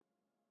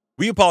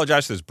We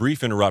apologize for this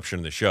brief interruption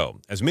in the show.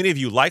 As many of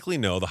you likely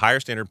know, the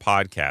Higher Standard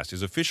podcast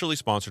is officially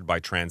sponsored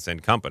by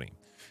Transcend Company.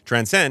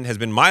 Transcend has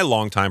been my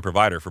longtime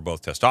provider for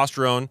both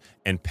testosterone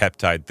and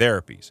peptide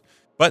therapies.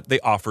 But they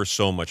offer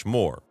so much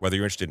more. Whether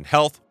you're interested in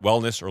health,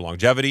 wellness, or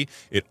longevity,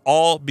 it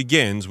all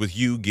begins with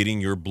you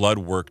getting your blood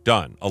work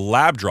done. A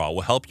lab draw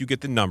will help you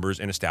get the numbers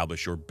and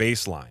establish your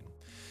baseline.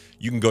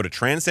 You can go to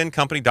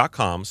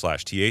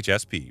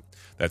transcendcompany.com/THSP.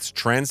 That's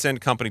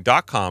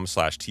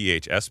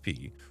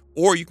transcendcompany.com/THSP.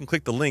 Or you can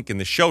click the link in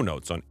the show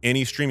notes on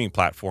any streaming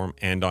platform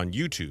and on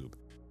YouTube.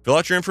 Fill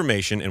out your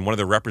information and one of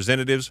the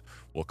representatives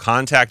will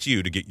contact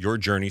you to get your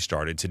journey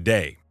started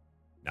today.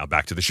 Now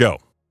back to the show.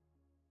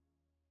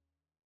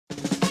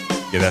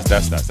 Yeah, that's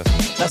bullshit,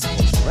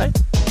 right?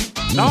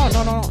 No,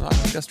 I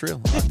think that's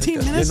real. 15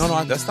 minutes?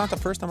 No, that's not the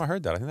first time I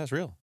heard that. I think that's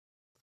real.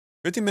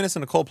 15 minutes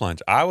in a cold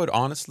plunge. I would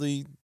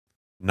honestly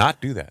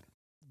not do that.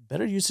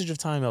 Better usage of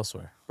time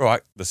elsewhere. Bro,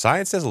 the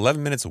science says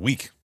 11 minutes a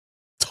week.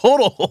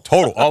 Total,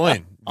 all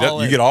in.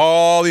 You get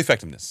all the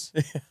effectiveness.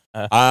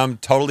 I'm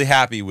totally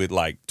happy with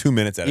like 2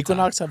 minutes at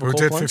Equinox a time. have a Who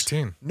cold did plunge?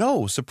 15?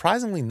 No,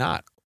 surprisingly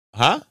not.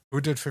 Huh? Who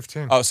did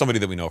 15? Oh, somebody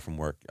that we know from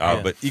work.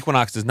 Yeah. But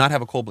Equinox does not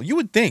have a cold plunge. You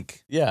would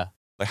think. Yeah,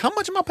 Like, how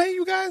much am I paying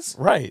you guys?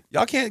 right.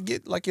 Y'all can't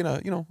get like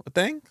a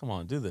thing? Come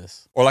on, do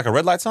this. Or like a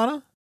red light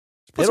sauna?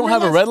 They don't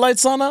have a red light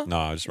sauna?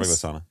 No, just regular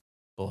sauna.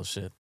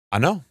 Bullshit. I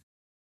know.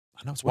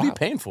 It's What are you wild.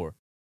 paying for?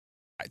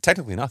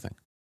 Technically nothing.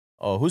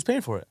 Oh, who's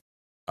paying for it?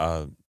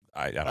 I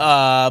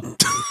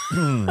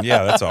don't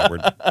yeah, that's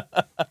awkward.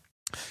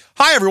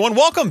 Hi, everyone.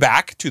 Welcome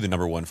back to the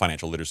 #1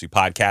 financial literacy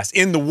podcast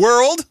in the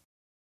world.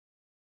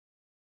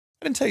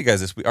 I didn't tell you guys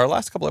this. Our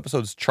last couple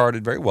episodes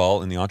charted very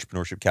well in the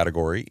entrepreneurship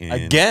category in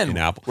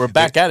Apple. We're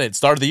back at it.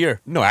 Start of the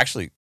year. No,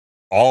 actually,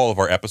 all of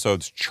our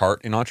episodes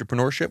chart in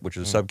entrepreneurship, which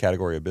is a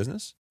subcategory of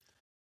business.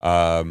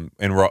 And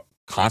we're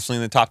constantly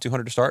in the top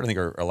 200 to start. I think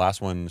our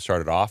last one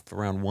started off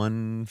around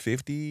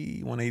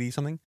 150, 180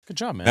 something. Good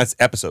job, man. That's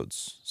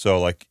episodes. So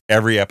like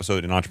every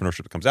episode in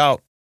entrepreneurship that comes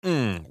out,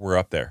 we're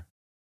up there.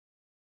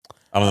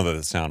 I don't know that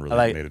the sound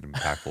really made it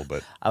impactful,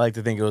 but I like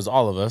to think it was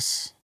all of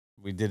us.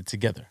 We did it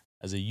together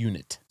as a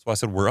unit. that's why I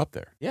said we're up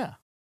there. Yeah,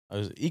 I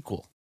was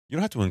equal. You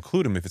don't have to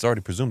include him if it's already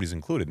presumed he's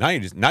included. Now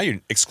you're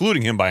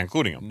excluding him by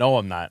including him. No,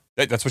 I'm not.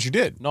 That's what you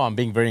did. No, I'm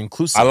being very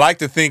inclusive. I like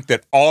to think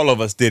that all of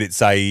us did it,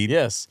 Saeed.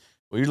 Yes.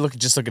 Well, you're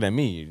just looking at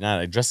me. You're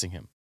not addressing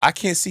him. I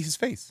can't see his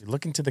face. You're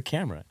looking to the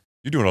camera.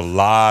 You're doing a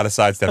lot of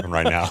sidestepping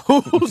right now.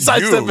 Who's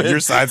sidestepping? You're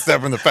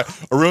sidestepping the fact.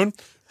 Arun,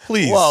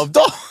 please. Well,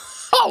 don't.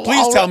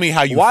 Please tell me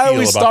how you Why feel are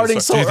we about starting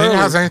this. so Do you think early?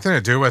 it has anything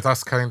to do with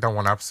us cutting down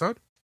one episode?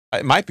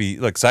 It might be.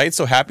 Look, Saeed's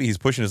so happy he's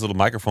pushing his little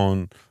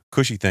microphone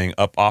cushy thing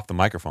up off the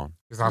microphone.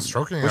 He's not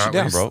stroking it. Push it at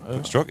down, least.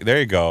 bro. Stroke it. There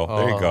you go.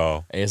 There you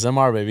go.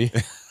 ASMR, baby.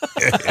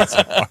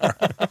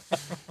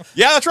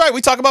 Yeah, that's right.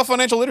 We talk about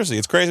financial literacy.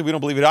 It's crazy. We don't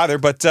believe it either.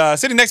 But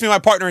sitting next to me, my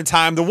partner in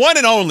time, the one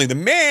and only, the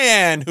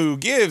man who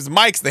gives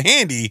mics the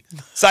handy,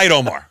 Saeed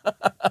Omar.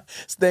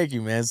 Thank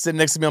you, man. Sitting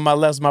next to me on my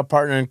left is my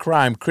partner in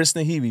crime, Chris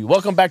Nahibi.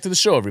 Welcome back to the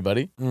show,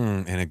 everybody.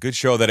 And a good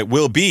show that it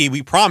will be.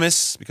 We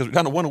promise, because we're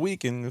down to one a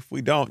week, and if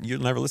we don't,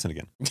 you'll never listen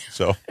again.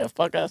 So Yeah,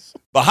 fuck us.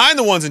 behind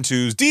the ones and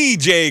twos,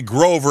 DJ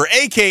Grover,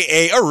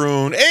 a.k.a.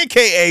 Arun,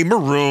 a.k.a.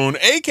 Maroon,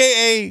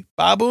 a.k.a.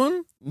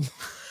 Baboon.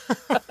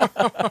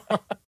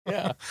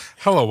 Yeah.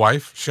 Hello,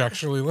 wife. She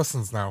actually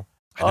listens now.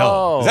 I know.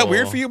 Oh. Is that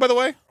weird for you, by the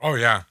way? Oh,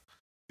 yeah.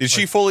 Did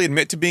she fully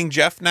admit to being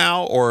Jeff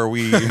now, or are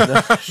we... No.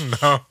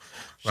 Shout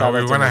We out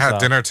to went and had Marcel.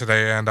 dinner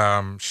today,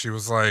 and she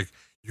was like,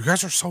 "You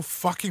guys are so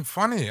fucking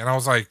funny." And I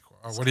was like,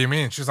 "What do you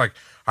mean?" She's like,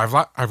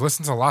 "I've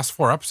listened to the last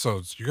 4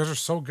 episodes. You guys are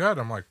so good."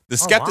 I'm like, The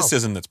 "Oh, wow."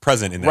 skepticism that's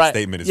present in that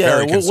statement is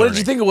very concerning. What did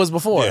you think it was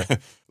before? Yeah.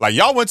 Like,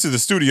 y'all went to the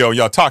studio,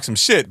 y'all talked some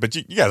shit, but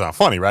you guys aren't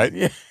funny, right?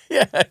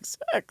 Yeah,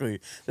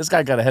 exactly. This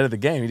guy got ahead of the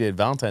game. He did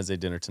Valentine's Day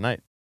dinner tonight.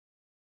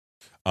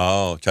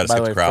 Oh, try to By skip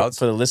the the way, crowds?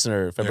 for the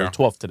listener, February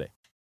 12th today.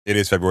 It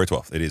is February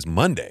 12th. It is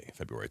Monday,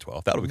 February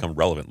 12th. That'll become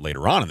relevant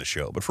later on in the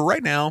show. But for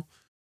right now,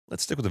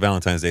 let's stick with the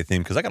Valentine's Day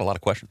theme because I got a lot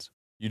of questions.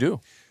 You do.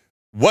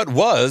 What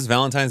was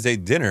Valentine's Day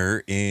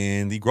dinner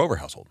in the Grover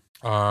household?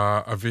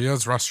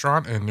 Avia's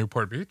restaurant in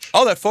Newport Beach.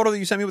 Oh, that photo that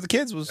you sent me with the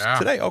kids was Yeah.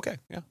 today. Okay.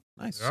 Yeah.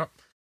 Nice. Yep.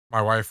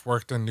 My wife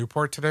worked in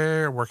Newport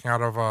today, working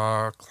out of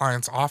a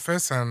client's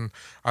office, and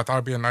I thought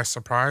it'd be a nice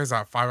surprise.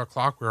 At 5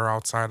 o'clock, we were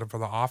outside of the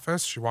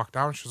office. She walked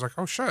out, and she was like,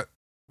 "Oh shit,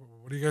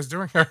 what are you guys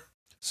doing here?"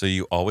 So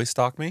you always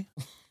stalk me?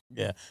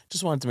 Yeah.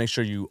 Just wanted to make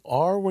sure you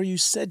are where you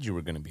said you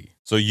were going to be.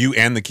 So you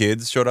and the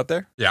kids showed up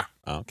there? Yeah.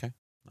 Oh, okay.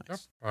 Yep.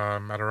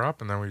 Nice. Met her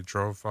up, and then we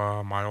drove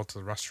a mile to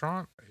the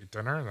restaurant, ate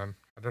dinner, and then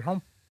headed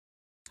home.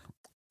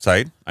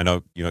 Saeed, I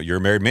know you're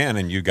a married man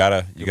and you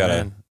gotta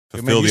Man.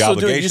 fulfill You the still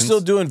obligations. you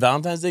still doing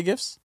Valentine's Day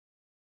gifts?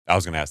 I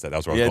was gonna ask that. That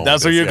was where I was Yeah, going.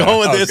 that's with where this. you're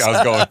going with this. I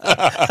was going.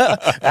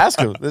 Ask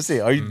him. Let's see.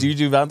 Do you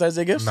do Valentine's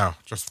Day gifts? No,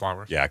 just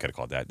flowers. Yeah, I could have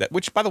called that.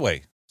 Which, by the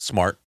way,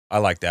 smart. I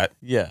like that.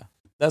 Yeah.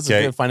 That's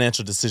Okay. a good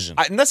financial decision.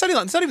 And that's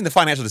it's not even the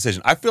financial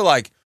decision. I feel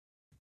like,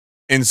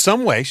 in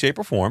some way, shape,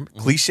 or form,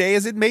 cliche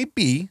as it may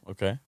be,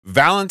 Okay.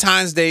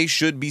 Valentine's Day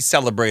should be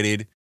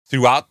celebrated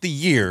throughout the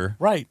year,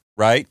 Right.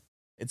 right?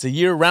 It's a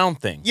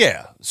year-round thing.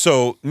 Yeah.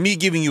 So me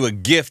giving you a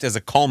gift as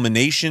a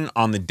culmination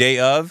on the day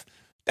of,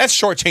 that's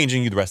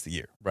shortchanging you the rest of the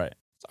year. Right.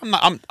 So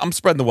I'm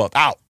spreading the wealth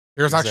out.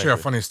 Here's actually a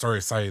Exactly. funny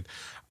story, Said.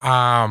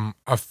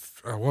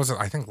 What was it?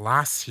 I think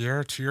last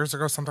year, 2 years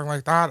ago, something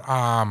like that.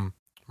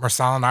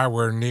 Marcel and I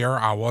were near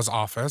our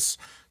office.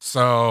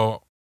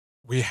 So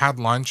we had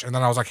lunch, and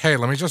then I was like, hey,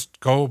 let me just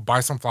go buy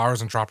some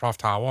flowers and drop it off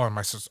to Awa. And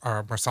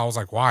Marcel was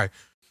like, why?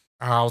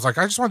 I was like,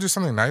 I just want to do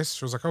something nice.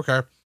 She was like,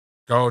 okay.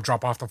 Go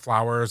drop off the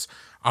flowers.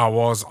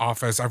 Awa's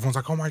office. Everyone's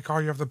like, oh my God,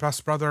 you have the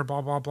best brother,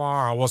 blah, blah,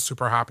 blah. I was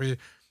super happy.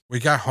 We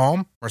get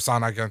home, Marcel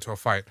and I get into a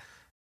fight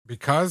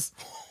because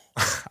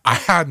I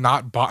had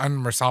not bought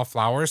Marcel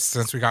flowers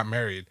since we got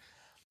married.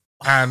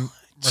 And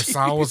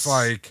Marcel was jeez.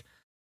 like,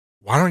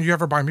 why don't you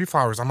ever buy me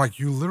flowers? I'm like,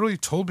 you literally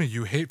told me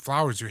you hate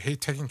flowers. You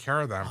hate taking care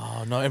of them.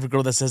 Oh, no, every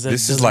girl that says that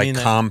This is doesn't like mean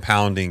that.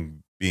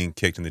 compounding being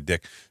kicked in the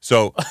dick.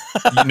 So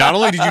not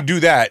only did you do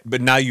that, but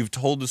now you've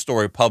told the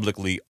story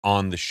publicly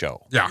on the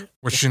show. Yeah,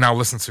 which she now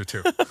listens to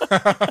too.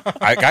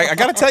 I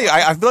got to tell you,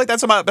 I feel like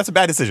that's a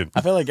bad decision.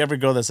 I feel like every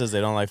girl that says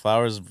they don't like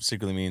flowers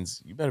secretly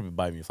means you better be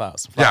buying me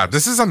flowers. Yeah,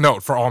 this is a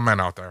note for all men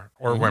out there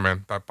or Mm-hmm.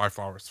 women that buy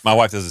flowers. My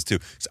wife does this too.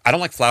 So I don't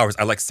like flowers.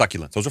 I like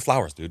succulents. Those are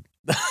flowers, dude.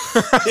 Yeah,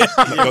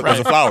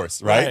 Those are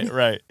flowers, right?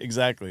 Right,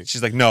 exactly.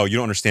 She's like, no, you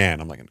don't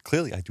understand. I'm like,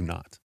 clearly I do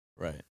not.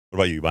 Right. What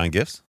about you? You buying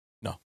gifts?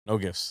 No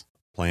gifts.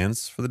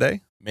 Plans for the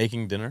day?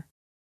 Making dinner.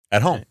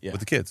 At home Yeah. with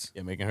the kids?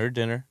 Yeah, making her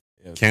dinner.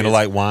 Yeah,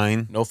 Candlelight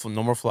wine? kids.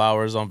 No more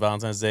flowers on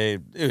Valentine's Day.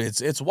 Dude,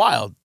 it's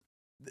wild.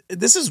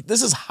 This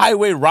is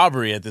highway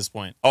robbery at this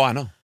point. Oh, I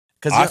know.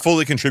 Because I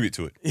fully contribute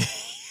to it.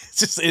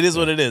 it is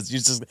what it is. You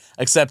just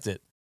accept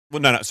it.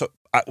 Well, no. So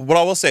what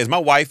I will say is my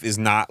wife is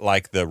not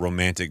like the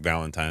romantic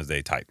Valentine's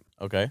Day type.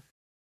 Okay.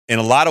 In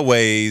a lot of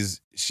ways,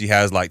 she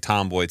has like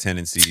tomboy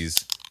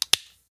tendencies.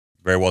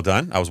 Very well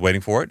done. I was waiting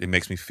for it. It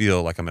makes me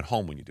feel like I'm at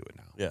home when you do it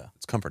now. Yeah.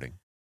 It's comforting.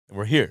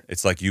 We're here.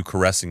 It's like you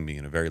caressing me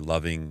in a very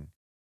loving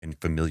and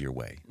familiar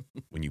way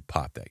when you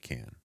pop that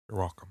can. You're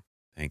welcome.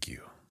 Thank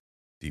you.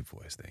 Deep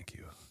voice. Thank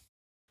you.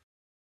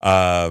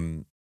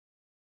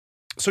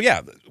 So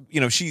yeah,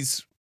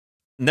 she's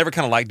never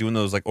kind of liked doing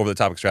those like over the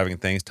top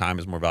extravagant things. Time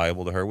is more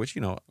valuable to her, which,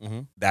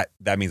 Mhm.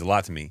 that means a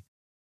lot to me.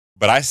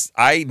 But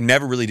I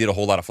never really did a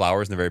whole lot of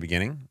flowers in the very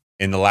beginning.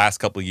 In the last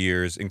couple of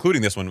years,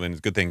 including this one, when it's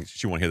a good thing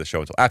she won't hear the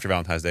show until after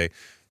Valentine's Day.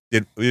 I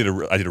did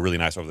a really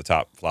nice over the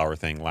top flower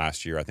thing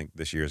last year. I think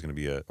this year is going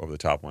to be a over the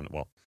top one.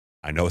 Well,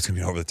 I know it's going to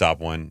be an over the top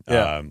one.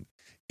 Yeah.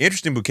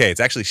 Interesting bouquet. It's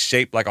actually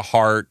shaped like a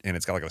heart, and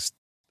it's got it's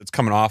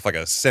coming off like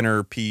a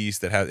center piece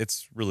that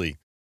it's really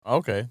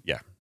Okay.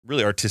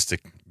 really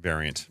artistic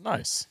variant.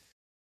 Nice.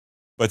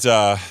 But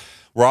I'm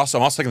also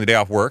taking the day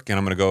off work, and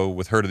I'm going to go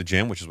with her to the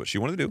gym, which is what she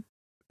wanted to do.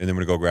 And then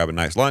we're going to go grab a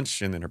nice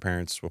lunch, and then her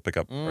parents will pick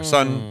up our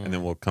son, and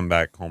then we'll come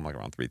back home like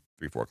around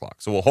 4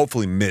 o'clock. So we'll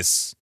hopefully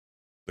miss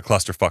the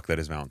clusterfuck that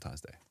is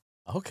Valentine's Day.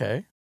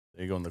 Okay.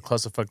 There you go. And the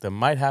clusterfuck that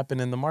might happen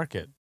in the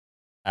market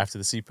after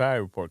the CPI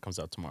report comes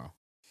out tomorrow.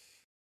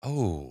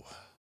 Oh,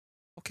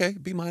 okay.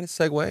 B-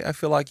 segue. I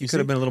feel like you could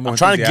have been a little more I'm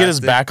trying to get us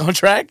enthusiastic. back on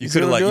track. You see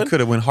could have what I'm you doing? could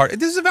have went hard.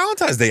 This is a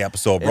Valentine's Day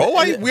episode, bro.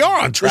 We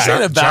are on track. This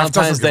ain't a Jeff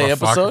Valentine's doesn't give Day a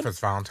fuck episode. if it's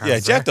Valentine's Yeah,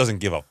 Day. Jeff doesn't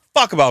give a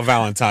fuck about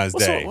Valentine's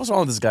What's Day. wrong, what's wrong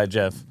with this guy,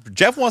 Jeff?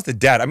 Jeff wants the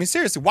dad. I mean,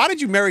 seriously, why did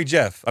you marry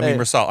Jeff? I mean, Hey.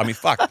 Marcel. I mean,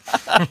 fuck.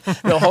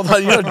 No, hold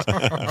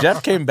on.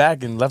 Jeff came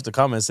back and left a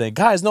comment saying,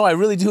 "Guys, no, I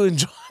really do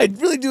enjoy. I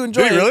really do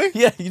enjoy Did he it." really?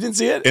 Yeah, you didn't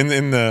see it In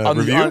the on,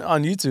 review?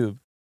 on YouTube.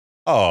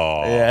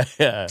 Oh,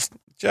 Yeah.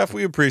 Jeff,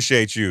 we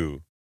appreciate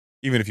you,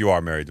 even if you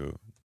are married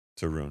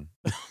to Rune.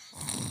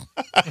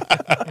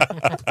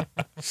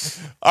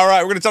 All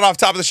right, we're going to start off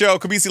top of the show.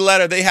 Kabisi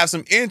Letter, they have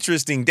some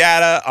interesting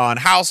data on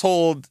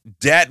household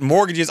debt,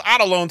 mortgages,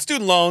 auto loans,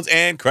 student loans,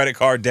 and credit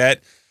card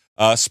debt.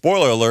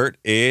 Spoiler alert,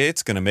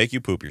 it's going to make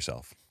you poop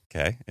yourself,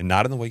 okay? And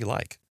not in the way you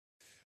like.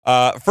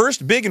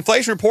 First big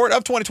inflation report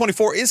of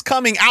 2024 is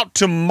coming out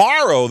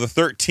tomorrow, the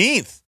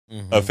 13th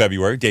of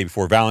February, day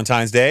before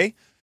Valentine's Day.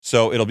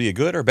 So it'll be a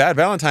good or bad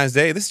Valentine's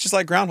Day. This is just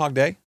like Groundhog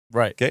Day.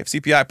 Right. Okay, if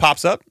CPI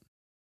pops up,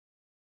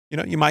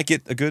 you might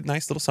get a good,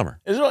 nice little summer.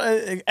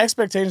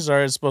 Expectations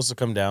are it's supposed to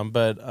come down,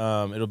 but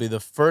it'll be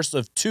the first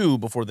of two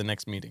before the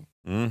next meeting.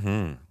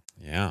 Mm-hmm.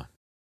 Yeah.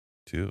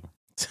 2.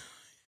 It's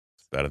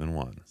better than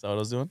 1. Is that what I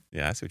was doing?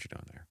 Yeah, I see what you're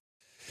doing there.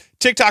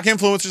 TikTok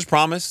influencers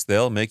promise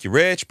they'll make you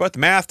rich, but the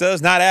math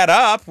does not add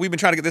up. We've been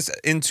trying to get this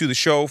into the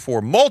show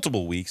for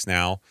multiple weeks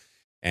now.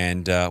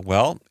 And,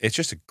 it's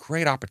just a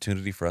great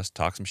opportunity for us to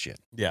talk some shit.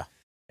 Yeah.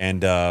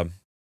 And I'm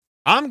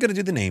going to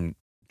do the name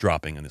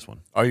dropping on this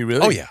one. Are you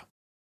really? Oh, yeah.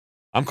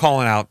 I'm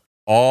calling out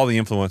all the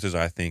influencers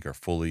I think are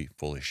fully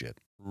shit.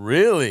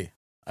 Really?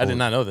 I did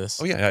not know this.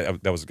 Oh, yeah.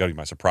 That was going to be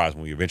my surprise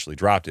when we eventually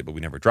dropped it, but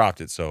we never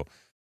dropped it. So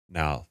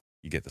now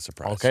you get the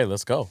surprise. Okay,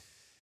 let's go.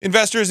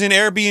 Investors in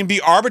Airbnb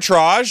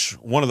arbitrage,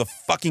 one of the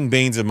fucking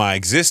banes of my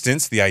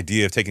existence. The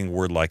idea of taking a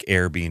word like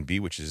Airbnb,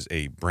 which is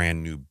a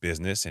brand new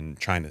business, and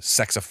trying to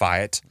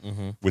sexify it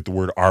with the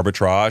word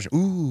arbitrage.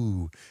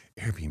 Ooh,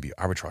 Airbnb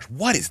arbitrage.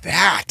 What is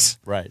that?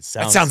 Right.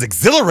 That sounds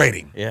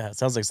exhilarating. Yeah, it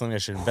sounds like something I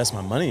should invest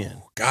my money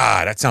in.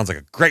 God, that sounds like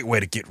a great way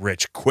to get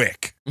rich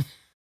quick.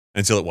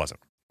 until it wasn't.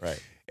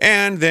 Right.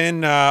 And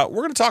then we're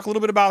going to talk a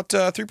little bit about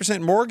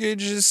 3%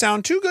 mortgages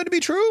sound too good to be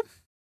true.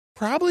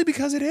 Probably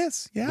because it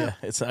is. Yeah.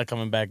 It's not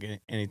coming back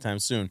anytime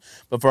soon.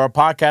 But for our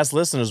podcast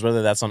listeners,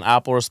 whether that's on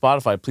Apple or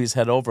Spotify, please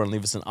head over and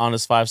leave us an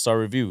honest 5-star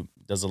review.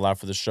 It does a lot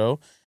for the show.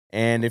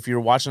 And if you're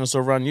watching us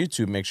over on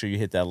YouTube, make sure you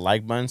hit that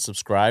like button,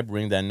 subscribe,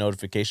 ring that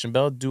notification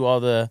bell, do all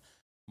the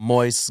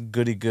moist,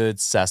 goody-good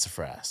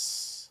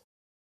sassafras.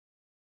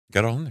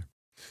 Got it on there.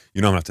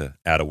 You don't have to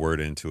add a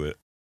word into it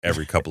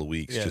every couple of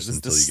weeks Yeah, just this-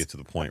 until you get to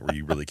the point where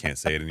you really can't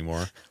say it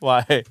anymore.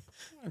 Why?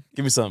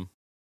 Give me some.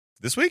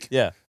 This week?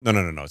 Yeah. No.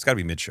 It's got to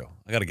be mid-show.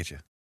 I got to get you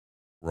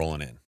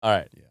rolling in. All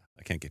right. Yeah.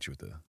 I can't get you with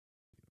the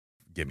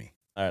gimme.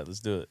 All right,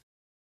 let's do it.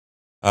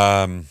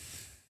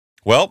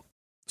 Well,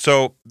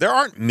 so there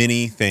aren't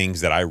many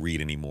things that I read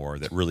anymore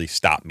that really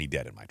stop me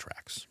dead in my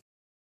tracks.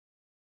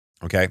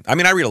 Okay? I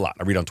mean, I read a lot.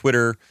 I read on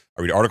Twitter.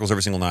 I read articles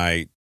every single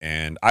night.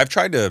 And I've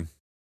tried to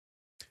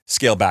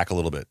scale back a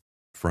little bit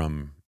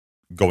from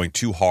going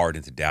too hard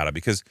into data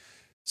because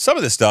some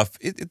of this stuff,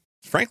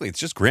 frankly, it's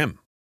just grim,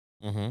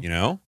 Mm-hmm. you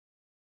know?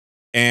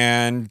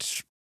 And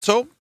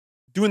so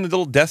doing the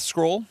little death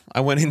scroll,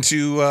 I went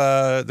into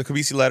the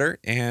Kabisi letter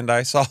and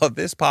I saw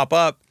this pop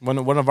up. One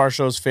of our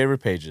show's favorite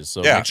pages,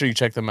 so Yeah. make sure you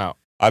check them out.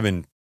 I've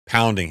been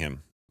pounding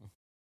him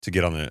to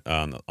get on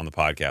the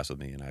podcast with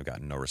me, and I've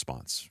gotten no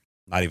response.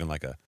 Not even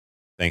like a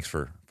thanks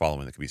for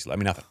following the Kabisi. I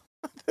mean, nothing.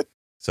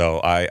 So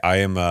I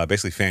am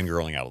basically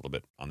fangirling out a little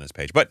bit on this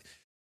page, but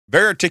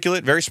very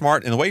articulate, very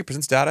smart, and the way he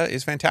presents data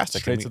is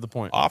fantastic. Straight And to we the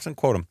point. often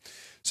quote him.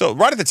 So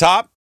right at the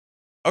top,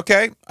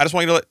 okay, I just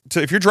want you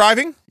to if you're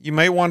driving, you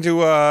may want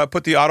to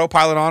put the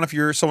autopilot on if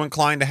you're so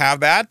inclined to have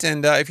that,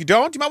 and if you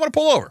don't, you might want to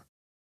pull over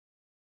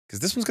because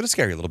this one's going to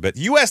scare you a little bit.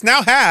 The U.S.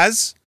 now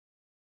has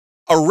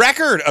a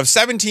record of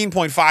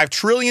 $17.5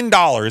 trillion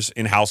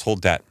in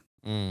household debt.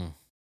 Mm.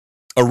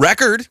 A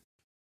record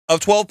of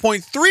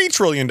 $12.3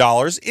 trillion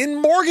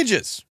in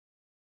mortgages.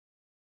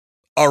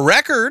 A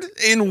record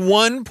in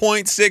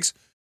 $1.6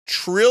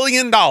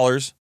 trillion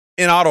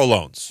in auto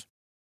loans.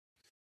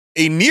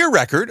 A near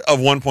record of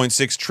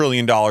 $1.6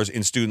 trillion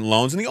in student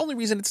loans. And the only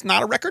reason it's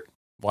not a record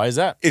Why is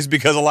that? is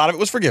because a lot of it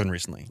was forgiven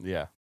recently.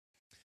 Yeah.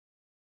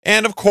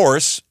 And of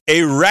course,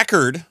 a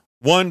record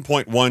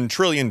 $1.1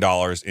 trillion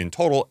in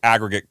total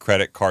aggregate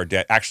credit card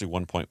debt. Actually,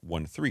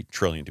 $1.13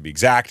 trillion to be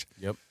exact.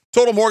 Yep.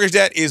 Total mortgage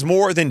debt is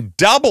more than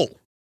double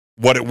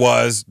what it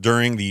was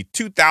during the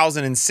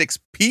 2006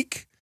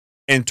 peak.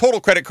 And total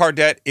credit card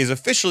debt is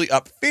officially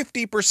up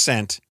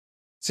 50%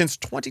 since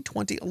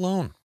 2020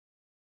 alone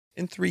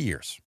in 3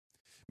 years.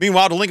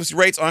 Meanwhile, delinquency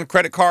rates on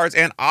credit cards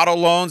and auto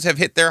loans have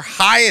hit their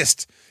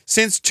highest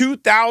since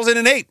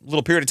 2008, a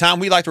little period of time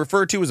we like to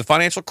refer to as a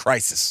financial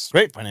crisis.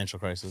 Great financial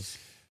crisis.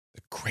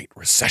 The Great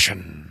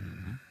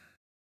Recession.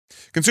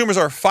 Consumers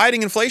are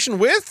fighting inflation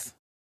with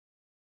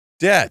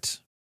debt.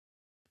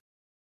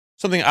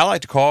 Something I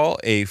like to call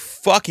a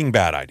fucking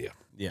bad idea.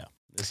 Yeah.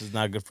 This is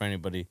not good for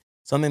anybody.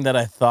 Something that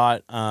I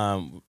thought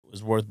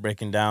was worth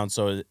breaking down.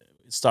 So it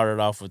started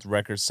off with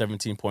record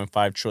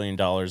 $17.5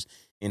 trillion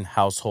in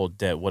household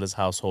debt. What does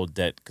household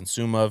debt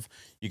consume of?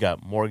 You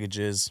got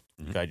mortgages,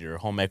 you got your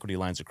home equity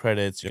lines of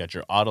credits, you got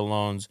your auto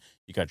loans,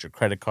 you got your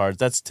credit cards.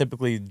 That's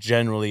typically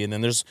generally, and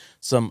then there's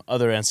some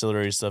other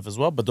ancillary stuff as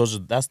well, but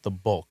that's the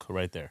bulk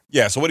right there.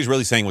 Yeah, so what he's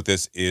really saying with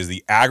this is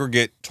the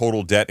aggregate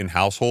total debt in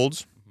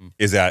households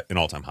is at an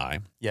all-time high.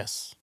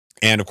 Yes.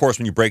 And of course,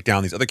 when you break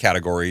down these other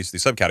categories,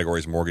 these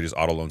subcategories, mortgages,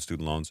 auto loans,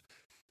 student loans,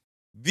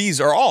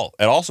 these are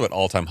also at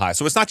all-time high.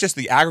 So it's not just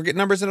the aggregate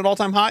numbers at an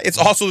all-time high, it's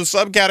also the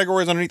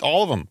subcategories underneath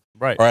all of them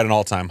Right. are at an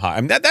all-time high.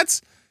 I mean,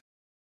 that's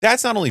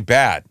not only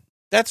bad,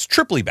 that's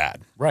triply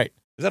bad. Right.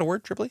 Is that a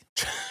word, triply?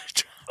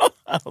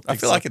 I I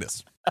feel like it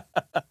is.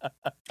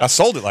 I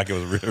sold it like it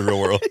was a real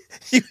world.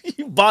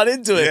 you bought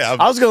into it. Yeah,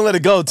 I was going to let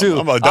it go too.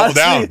 I'm going to double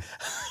down.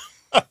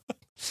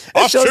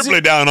 I'll shows triply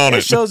you- down on It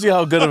it. shows you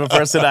how good of a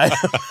person I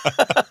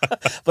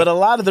am. But a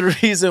lot of the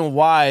reason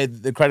why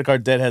the credit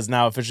card debt has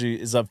now officially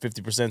is up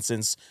 50%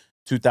 since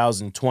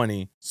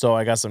 2020. So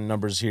I got some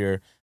numbers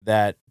here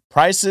that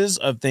prices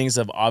of things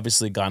have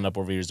obviously gone up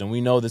over years. And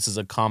we know this is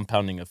a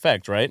compounding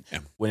effect, right? Yeah.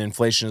 When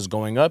inflation is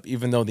going up,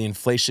 even though the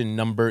inflation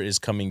number is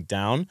coming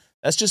down,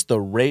 that's just the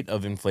rate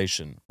of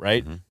inflation,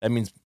 right? Mhm. That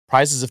means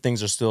prices of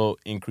things are still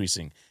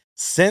increasing.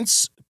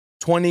 Since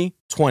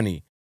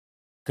 2020,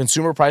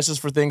 consumer prices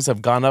for things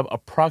have gone up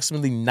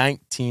approximately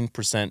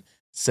 19%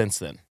 since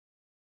then.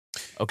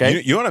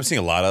 Okay? You know what I'm seeing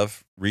a lot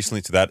of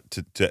recently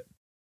to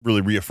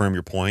really reaffirm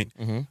your point?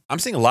 Mhm. I'm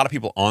seeing a lot of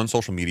people on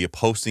social media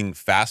posting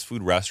fast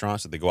food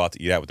restaurants that they go out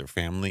to eat at with their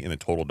family and the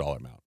total dollar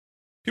amount.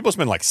 People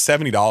spend like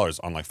 $70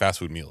 on like fast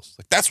food meals.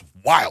 Like that's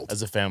wild.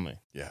 As a family.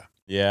 Yeah.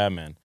 Yeah,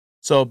 man.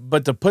 So,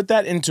 but to put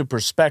that into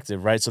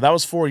perspective, right? So that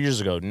was 4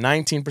 years ago,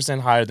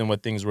 19% higher than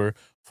what things were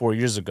 4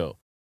 years ago.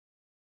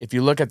 If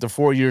you look at the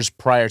 4 years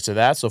prior to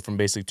that, so from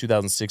basically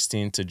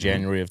 2016 to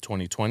January of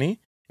 2020,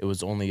 it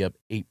was only up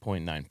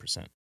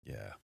 8.9%.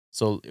 Yeah.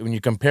 So when you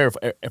compare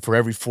for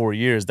every 4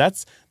 years,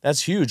 that's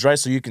huge, right?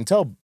 So you can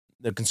tell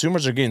the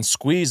consumers are getting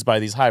squeezed by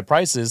these high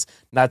prices,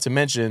 not to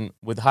mention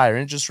with higher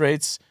interest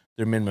rates,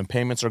 Their minimum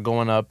payments are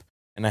going up.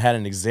 And I had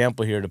an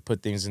example here to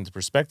put things into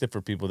perspective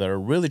for people that are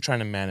really trying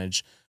to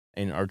manage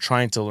and are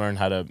trying to learn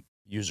how to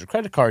use their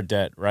credit card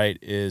debt, right?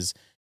 Is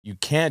you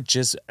can't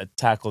just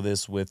tackle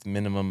this with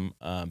minimum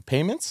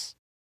payments.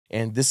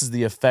 And this is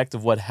the effect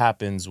of what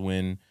happens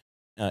when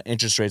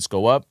interest rates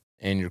go up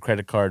and your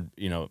credit card,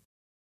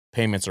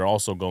 payments are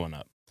also going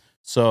up.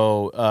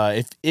 So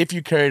if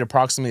you carried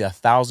approximately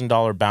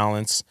 $1,000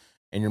 balance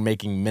and you're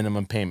making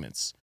minimum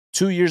payments,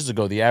 2 years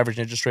ago, the average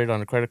interest rate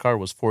on a credit card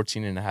was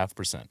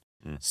 14.5%.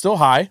 Still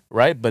high,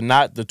 right? But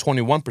not the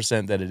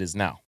 21% that it is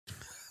now.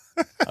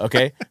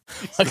 Okay?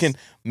 Fucking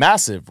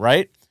massive,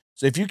 right?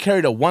 So if you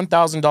carried a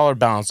 $1,000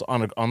 balance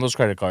on those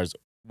credit cards,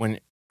 when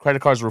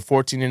credit cards were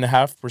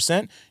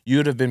 14.5%, you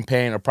would have been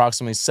paying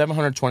approximately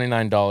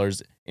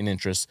 $729 in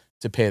interest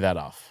to pay that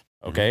off.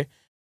 Okay?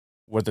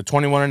 With the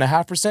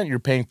 21.5%, you're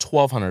paying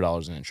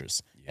 $1,200 in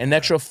interest. An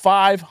extra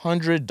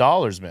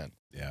 $500, man.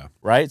 Yeah.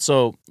 Right?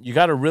 So you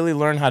got to really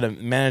learn how to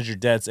manage your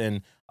debts.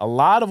 And a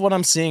lot of what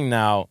I'm seeing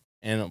now,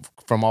 and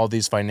from all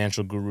these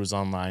financial gurus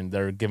online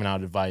that are giving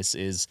out advice,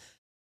 is,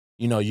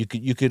 you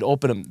could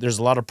open them. There's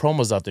a lot of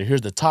promos out there.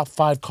 Here's the top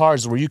 5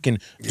 cards where you can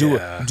do a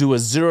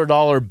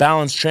 $0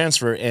 balance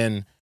transfer.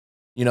 And,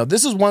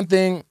 this is one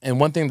thing, and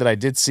one thing that I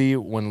did see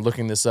when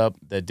looking this up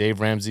that Dave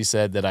Ramsey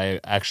said that I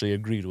actually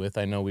agreed with.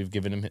 I know we've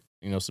given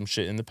him, some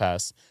shit in the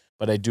past,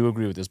 but I do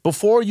agree with this.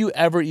 Before you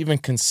ever even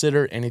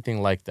consider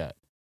anything like that,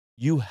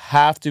 you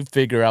have to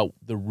figure out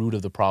the root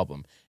of the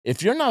problem.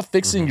 If you're not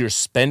fixing your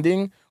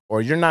spending,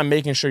 or you're not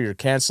making sure you're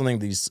canceling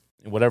these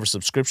whatever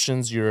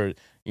subscriptions you're,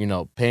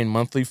 paying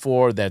monthly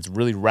for that's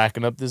really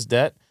racking up this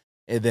debt,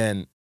 and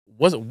then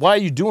why are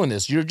you doing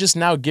this? You're just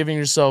now giving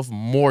yourself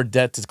more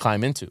debt to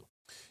climb into.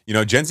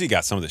 Gen Z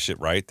got some of the shit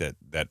right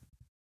that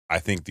I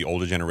think the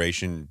older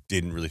generation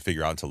didn't really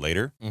figure out until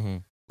later. Mm-hmm.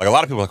 Like a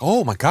lot of people are like,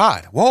 oh my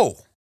God, whoa,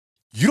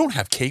 you don't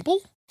have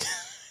cable?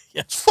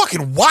 Yeah. It's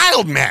fucking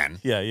wild, man.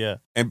 Yeah.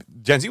 And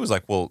Gen Z was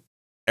like, well,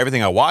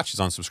 everything I watch is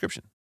on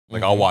subscription.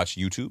 Like I'll watch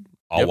YouTube.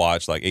 I'll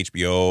watch like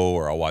HBO,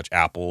 or I'll watch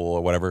Apple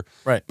or whatever.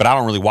 Right. But I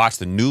don't really watch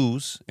the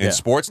news. And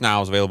sports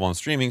now is available on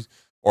streaming,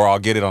 or I'll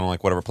get it on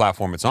like whatever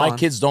platform it's on. My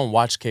kids don't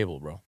watch cable,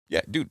 bro.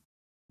 Yeah, dude.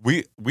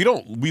 We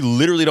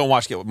literally don't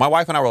watch cable. My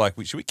wife and I were like,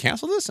 should we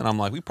cancel this? And I'm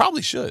like, we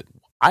probably should.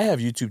 I have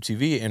YouTube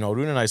TV, and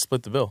Arun and I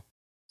split the bill.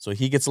 So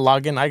he gets a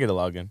login, I get a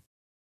login.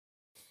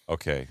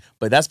 Okay.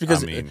 But that's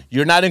because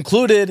you're not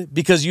included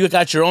because you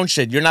got your own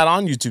shit. You're not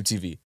on YouTube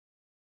TV.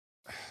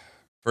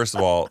 First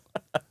of all,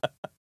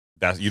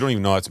 you don't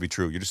even know that to be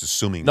true. You're just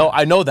assuming. No, that.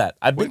 I know that.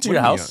 I've been to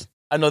your house.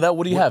 I know that.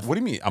 What do you have? What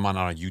do you mean I'm not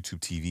on a YouTube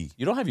TV?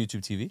 You don't have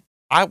YouTube TV.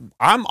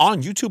 I'm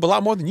on YouTube a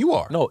lot more than you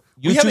are. No,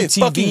 YouTube we have a TV,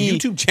 fucking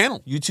YouTube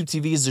channel. YouTube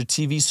TV is their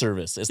TV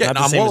service. It's not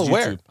the same well as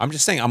aware. YouTube. I'm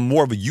just saying I'm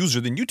more of a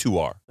user than you two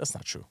are. That's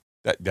not true.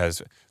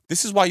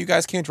 This is why you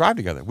guys can't drive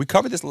together. We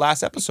covered this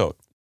last episode.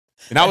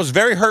 And I was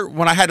very hurt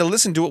when I had to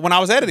listen to it when I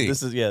was editing.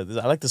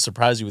 I like to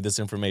surprise you with this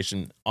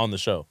information on the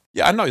show.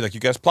 Yeah, I know. Like, you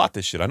guys plot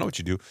this shit. I know what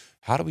you do.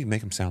 How do we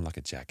make him sound like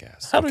a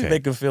jackass? How do we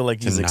make him feel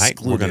like he's Tonight,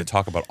 excluded? we're going to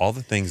talk about all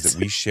the things that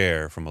we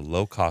share from a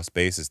low-cost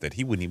basis that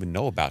he wouldn't even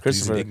know about because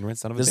he's an ignorant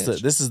son of a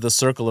bitch. This is the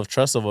circle of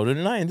trust of Odin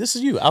and I, and this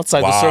is you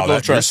outside the circle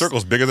of trust. Your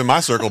circle's bigger than my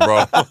circle,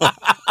 bro.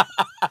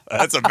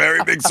 That's a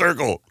very big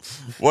circle.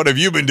 What have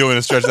you been doing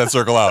to stretch that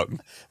circle out?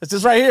 It's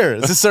just right here.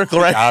 It's a circle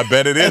right here. I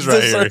bet it is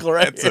right here. Circle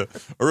right here.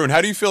 Arun,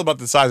 how do you feel about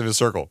the size of his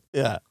circle?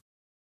 Yeah.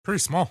 Pretty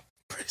small.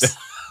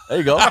 There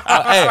you go. Hey,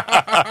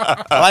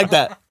 I like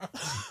that.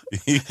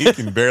 He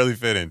can barely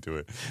fit into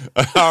it.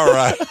 All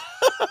right.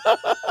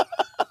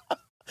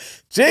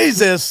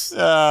 Jesus.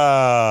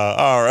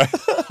 All right.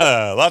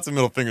 Lots of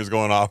middle fingers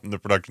going off in the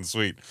production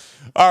suite.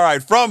 All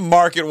right. From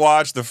Market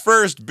Watch, the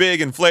first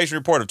big inflation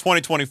report of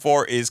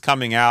 2024 is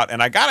coming out.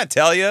 And I got to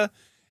tell you,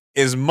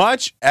 as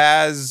much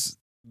as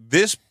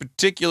this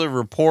particular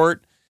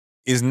report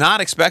is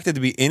not expected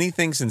to be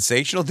anything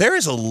sensational, there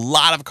is a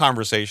lot of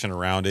conversation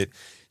around it.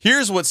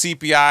 Here's what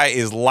CPI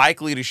is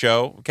likely to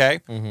show,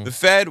 okay? Mm-hmm. The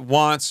Fed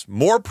wants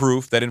more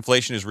proof that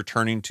inflation is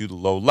returning to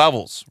low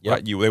levels,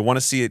 right? They want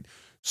to see it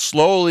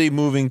slowly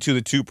moving to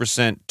the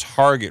 2%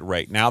 target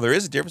rate. Now, there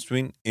is a difference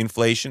between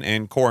inflation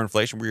and core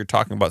inflation. We are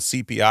talking about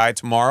CPI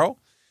tomorrow,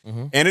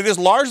 and it is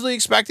largely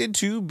expected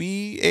to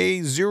be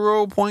a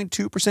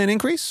 0.2%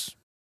 increase,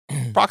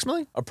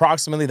 approximately.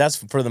 Approximately, that's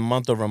for the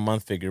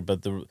month-over-month figure,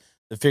 but the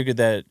figure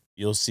that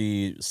you'll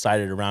see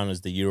cited around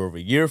is the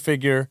year-over-year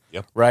figure,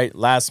 right?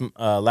 Last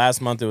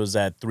month, it was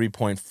at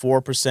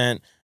 3.4%.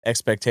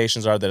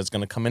 Expectations are that it's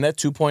going to come in at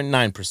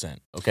 2.9%,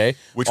 okay?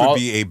 Which would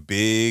be a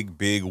big,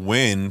 big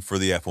win for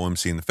the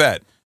FOMC and the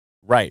Fed.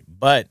 Right,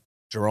 but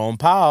Jerome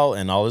Powell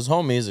and all his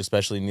homies,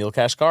 especially Neil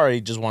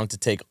Kashkari, just wanted to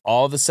take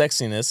all the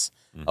sexiness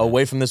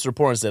away from this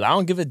report and said, I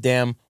don't give a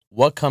damn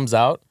what comes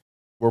out.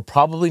 We're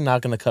probably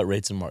not going to cut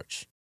rates in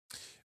March.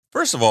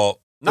 First of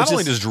all, not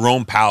only does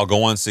Jerome Powell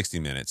go on 60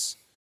 Minutes,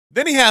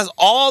 then he has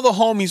all the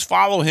homies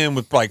follow him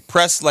with like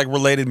press like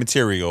related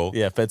material.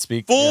 Yeah, Fed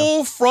speak.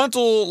 Full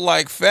frontal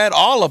like Fed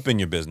all up in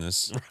your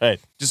business. Right.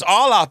 Just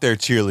all out there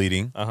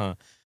cheerleading.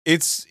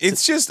 It's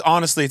just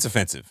honestly, it's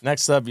offensive.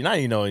 Next up, Neil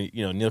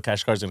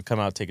Kashkar's gonna come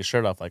out and take his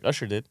shirt off like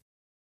Usher did.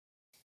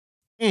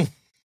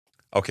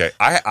 Okay,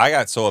 I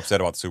got so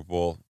upset about the Super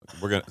Bowl.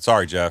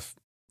 Sorry, Jeff.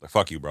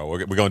 Fuck you, bro.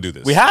 We're gonna do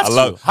this. We have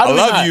to. I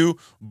love you,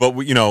 but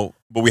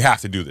we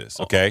have to do this.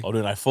 Okay. Oh,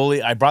 dude,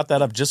 I brought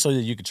that up just so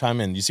that you could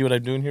chime in. You see what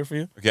I'm doing here for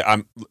you? Okay.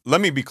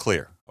 Let me be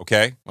clear.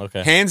 Okay.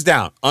 Okay. Hands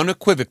down,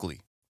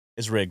 unequivocally.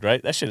 It's rigged,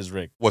 right? That shit is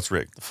rigged. What's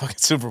rigged? The fucking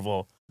Super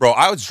Bowl. Bro,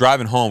 I was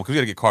driving home because we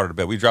got to get Carter to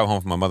bed. We drive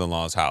home from my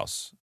mother-in-law's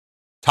house.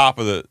 Start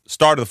of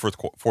the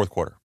fourth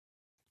quarter.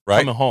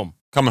 Right.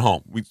 Coming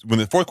home. When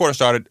the fourth quarter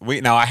started,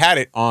 now I had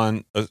it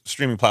on a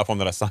streaming platform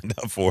that I signed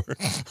up for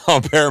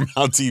on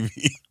Paramount TV.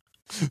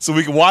 So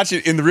we can watch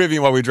it in the rearview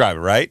while we're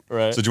driving, right?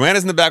 Right. So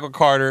Joanna's in the back with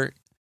Carter,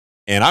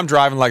 and I'm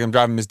driving like I'm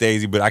driving Miss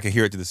Daisy, but I can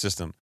hear it through the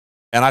system.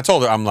 And I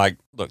told her, I'm like,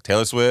 look,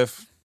 Taylor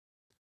Swift,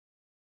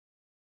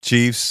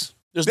 Chiefs.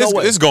 There's no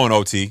way. This is going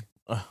OT.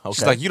 Okay.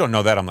 She's like, you don't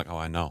know that. I'm like, oh,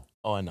 I know.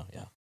 Oh, I know,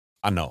 yeah.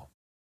 I know.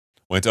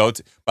 Went to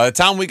OT. By the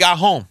time we got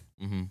home,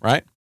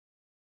 right?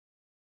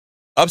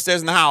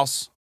 Upstairs in the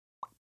house,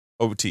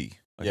 OT.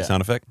 Like a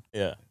sound effect?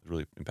 Yeah. It's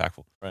really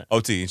impactful. Right.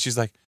 OT. And she's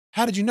like,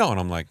 how did you know? And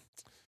I'm like,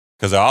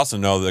 because I also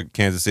know the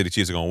Kansas City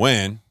Chiefs are going to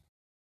win, and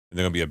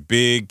they're going to be a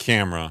big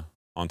camera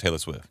on Taylor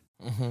Swift,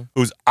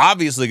 who's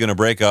obviously going to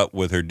break up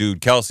with her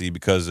dude Kelsey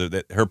because of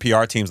her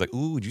PR team's like,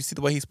 ooh, did you see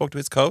the way he spoke to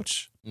his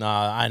coach?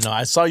 Nah, I know.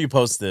 I saw you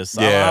post this.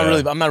 Yeah.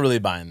 I'm not really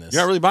buying this.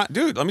 You're not really buying,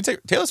 dude. Let me tell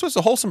you, Taylor Swift's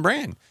a wholesome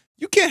brand.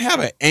 You can't have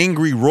an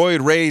angry,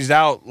 roid raged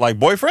out like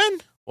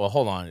boyfriend. Well,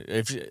 hold on.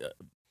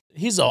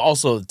 He's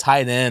also the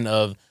tight end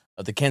of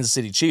the Kansas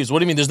City Chiefs. What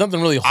do you mean? There's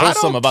nothing really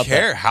wholesome about that. I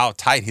don't care how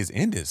tight his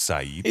end is,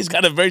 Saeed. He's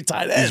got a very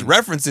tight end. These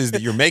references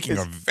that you're making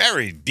are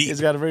very deep.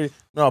 He's got a very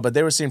but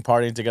they were seen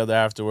partying together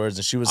afterwards,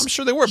 and she was. I'm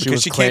sure they were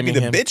because she can't be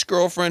the bitch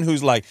girlfriend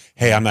who's like,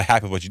 "Hey, I'm not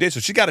happy with what you did," so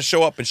she got to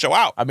show up and show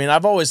out. I mean,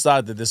 I've always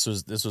thought that this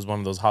was one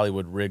of those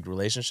Hollywood rigged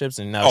relationships,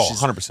 and now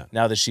 100%.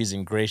 Now that she's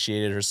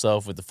ingratiated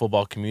herself with the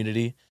football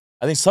community,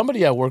 I think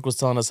somebody at work was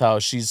telling us how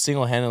she's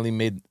single handedly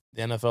made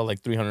the NFL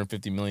like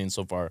 $350 million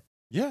so far.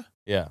 Yeah.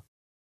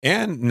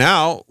 And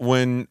now,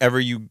 whenever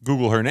you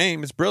Google her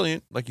name, it's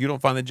brilliant. Like you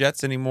don't find the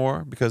Jets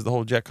anymore because the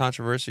whole Jet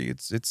controversy.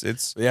 It's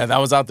that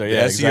was out there.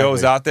 Yeah, the SEO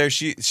is out there.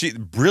 She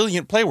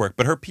brilliant play work,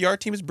 but her PR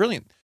team is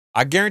brilliant.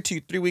 I guarantee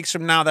you, 3 weeks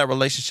from now, that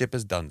relationship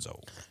is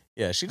donezo.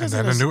 Yeah, she does.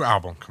 And then a new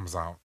album comes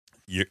out.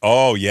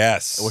 Oh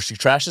yes. Where she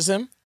trashes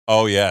him.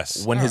 Oh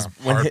yes.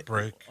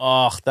 Heartbreak.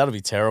 That'll be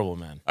terrible,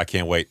 man. I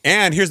can't wait.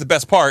 And here's the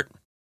best part.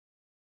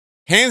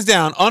 Hands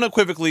down,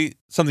 unequivocally,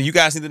 something you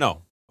guys need to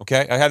know.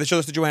 Okay, I had to show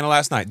this to Joanna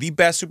last night. The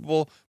best Super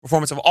Bowl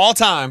performance of all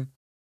time,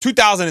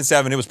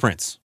 2007, it was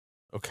Prince.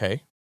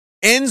 Okay.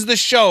 Ends the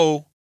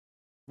show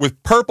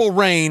with Purple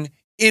Rain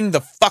in the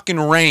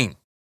fucking rain.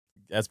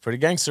 That's pretty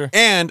gangster.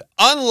 And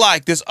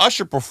unlike this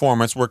Usher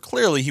performance where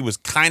clearly he was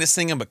kind of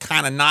singing but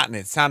kind of not and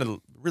it sounded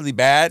really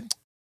bad,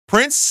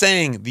 Prince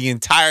sang the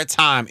entire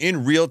time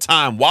in real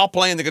time while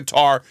playing the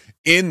guitar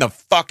in the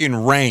fucking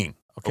rain.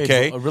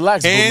 Okay,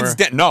 relax, Hands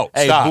Boomer. No,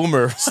 hey, stop.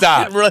 Boomer,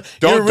 Stop.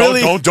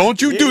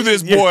 Don't you do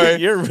this, boy.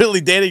 You're really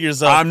dating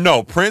yourself.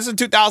 No, Prince in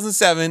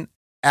 2007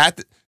 have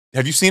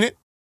you seen it?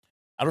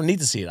 I don't need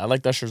to see it. I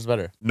like Usher's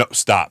better. No,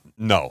 stop.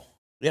 No.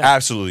 Yeah.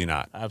 Absolutely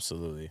not.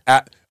 Absolutely.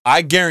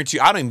 I guarantee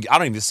you, I don't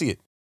even see it.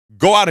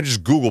 Go out and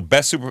just Google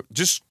best Super.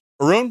 Just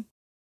Arun,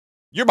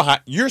 you're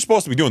behind. You're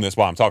supposed to be doing this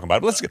while I'm talking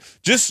about it. Let's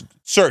just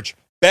search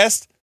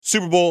best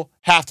Super Bowl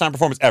halftime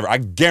performance ever. I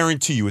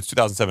guarantee you, it's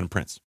 2007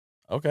 Prince.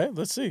 Okay,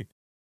 let's see.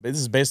 This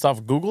is based off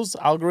of Google's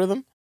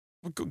algorithm?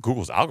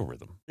 Google's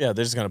algorithm? Yeah,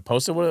 they're just going to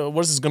post it. What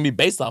is this going to be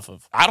based off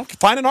of? I don't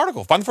find an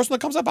article. Find the first one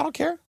that comes up. I don't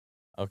care.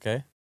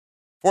 Okay.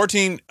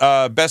 14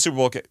 best Super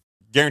Bowl.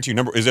 Guarantee you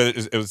number.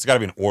 It's got to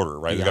be an order,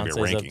 right? There's got to be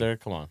a ranking. Up there.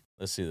 Come on.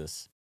 Let's see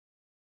this.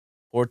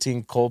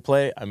 14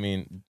 Coldplay. I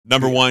mean.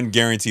 Number one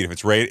guaranteed. If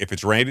it's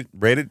rated,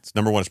 it's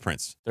number one is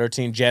Prince.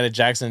 13 Janet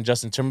Jackson and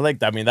Justin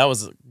Timberlake. I mean, that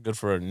was good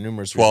for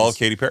numerous 12 reasons.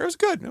 Katy Perry. It was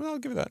good. I'll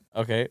give you that.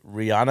 Okay.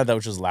 Rihanna, that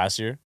was just last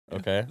year.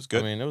 Okay. It was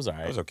good. I mean, it was all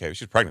right. It was okay.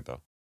 She was pregnant, though.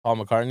 Paul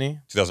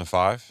McCartney.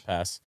 2005.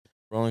 Pass.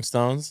 Rolling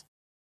Stones.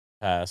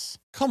 Pass.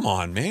 Come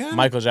on, man.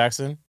 Michael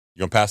Jackson.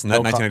 You gonna pass on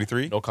that?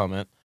 1993. No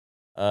comment.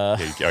 Yeah,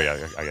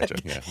 I got you.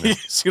 Yeah.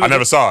 I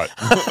never saw it.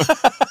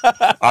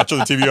 I'll turn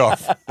the TV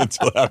off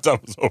until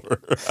halftime was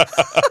over.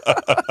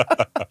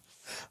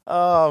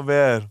 Oh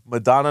man,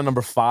 Madonna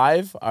number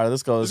 5. All right,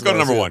 let's go. Let's go to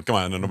number 1. Come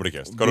on, nobody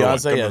cares. Go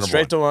Beyonce, to 1.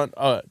 Straight to 1.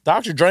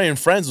 Dr. Dre and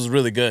Friends was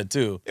really good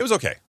too. It was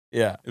okay.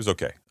 Yeah, it was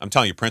okay. I'm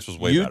telling you, Prince was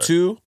way better.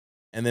 U2,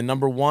 and then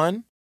number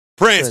 1.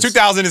 Prince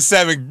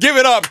 2007. Give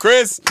it up,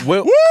 Chris.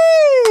 When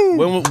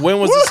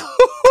was this?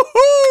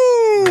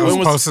 It was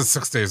posted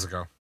 6 days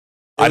ago.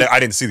 I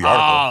didn't see the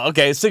article.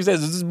 Okay, 6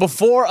 days. This is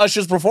before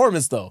Usher's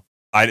performance, though.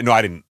 I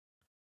didn't.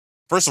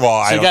 First of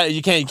all,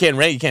 you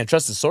can't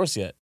trust the source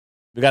yet.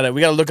 We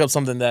gotta look up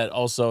something that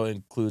also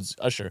includes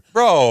Usher.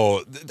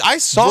 Bro, I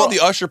saw the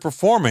Usher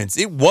performance.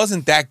 It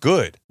wasn't that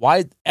good.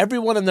 Why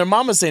everyone and their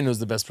mama saying it was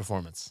the best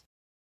performance?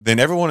 then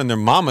everyone and their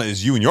mama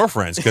is you and your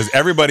friends because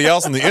everybody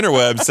else on the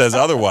interweb says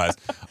otherwise.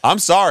 I'm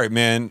sorry,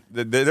 man.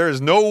 There is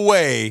no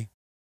way.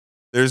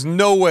 There's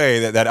no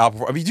way that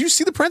outperform. I mean, did you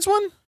see the Prince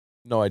one?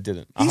 No, I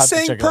didn't. I'll He's have to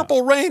saying check it out.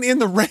 "Purple Rain" in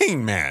the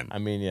rain, man. I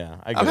mean, yeah.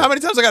 How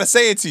many times I got to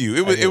say it to you?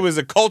 It was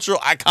a cultural,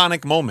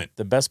 iconic moment.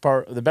 The best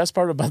part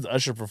about the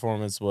Usher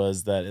performance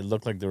was that it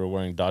looked like they were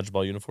wearing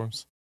dodgeball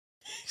uniforms.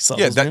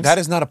 Yeah, that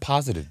is not a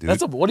positive,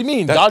 dude. What do you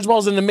mean?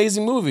 Dodgeball's an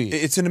amazing movie.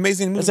 It's an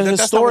amazing movie. It's an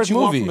historic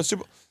movie.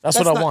 That's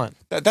what I want.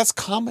 That's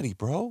comedy,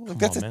 bro. Like,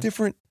 that's a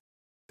different.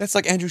 That's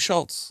like Andrew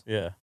Schultz.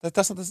 Yeah.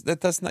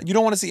 That's not. You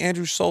don't want to see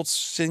Andrew Schultz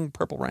sing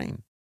 "Purple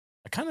Rain."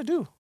 I kind of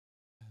do.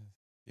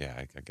 Yeah,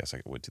 I guess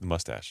I would. The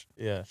mustache.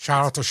 Yeah.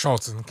 Shout out to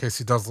Schultz in case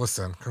he does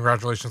listen.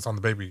 Congratulations on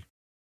the baby.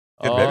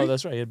 Good baby?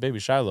 That's right. He had baby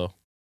Shiloh.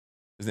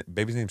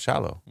 Baby's name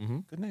Shallow. Mm-hmm.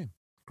 Good name.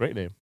 Great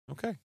name.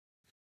 Okay.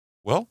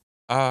 Well,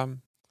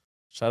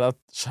 shout out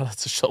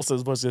to Schultz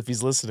as much if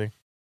he's listening.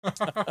 I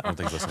don't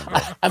think he's listening, bro.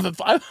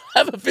 I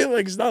have a feeling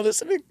like he's not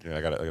listening. Yeah,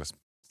 I got a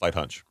slight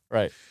hunch.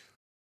 Right.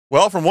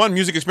 Well, from one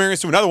music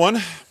experience to another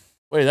one.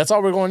 Wait, that's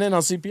all we're going in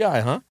on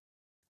CPI, huh?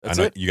 That's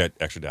I know it? you got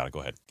extra data. Go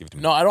ahead. Give it to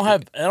me. No, I don't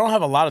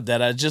have a lot of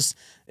data.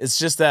 It's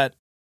just that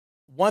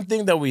one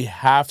thing that we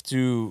have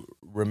to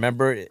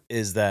remember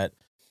is that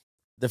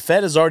the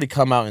Fed has already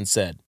come out and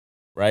said,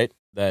 right,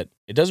 that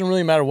it doesn't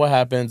really matter what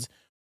happens.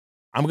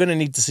 I'm going to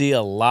need to see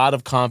a lot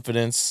of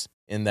confidence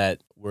in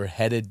that we're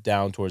headed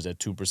down towards that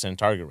 2%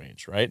 target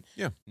range, right?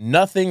 Yeah.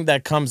 Nothing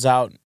that comes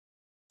out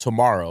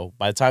tomorrow,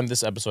 by the time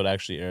this episode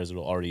actually airs,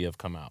 it'll already have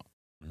come out,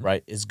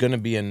 right? It's going to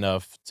be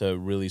enough to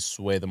really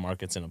sway the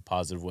markets in a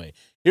positive way.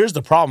 Here's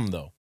the problem,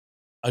 though.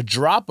 A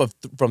drop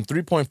from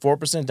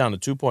 3.4% down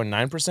to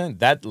 2.9%,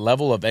 that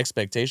level of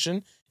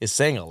expectation is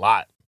saying a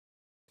lot.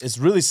 It's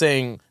really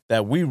saying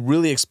that we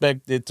really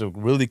expect it to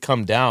really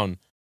come down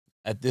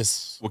at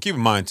this. Well, keep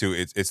in mind, too,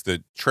 it's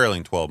the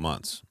trailing 12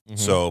 months. Mhm.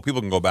 So people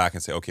can go back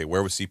and say, okay,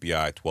 where was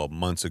CPI 12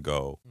 months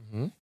ago?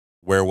 Mm-hmm.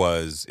 Where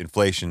was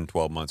inflation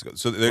 12 months ago?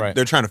 So Right.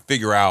 they're trying to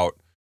figure out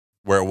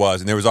where it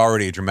was. And there was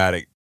already a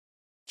dramatic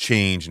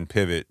change and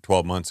pivot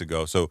 12 months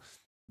ago. So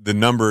the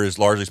number is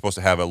largely supposed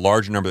to have a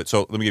larger number.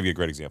 So let me give you a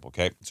great example,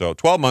 okay? So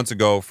 12 months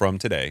ago from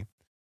today,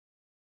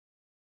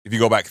 if you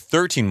go back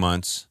 13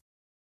 months,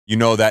 you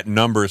know that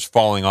number is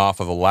falling off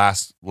of the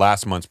last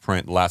month's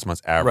print, last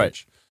month's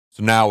average. Right.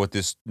 So now with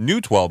this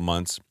new 12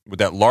 months, with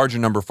that larger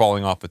number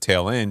falling off the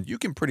tail end, you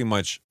can pretty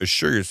much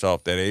assure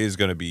yourself that it is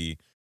going to be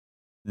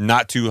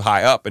not too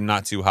high up and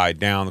not too high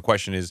down. The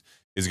question is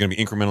it going to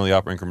be incrementally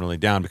up or incrementally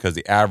down because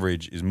the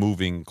average is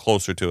moving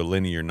closer to a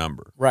linear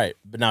number. Right.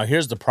 But now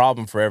here's the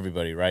problem for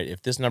everybody, right?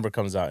 If this number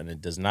comes out and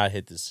it does not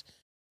hit this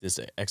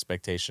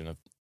expectation of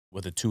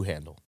with a 2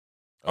 handle.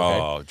 Okay?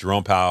 Oh,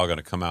 Jerome Powell going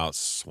to come out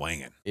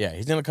swinging. Yeah,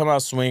 he's going to come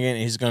out swinging and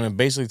he's going to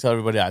basically tell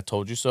everybody, I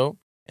told you so.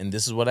 And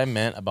this is what I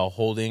meant about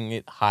holding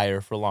it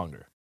higher for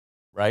longer,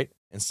 right?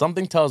 And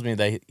something tells me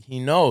that he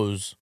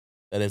knows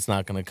that it's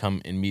not going to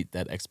come and meet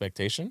that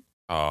expectation.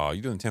 Oh,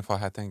 you doing the tinfoil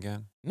hat thing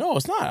again? No,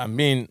 it's not. I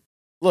mean,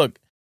 look,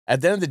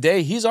 at the end of the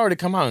day, he's already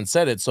come out and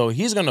said it. So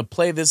he's going to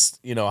play this,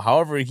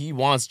 however he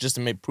wants just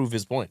to prove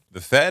his point.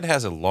 The Fed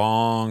has a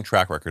long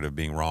track record of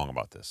being wrong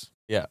about this.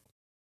 Yeah.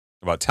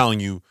 About telling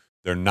you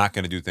they're not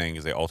going to do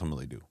things they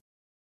ultimately do.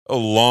 A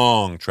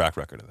long track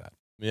record of that.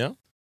 Yeah.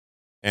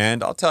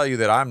 And I'll tell you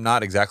that I'm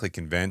not exactly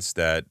convinced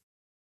that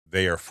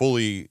they are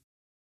fully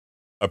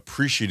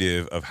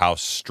appreciative of how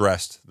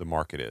stressed the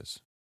market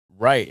is.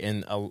 Right.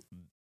 And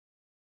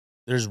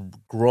there's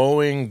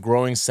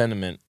growing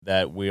sentiment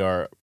that we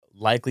are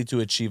likely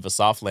to achieve a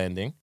soft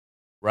landing,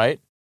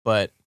 right?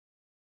 But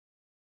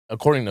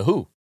according to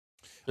who?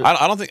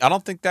 I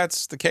don't think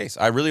that's the case.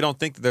 I really don't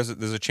think that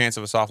there's a chance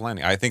of a soft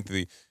landing. I think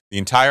the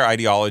entire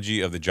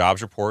ideology of the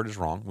jobs report is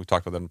wrong. We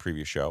talked about that in the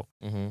previous show.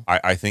 Mm-hmm.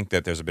 I think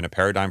that there's been a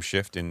paradigm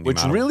shift in the which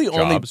amount really of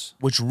jobs.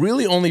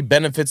 only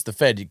benefits the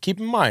Fed. You keep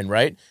in mind,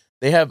 right?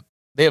 They have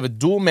a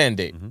dual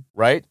mandate, Mm-hmm.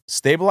 right?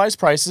 Stabilize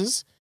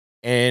prices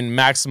and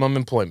maximum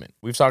employment.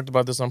 We've talked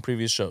about this on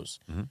previous shows.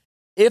 Mm-hmm.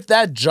 If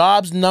that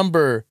jobs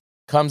number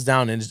comes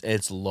down and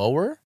it's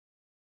lower,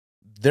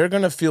 they're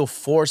going to feel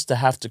forced to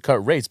have to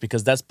cut rates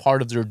because that's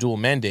part of their dual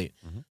mandate.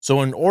 Mm-hmm.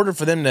 So in order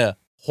for them to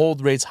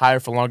hold rates higher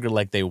for longer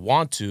like they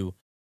want to,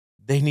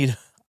 they need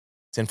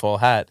tinfoil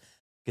hat,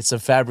 get some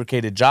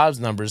fabricated jobs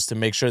numbers to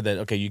make sure that,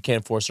 okay, you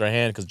can't force our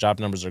hand because job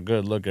numbers are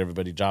good. Look,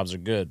 everybody, jobs are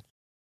good.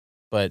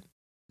 But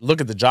look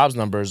at the jobs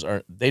numbers.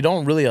 They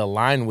don't really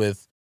align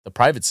with the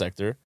private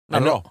sector.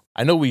 Not at all.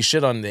 I know we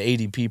shit on the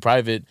ADP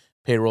private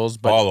payrolls,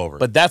 but All over.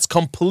 But that's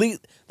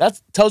complete.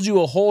 That tells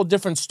you a whole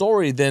different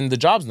story than the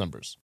jobs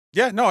numbers.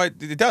 Yeah, no, it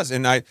does,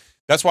 and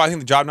that's why I think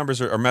the job numbers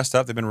are messed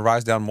up. They've been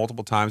revised down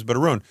multiple times. But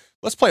Arun,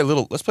 let's play a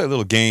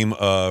little game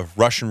of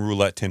Russian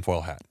roulette tinfoil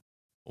hat.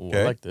 Ooh,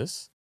 Okay. I like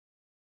this.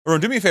 Arun,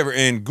 do me a favor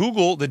and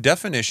Google the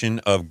definition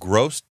of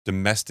gross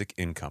domestic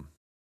income.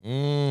 You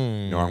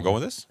know where I'm going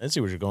with this? I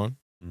see where you're going.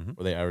 Mhm.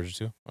 Were they average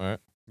too? All right.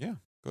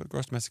 Go to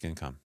gross domestic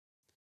income.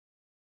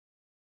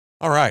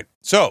 All right.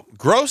 So,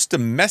 gross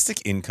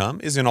domestic income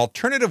is an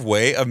alternative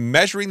way of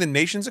measuring the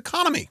nation's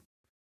economy.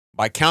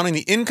 by counting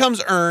the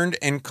incomes earned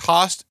and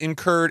cost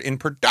incurred in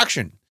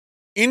production.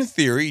 In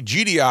theory,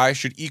 GDI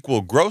should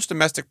equal gross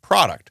domestic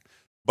product,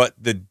 but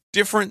the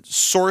different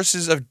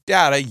sources of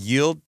data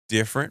yield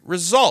different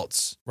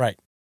results. Right.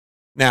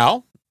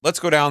 Now, let's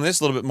go down this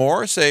a little bit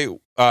more. Say,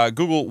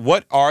 Google,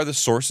 what are the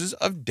sources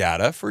of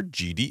data for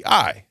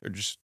GDI? Or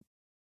just,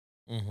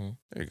 there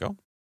you go.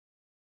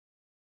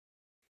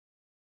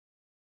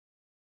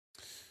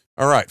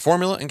 All right,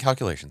 formula and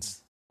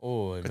calculations.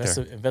 Oh, Right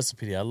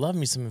Investopedia. I love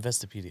me some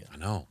Investopedia. I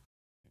know.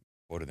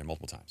 Quoted there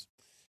multiple times.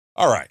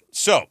 All right,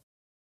 so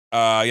you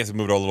have to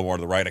move it a little more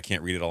to the right. I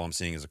can't read it. All I'm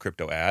seeing is a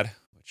crypto ad.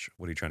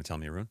 What are you trying to tell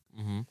me, Arun?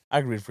 I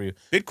can read it for you.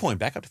 Bitcoin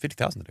back up to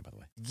 50,000 today, by the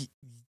way.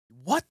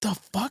 What the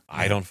fuck?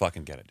 I don't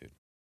fucking get it, dude.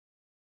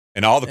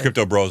 And all the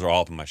crypto bros are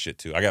all up in my shit,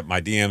 too. I got my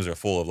DMs are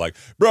full of like,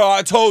 bro,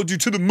 I told you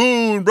to the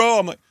moon, bro.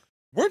 I'm like,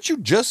 weren't you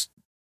just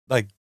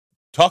like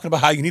talking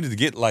about how you needed to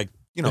get like,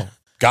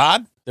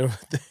 God?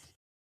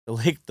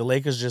 The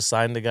Lakers just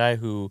signed a guy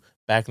who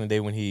back in the day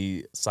when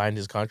he signed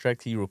his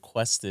contract, he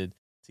requested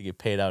to get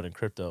paid out in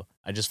crypto.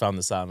 I just found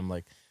this out. And I'm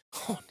like,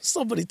 oh,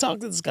 somebody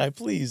talk to this guy,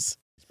 please.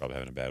 He's probably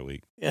having a bad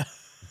week. Yeah.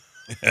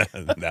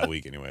 That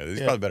week anyway.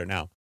 He's probably better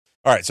now.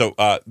 All right. So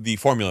the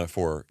formula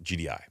for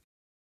GDI.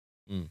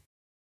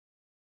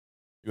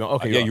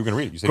 Okay. Yeah, you were going to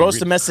read it. You said gross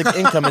domestic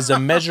income is a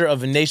measure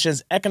of a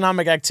nation's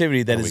economic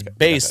activity that is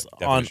based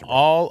on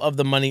all of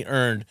the money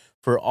earned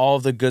for all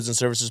of the goods and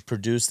services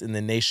produced in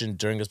the nation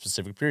during a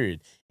specific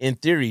period. In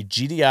theory,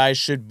 GDI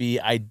should be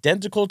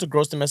identical to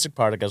gross domestic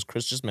product, as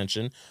Chris just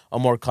mentioned, a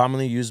more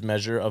commonly used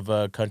measure of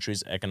a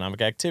country's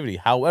economic activity.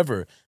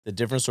 However, the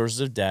different sources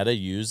of data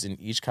used in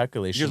each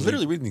calculation... You're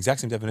literally reading the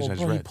exact same definition I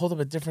just read. He pulled up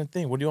a different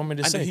thing. What do you want me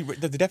to say?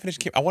 The definition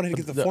came... I wanted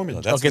to get the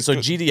formula. Okay, so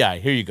GDI,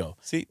 here you go.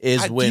 See,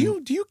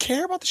 when... Do you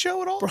care about the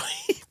show at all? Bro,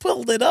 he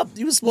pulled it up.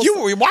 He was supposed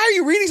Why are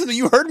you reading something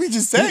you heard me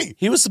just say?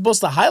 He was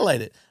supposed to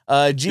highlight it.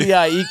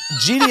 GDI You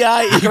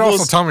equals... can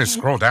also tell me to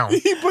scroll down.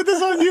 He put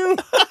this on you.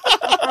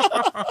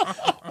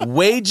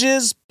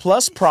 Wages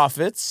plus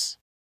profits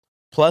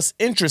plus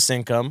interest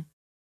income.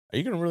 Are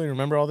you going to really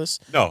remember all this?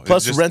 No.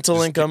 Plus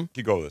rental income.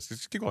 Keep going with this.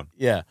 Just keep going.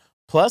 Yeah.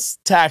 Plus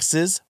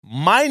taxes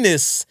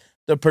minus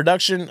the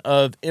production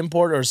of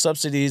import or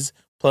subsidies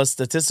plus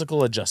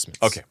statistical adjustments.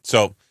 Okay.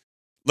 So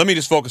let me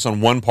just focus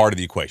on one part of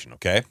the equation,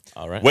 okay?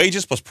 All right.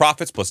 Wages plus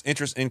profits plus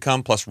interest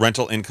income plus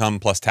rental income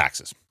plus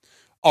taxes.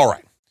 All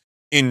right.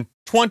 In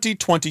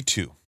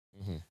 2022,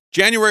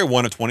 January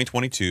 1 of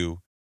 2022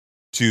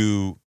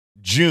 to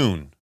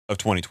June of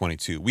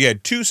 2022, we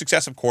had 2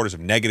 successive quarters of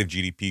negative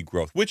GDP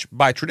growth, which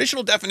by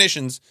traditional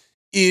definitions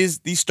is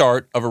the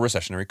start of a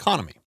recessionary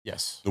economy.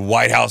 Yes. The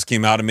White House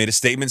came out and made a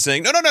statement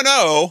saying,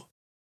 no.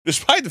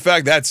 Despite the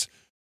fact that's,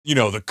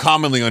 the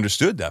commonly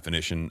understood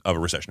definition of a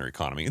recessionary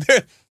economy,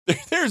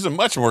 there's a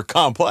much more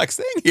complex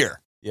thing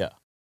here. Yeah.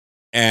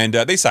 And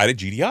they cited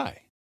GDI.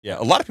 Yeah.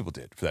 A lot of people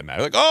did, for that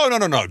matter. Like, oh,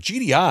 no.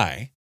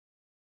 GDI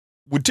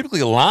would typically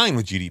align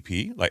with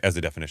GDP, like as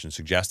the definition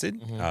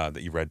suggested,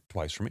 that you read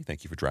twice for me.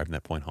 Thank you for driving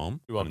that point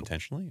home. You're welcome.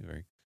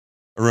 Unintentionally.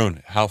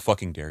 Arun, how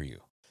fucking dare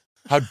you?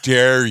 How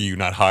dare you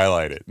not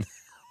highlight it?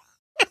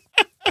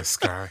 This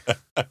guy.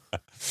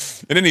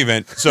 In any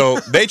event, so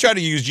they tried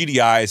to use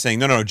GDI saying,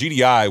 no,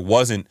 GDI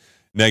wasn't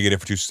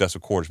negative for 2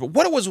 successive quarters. But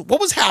what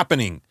was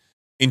happening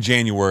in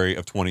January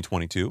of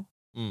 2022?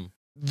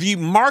 The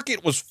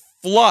market was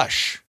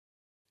flush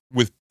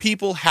with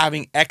people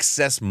having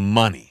excess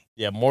money.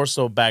 Yeah, more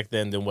so back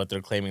then than what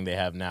they're claiming they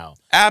have now.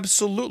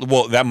 Absolutely.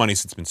 Well, that money's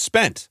since been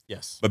spent.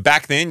 Yes. But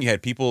back then, you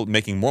had people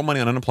making more money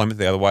on unemployment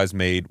than they otherwise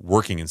made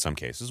working in some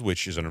cases,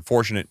 which is an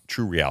unfortunate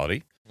true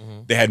reality.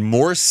 They had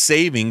more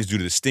savings due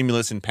to the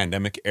stimulus and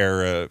pandemic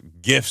era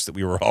gifts that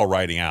we were all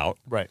writing out.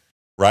 Right.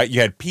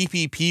 You had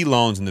PPP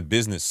loans in the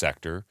business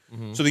sector.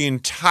 So the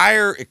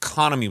entire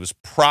economy was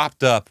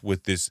propped up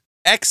with this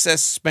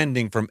excess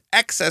spending from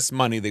excess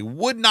money they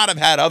would not have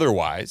had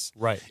otherwise.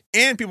 Right.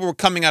 And people were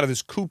coming out of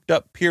this cooped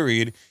up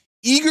period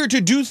eager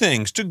to do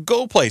things, to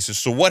go places.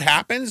 So what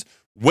happens?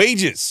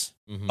 Wages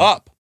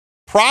up.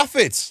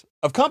 Profits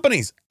of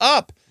companies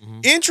up.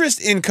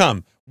 Interest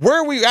income. Where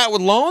are we at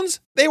with loans?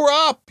 They were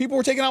up. People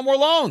were taking out more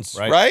loans,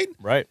 right?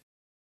 Right.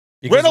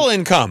 Rental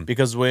income.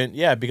 Because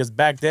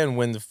back then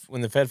when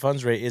the Fed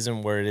funds rate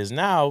isn't where it is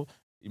now,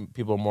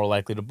 people are more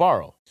likely to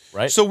borrow,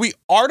 right? So we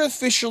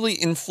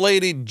artificially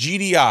inflated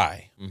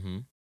GDI.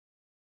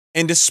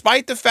 And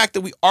despite the fact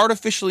that we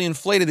artificially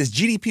inflated this,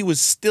 GDP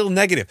was still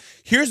negative.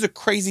 Here's the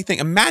crazy thing.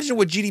 Imagine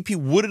what GDP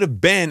would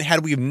have been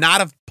had we not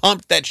have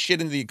pumped that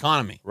shit into the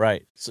economy.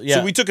 Right.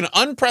 So we took an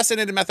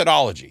unprecedented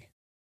methodology,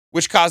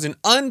 which caused an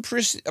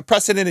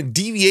unprecedented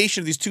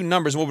deviation of these two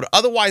numbers, and what would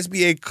otherwise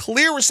be a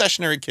clear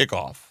recessionary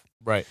kickoff.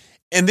 Right.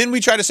 And then we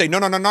try to say, no,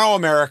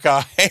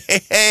 America.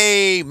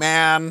 Hey,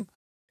 man.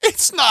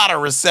 It's not a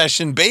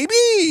recession,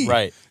 baby.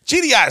 Right.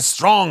 GDI is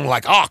strong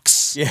like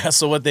ox. Yeah,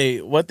 so what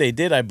they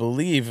did, I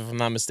believe, if I'm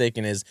not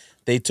mistaken, is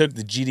they took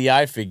the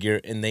GDI figure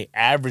and they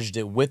averaged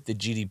it with the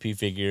GDP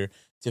figure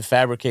to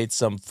fabricate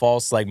some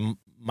false, like,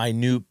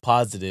 minute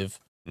positive,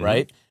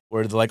 right?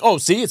 Where they're like, oh,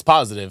 see, it's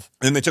positive.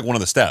 And then they took one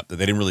other step that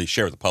they didn't really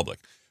share with the public,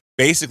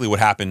 basically what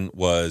happened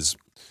was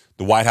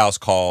the White House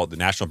called the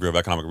National Bureau of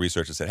Economic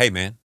Research and said, "Hey,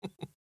 man,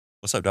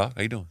 what's up, dog?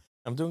 How you doing?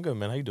 I'm doing good,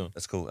 man. How you doing?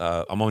 That's cool.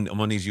 I'm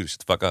gonna need you to shut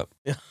the fuck up.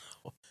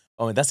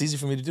 Oh, and that's easy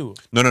for me to do.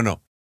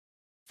 No.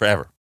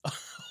 Forever.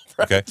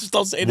 Okay. Just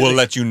don't say anything. We'll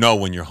let you know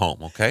when you're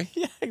home, okay?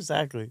 Yeah,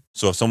 exactly.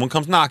 So if someone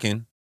comes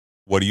knocking,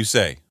 what do you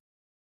say?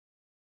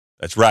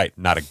 That's right.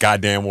 Not a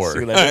goddamn word.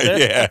 See what I did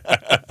Yeah.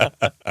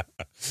 there?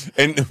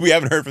 And we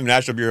haven't heard from the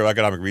National Bureau of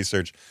Economic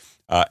Research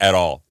at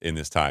all in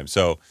this time.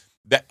 So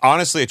that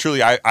honestly,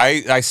 truly,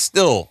 I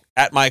still,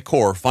 at my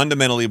core,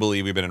 fundamentally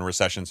believe we've been in a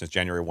recession since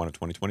January 1 of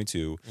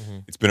 2022. Mm-hmm.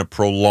 It's been a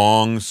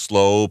prolonged,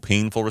 slow,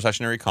 painful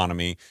recessionary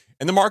economy.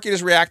 And the market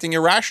is reacting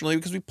irrationally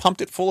because we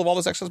pumped it full of all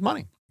this excess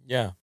money.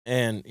 Yeah.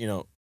 And,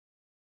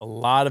 a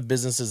lot of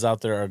businesses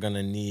out there are going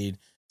to need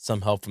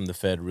some help from the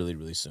Fed really,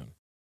 really soon.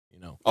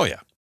 Oh, yeah.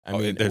 I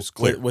mean, it's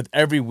clear. with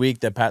every week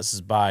that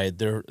passes by,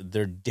 they're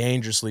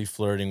dangerously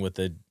flirting with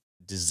a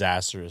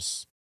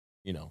disastrous,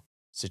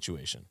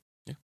 situation.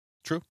 Yeah,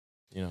 true.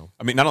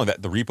 I mean, not only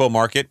that, the repo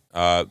market,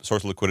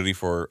 source of liquidity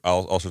for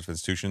all sorts of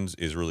institutions,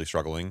 is really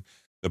struggling.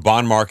 The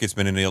bond market's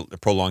been in a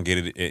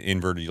prolongated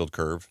inverted yield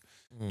curve.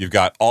 Mm. You've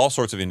got all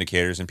sorts of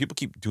indicators, and people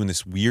keep doing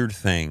this weird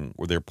thing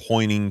where they're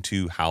pointing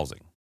to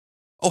housing.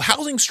 Oh,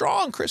 housing's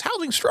strong, Chris.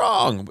 Housing's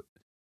strong.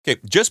 Okay,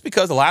 just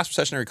because the last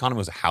recessionary economy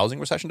was a housing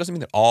recession doesn't mean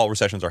that all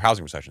recessions are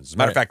housing recessions. As a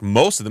matter of fact,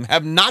 most of them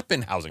have not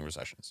been housing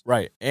recessions.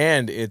 Right.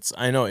 And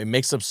I know it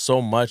makes up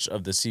so much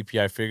of the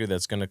CPI figure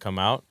that's going to come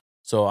out.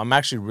 So I'm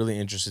actually really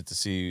interested to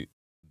see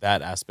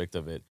that aspect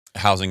of it.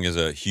 Housing is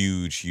a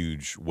huge,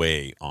 huge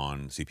weigh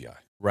on CPI.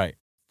 Right.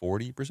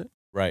 40%?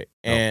 Right.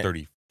 No, And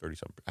 30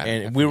 something.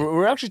 And we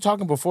were actually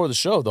talking before the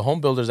show. The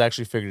home builders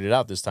actually figured it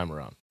out this time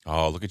around.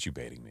 Oh, look at you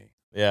baiting me.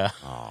 Yeah.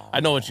 Oh, I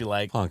know what you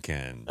like.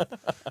 Punkin.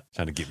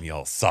 Trying to get me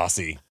all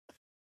saucy.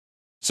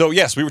 So,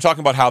 yes, we were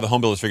talking about how the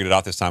home builders figured it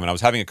out this time, and I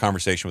was having a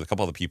conversation with a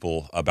couple other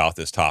people about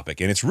this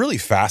topic, and it's really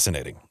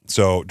fascinating.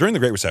 So, during the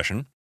Great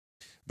Recession,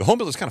 the home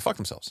builders kind of fucked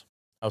themselves.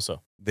 How so?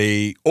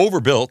 They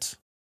overbuilt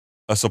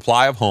a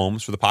supply of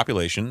homes for the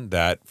population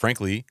that,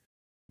 frankly,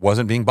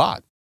 wasn't being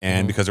bought.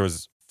 And because there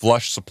was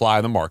flush supply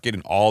in the market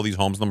and all these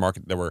homes in the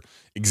market that were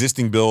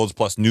existing builds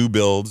plus new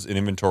builds in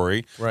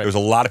inventory, there was a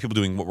lot of people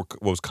doing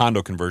what was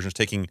condo conversions,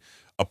 taking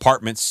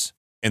apartments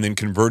and then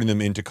converting them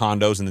into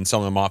condos and then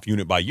selling them off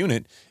unit by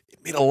unit.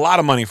 It made a lot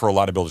of money for a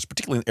lot of builders,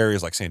 particularly in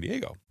areas like San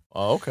Diego.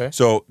 Oh, okay.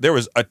 So there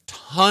was a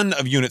ton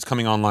of units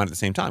coming online at the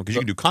same time because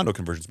you can do condo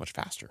conversions much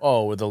faster.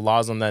 Oh, with the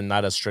laws on that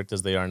not as strict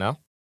as they are now?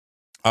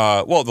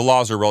 Well, the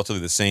laws are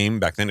relatively the same.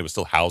 Back then it was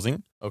still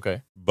housing.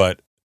 Okay.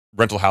 But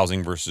rental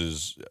housing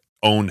versus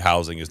owned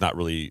housing is not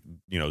really,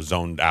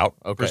 zoned out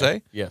per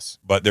se. Yes.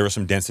 But there were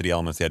some density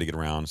elements they had to get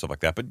around and stuff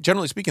like that. But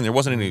generally speaking, there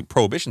wasn't any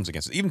prohibitions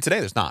against it. Even today,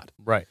 there's not.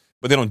 Right.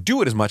 But they don't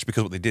do it as much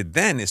because what they did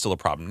then is still a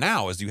problem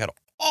now is you had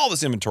all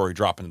this inventory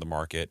drop into the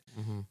market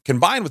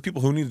combined with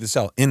people who needed to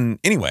sell in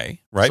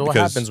anyway, right? So what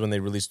happens when they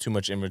release too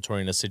much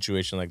inventory in a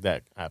situation like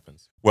that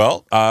happens?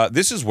 Well,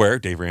 this is where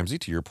Dave Ramsey,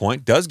 to your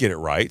point, does get it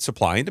right.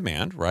 Supply and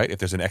demand, right? If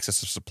there's an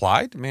excess of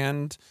supply,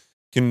 demand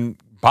can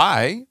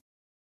buy,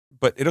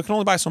 but it can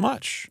only buy so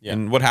much. Yeah.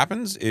 And what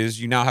happens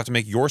is you now have to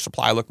make your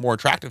supply look more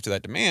attractive to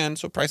that demand,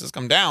 so prices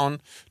come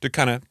down to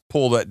kind of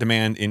pull that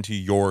demand into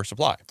your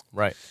supply.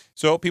 Right.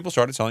 So people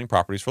started selling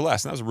properties for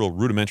less, and that was a real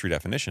rudimentary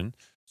definition.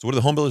 So what did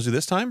the home builders do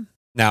this time?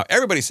 Now,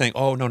 everybody's saying,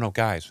 oh, no,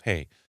 guys,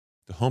 hey,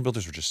 the home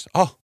builders were just,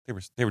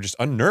 they were just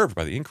unnerved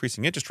by the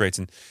increasing interest rates,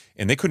 and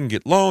they couldn't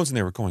get loans, and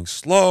they were going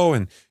slow,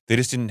 and they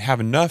just didn't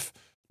have enough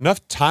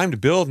time to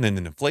build, and then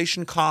the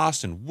inflation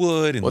cost and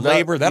wood and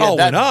labor, that all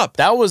went up.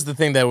 That was the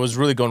thing that was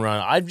really going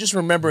around. I just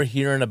remember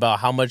hearing about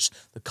how much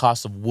the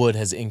cost of wood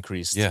has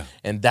increased. Yeah.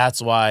 And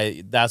that's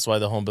why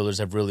the home builders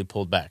have really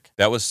pulled back.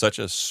 That was such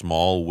a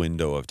small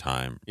window of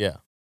time. Yeah.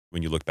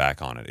 When you look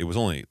back on it. It was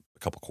only a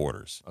couple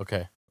quarters.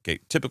 Okay.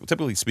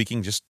 Typically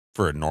speaking, just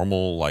for a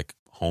normal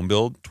home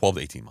build, 12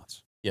 to 18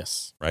 months.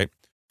 Yes. Right?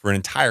 For an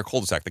entire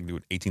cul-de-sac, they can do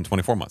it 18,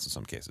 24 months in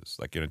some cases,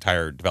 like an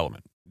entire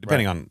development.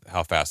 Depending on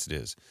how fast it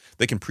is.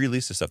 They can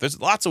pre-lease this stuff. There's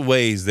lots of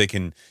ways they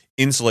can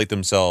insulate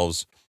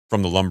themselves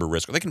from the lumber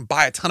risk. Or they can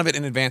buy a ton of it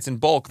in advance in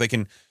bulk. They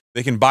can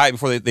buy it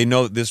before they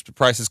know that this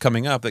price is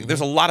coming up.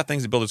 There's a lot of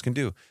things that builders can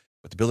do.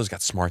 But the builders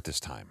got smart this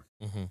time.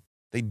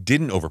 They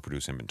didn't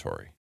overproduce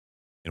inventory.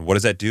 And what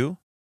does that do?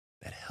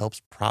 That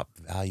helps prop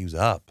values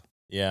up.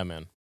 Yeah,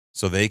 man.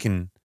 So they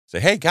can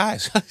say, hey,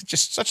 guys,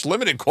 just such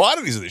limited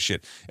quantities of this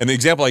shit. And the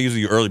example I used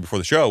earlier before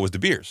the show was De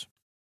Beers.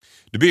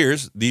 De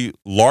Beers, the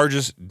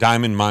largest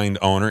diamond mine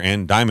owner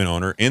and diamond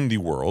owner in the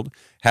world,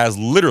 has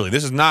literally,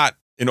 this is not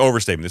an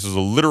overstatement, this is a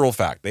literal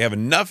fact. They have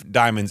enough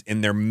diamonds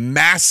in their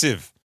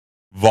massive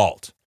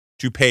vault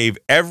to pave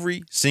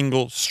every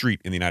single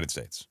street in the United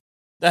States.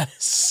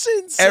 That's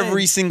insane.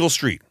 Every single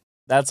street.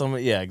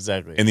 Yeah,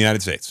 exactly. In the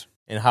United States.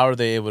 And how are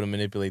they able to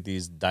manipulate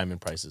these diamond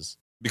prices?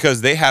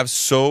 Because they have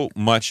so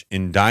much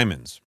in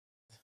diamonds.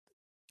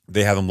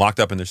 They have them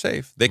locked up in their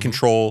safe. They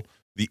control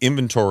the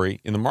inventory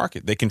in the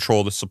market. They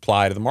control the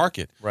supply to the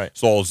market. Right.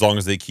 So as long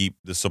as they keep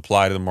the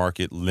supply to the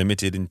market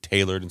limited and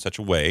tailored in such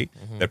a way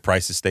that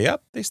prices stay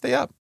up, they stay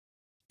up.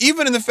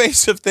 Even in the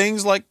face of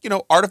things like,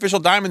 artificial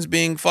diamonds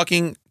being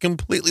fucking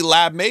completely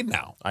lab made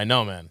now. I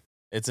know, man.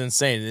 It's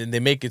insane. And they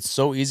make it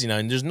so easy now.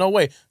 And there's no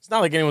way. It's not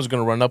like anyone's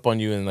going to run up on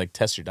you and like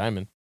test your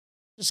diamond.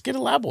 Just get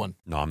a lab one.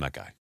 No, I'm that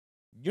guy.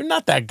 You're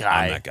not that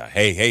guy. I'm that guy.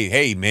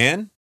 Hey,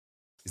 man.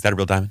 Is that a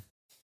real diamond?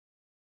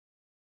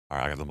 All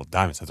right, I got a little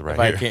diamond sensor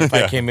right here. If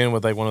I came in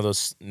with like one of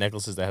those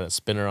necklaces that had a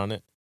spinner on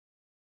it,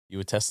 you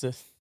would test it?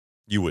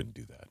 You wouldn't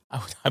do that.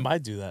 I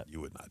might do that. You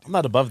would not do I'm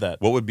not above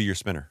that. What would be your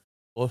spinner?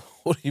 What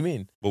do you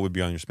mean? What would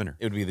be on your spinner?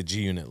 It would be the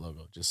G Unit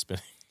logo, just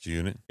spinning. G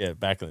Unit? Yeah,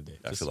 back in the day.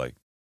 I feel like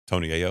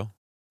Tony Ayo.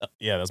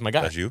 Yeah, that's my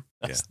guy. That's you?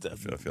 That's I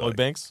feel Lloyd like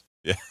Banks.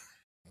 Yeah.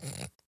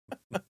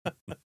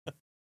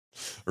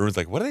 Everyone's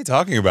like, what are they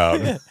talking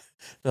about?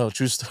 No,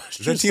 true story.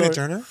 Is that Tina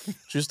Turner?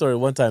 True story.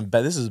 One time,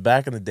 this is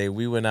back in the day,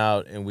 we went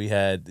out and we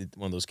had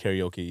one of those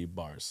karaoke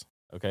bars.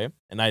 Okay,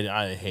 and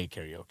I hate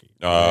karaoke.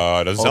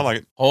 Doesn't sound like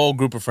it. Whole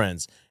group of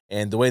friends,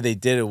 and the way they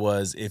did it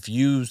was if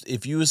you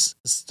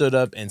stood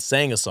up and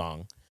sang a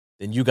song,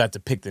 then you got to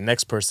pick the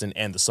next person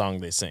and the song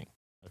they sing.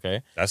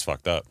 Okay, That's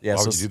fucked up. yeah. Why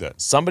So would you do that?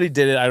 somebody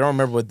did it. I don't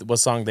remember what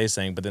song they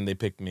sang, but then they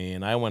picked me,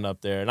 and I went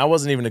up there, and I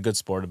wasn't even a good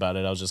sport about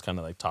it. I was just kind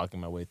of like talking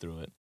my way through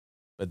it.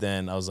 But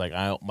then I was like,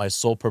 my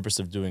sole purpose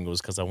of doing it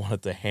was because I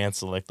wanted to hand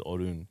select the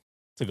Odun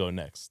to go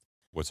next.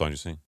 What song you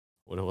sing?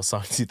 What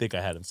song do you think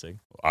I had him sing?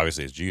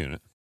 Obviously, it's G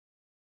Unit.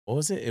 What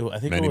was it? I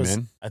think Many it was.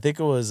 Men? I think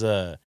it was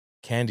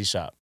Candy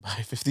Shop by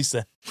 50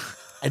 Cent.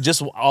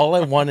 All I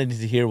wanted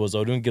to hear was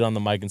Odun get on the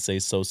mic and say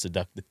 "so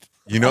seductive."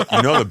 You know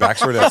the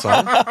backstory of that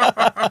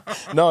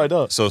song? No, I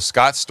don't. So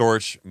Scott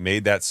Storch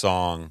made that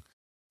song.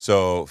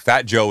 So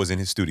Fat Joe was in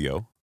his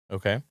studio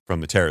Okay.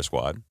 from the Terror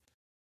Squad,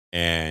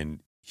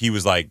 and he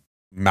was like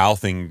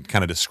mouthing,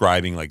 kind of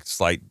describing, like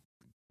slight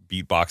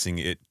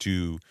beatboxing it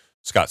to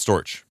Scott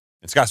Storch.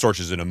 And Scott Storch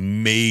is an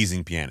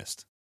amazing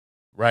pianist.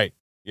 Right.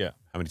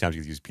 How many times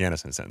you use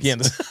pianist in a sentence? Yeah.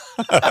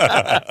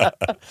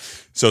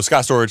 So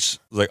Scott Storch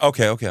was like,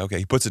 okay.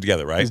 He puts it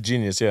together, right? He's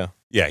genius. Yeah.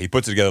 Yeah, he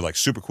puts it together like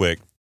super quick,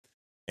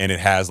 and it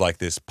has like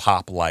this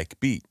pop-like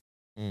beat.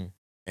 Mm.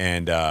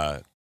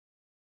 And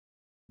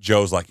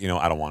Joe's like, I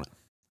don't want it.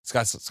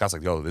 Scott's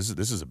like, yo, this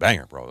is a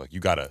banger, bro. Like, you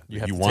have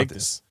to want take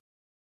this.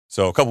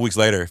 So a couple weeks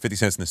later, 50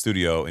 Cent's in the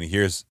studio, and he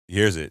hears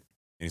it, and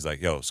he's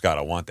like, yo, Scott,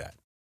 I want that.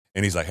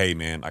 And he's like, hey,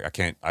 man, I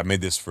can't. I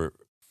made this for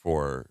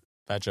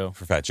Fat Joe.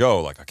 Fat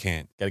Joe. Like, I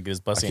can't. Got to get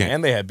his bussing. can't.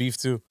 And they had beef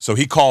too. So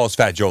he calls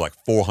Fat Joe like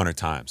 400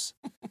 times,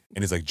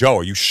 and he's like, Joe,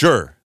 are you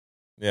sure?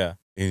 Yeah.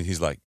 And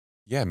he's like,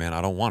 yeah, man,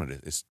 I don't want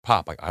it. It's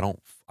pop. Like, I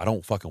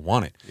don't fucking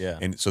want it. Yeah.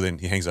 And so then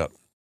he hangs up,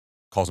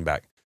 calls him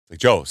back. Like,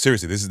 Joe,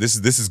 seriously,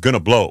 this is gonna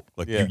blow.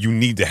 Like, Yeah. you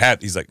need to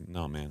have. He's like,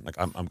 no, man. Like,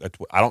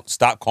 I don't,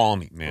 stop calling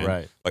me, man.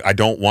 Right. Like, I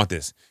don't want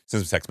this.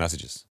 Sends him text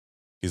messages.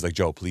 He's like,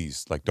 Joe,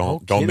 please, like,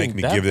 don't make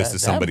me give this to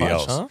somebody much,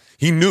 else. huh?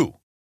 He knew,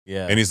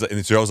 Yeah.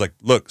 and Joe's like,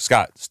 look,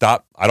 Scott,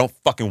 stop. I don't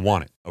fucking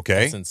want it.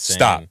 Okay, That's insane.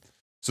 stop.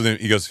 So then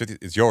he goes, 50,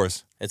 it's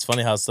yours. It's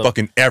funny how stuff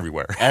Fucking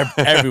everywhere.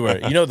 everywhere.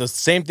 The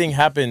same thing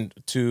happened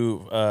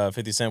to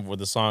 50 Cent with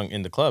the song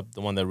In the Club,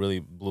 the one that really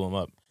blew him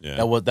up.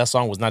 Yeah. That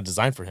song was not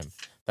designed for him.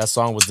 That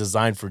song was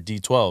designed for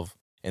D12,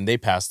 and they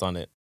passed on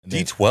it. And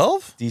then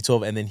D12?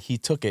 D12, and then he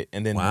took it,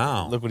 and then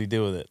Wow. look what he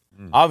did with it.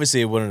 Mm. Obviously,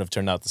 it wouldn't have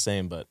turned out the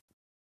same, but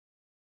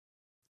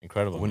I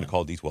incredible. wouldn't Man. have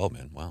called D12,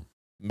 man. Wow.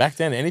 Back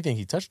then, anything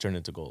he touched turned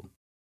into gold.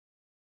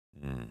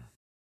 Mm.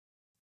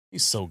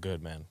 He's so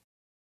good, man.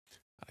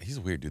 He's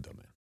a weird dude, though,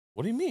 man.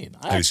 What do you mean?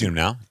 Have you seen him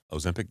now?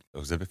 Ozempic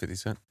 50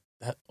 Cent?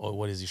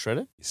 What is he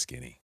shredded? He's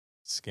skinny.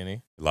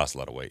 Skinny. He lost a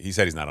lot of weight. He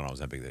said he's not on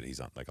Ozempic, that he's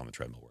on the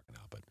treadmill working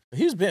out. But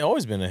He's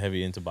always been a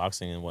heavy into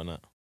boxing and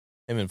whatnot.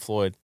 Him and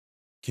Floyd.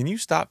 can you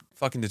stop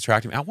fucking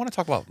distracting me? I want to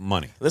talk about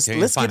money. Let's okay,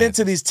 get finances.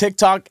 into these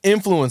TikTok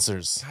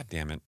influencers. God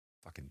damn it.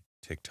 Fucking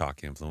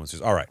TikTok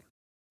influencers. All right.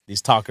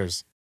 These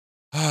talkers.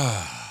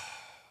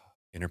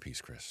 Inner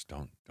peace, Chris.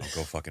 Don't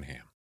go fucking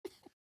ham.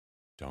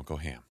 Don't go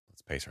ham.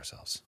 Let's pace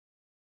ourselves.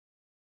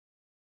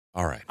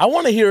 All right. I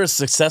want to hear a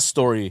success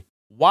story.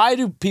 Why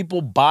do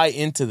people buy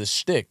into the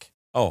shtick?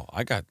 Oh,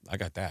 I got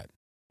that.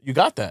 You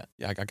got that?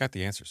 Yeah, I got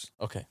the answers.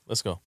 Okay,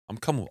 let's go. I'm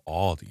coming with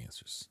all the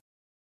answers.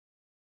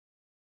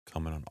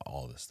 Coming on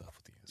all this stuff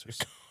with the answers.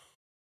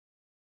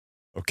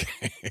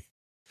 Okay.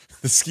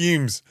 The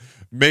schemes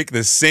make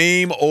the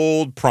same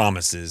old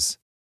promises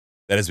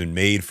that has been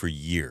made for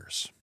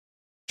years.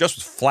 Just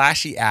with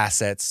flashy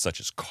assets such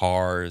as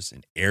cars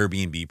and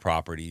Airbnb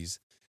properties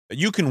that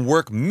you can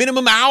work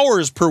minimum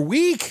hours per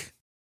week,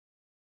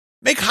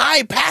 make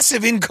high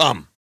passive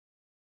income,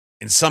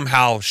 and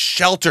somehow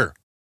shelter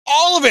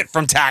all of it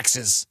from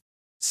taxes,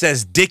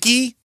 says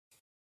Dickie.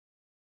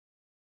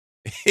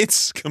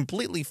 It's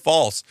completely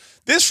false.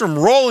 This from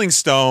Rolling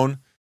Stone.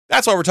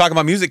 That's why we're talking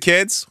about music,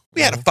 kids.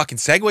 We had a fucking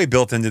segue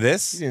built into You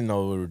this. didn't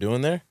know what we were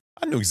doing there?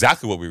 I knew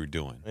exactly what we were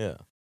doing. Yeah.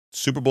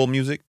 Super Bowl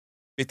music,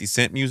 50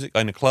 Cent music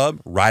in the club,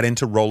 right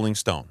into Rolling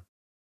Stone.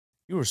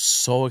 You were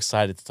so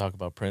excited to talk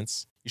about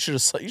Prince. You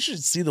should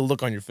see the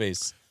look on your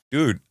face.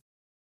 Dude,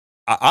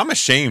 I'm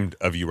ashamed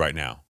of you right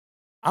now.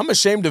 I'm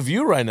ashamed of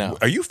you right now.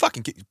 Are you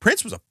fucking kidding?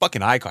 Prince was a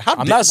fucking icon.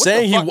 I'm not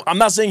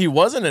saying he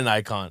wasn't an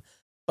icon.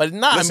 But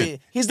not. Listen, I mean,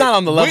 he's not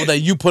on the level that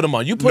you put him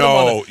on. You put him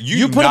on.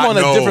 You put him on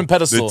a different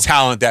pedestal. The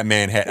talent that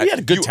man had. He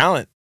had good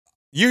talent.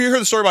 You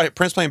heard the story about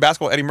Prince playing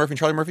basketball, Eddie Murphy and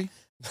Charlie Murphy?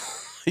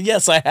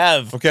 Yes, I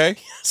have. Okay.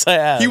 Yes, I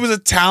have. He was a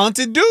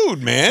talented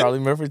dude, man. Charlie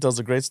Murphy tells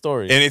a great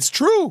story. And it's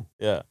true.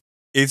 Yeah.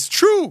 It's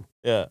true.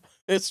 Yeah.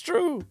 It's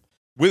true.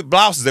 With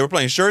blouses. They were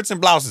playing shirts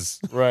and blouses.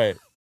 Right.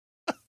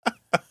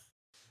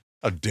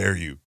 How dare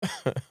you?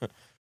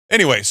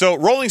 Anyway, so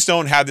Rolling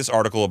Stone had this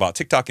article about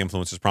TikTok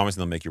influencers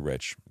promising they'll make you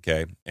rich,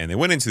 okay? And they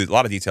went into a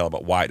lot of detail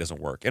about why it doesn't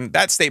work. And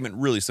that statement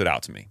really stood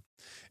out to me.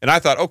 And I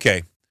thought,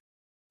 okay,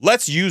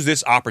 let's use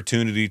this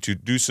opportunity to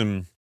do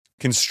some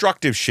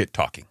constructive shit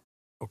talking,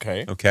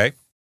 Okay. okay?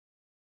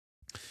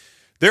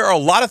 There are a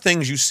lot of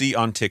things you see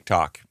on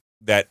TikTok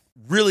that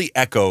really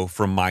echo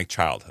from my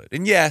childhood.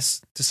 And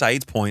yes, to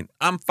Saeed's point,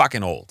 I'm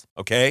fucking old,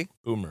 okay?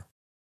 Boomer.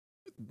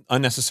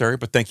 Unnecessary,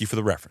 but thank you for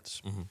the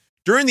reference. Mhm.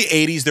 During the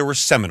 80s, there were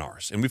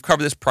seminars, and we've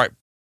covered this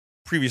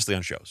previously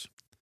on shows.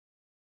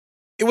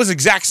 It was the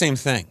exact same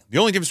thing. The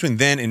only difference between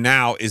then and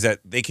now is that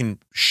they can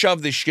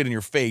shove this shit in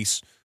your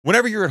face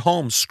whenever you're at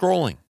home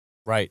scrolling.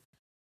 Right.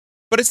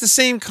 But it's the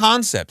same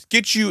concept.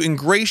 Get you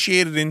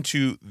ingratiated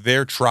into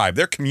their tribe,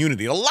 their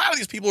community. A lot of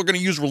these people are going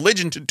to use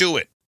religion to do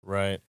it.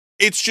 Right.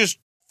 It's just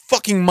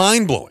fucking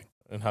mind-blowing.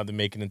 And how they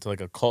make it into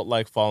like a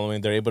cult-like following.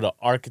 They're able to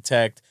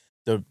architect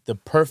the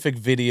perfect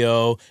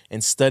video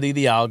and study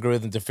the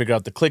algorithm to figure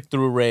out the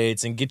click-through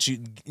rates and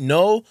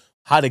know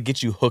how to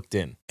get you hooked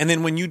in. And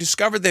then when you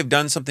discover they've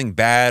done something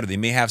bad or they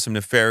may have some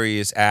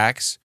nefarious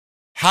acts,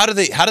 how do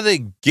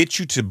they get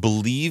you to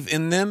believe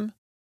in them?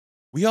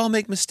 We all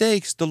make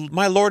mistakes.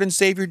 My Lord and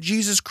Savior,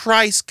 Jesus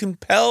Christ,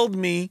 compelled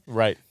me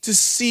Right. to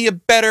see a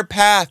better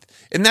path.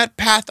 And that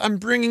path I'm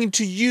bringing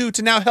to you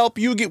to now help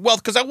you get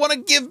wealth because I want to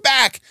give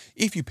back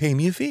if you pay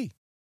me a fee.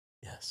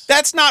 Yes.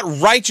 That's not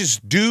righteous,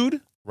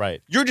 dude.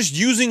 Right. You're just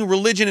using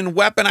religion and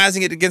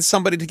weaponizing it against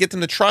somebody to get them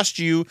to trust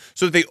you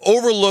so that they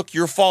overlook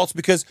your faults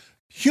because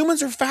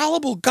humans are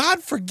fallible.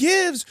 God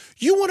forgives.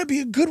 You want to be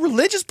a good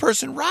religious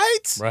person, right?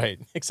 Right.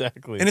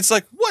 Exactly. And it's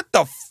like, what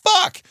the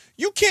fuck?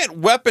 You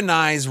can't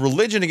weaponize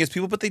religion against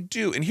people, but they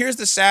do. And here's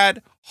the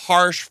sad,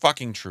 harsh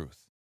fucking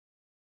truth.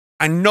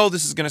 I know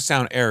this is going to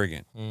sound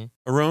arrogant.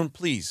 Arun,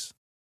 please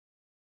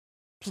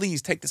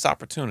take this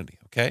opportunity,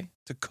 okay,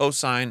 to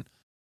co-sign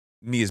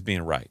me as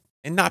being right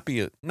and not be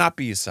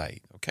a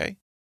Saeed, okay?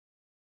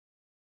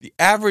 The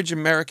average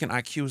American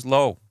IQ is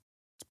low.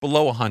 It's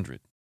below 100,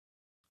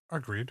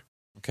 Agreed.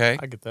 okay?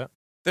 I get that.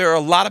 There are a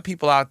lot of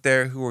people out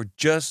there who are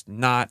just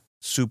not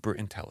super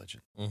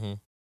intelligent. Mm-hmm.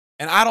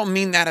 And I don't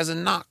mean that as a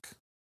knock.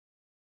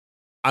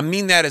 I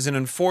mean that as an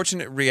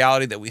unfortunate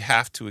reality that we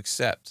have to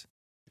accept,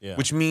 Yeah.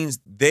 which means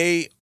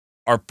they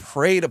are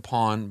preyed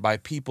upon by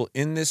people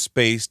in this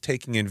space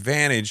taking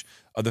advantage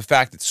of the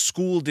fact that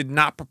school did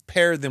not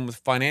prepare them with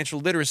financial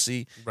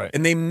literacy, Right.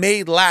 and they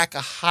may lack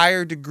a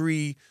higher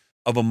degree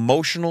of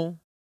emotional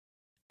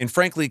and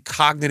frankly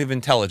cognitive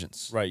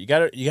intelligence. Right.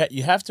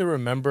 You have to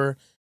remember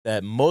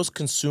that most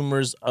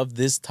consumers of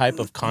this type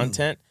of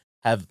content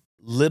have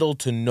little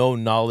to no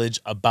knowledge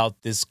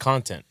about this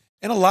content.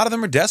 And a lot of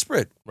them are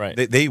desperate. Right.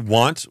 They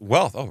want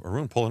wealth. Oh,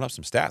 Arun pulling up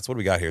some stats. What do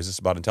we got here? Is this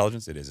about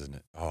intelligence? It is, isn't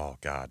it? Oh,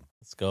 God.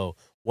 Let's go.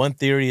 One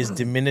theory is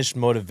diminished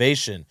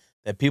motivation,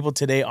 that people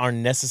today aren't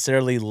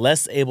necessarily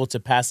less able to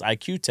pass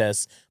IQ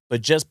tests,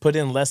 but just put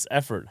in less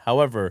effort.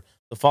 However,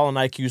 the fall in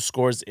IQ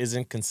scores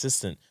isn't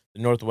consistent.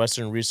 The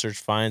Northwestern research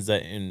finds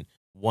that in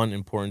one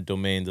important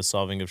domain, the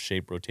solving of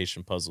shape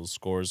rotation puzzles,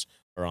 scores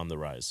are on the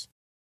rise.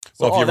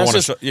 Well, if you ever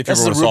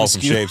want to solve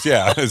some shapes,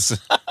 yeah.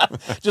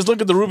 Just look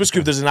at the Rubik's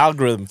Cube. There's an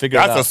algorithm. Figure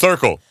it out. That's a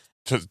circle.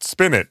 To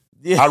spin it.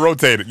 Yeah. I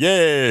rotate it.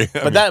 Yay.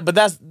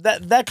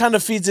 That kind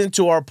of feeds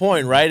into our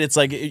point, right? It's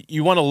like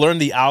you want to learn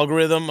the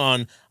algorithm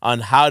on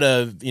how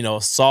to,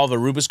 solve a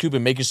Rubik's Cube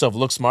and make yourself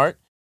look smart.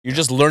 You're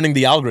just learning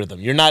the algorithm.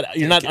 You're not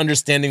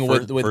understanding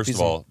what. First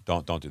of all,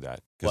 don't do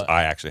that because What?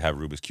 I actually have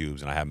Rubik's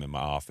cubes and I have them in my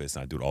office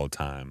and I do it all the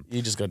time.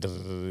 You just go.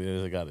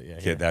 I got it. Yeah.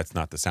 Yeah, that's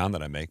not the sound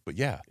that I make, but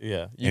yeah.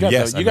 Yeah. And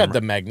yes, I got remember-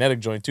 the magnetic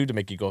joint too to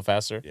make you go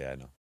faster. Yeah, I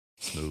know.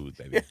 Smooth,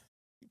 baby.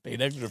 You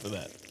paid extra for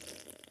that.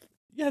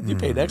 Yeah, you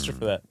paid extra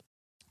for that.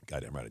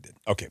 Goddamn right I did.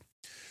 Okay.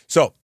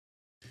 So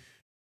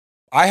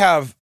I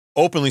have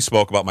openly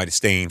spoke about my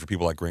disdain for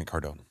people like Grant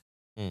Cardone.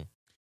 Mm.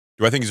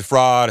 Do I think he's a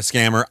fraud, a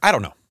scammer? I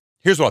don't know.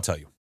 Here's what I'll tell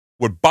you.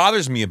 What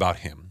bothers me about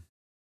him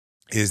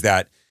is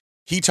that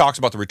he talks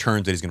about the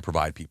returns that he's going to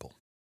provide people.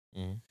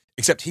 Mm.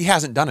 Except he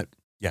hasn't done it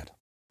yet.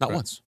 Not Right.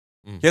 once.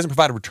 Mm. He hasn't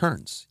provided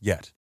returns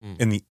yet Mm.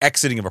 in the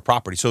exiting of a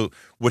property. So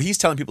what he's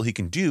telling people he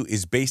can do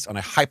is based on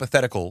a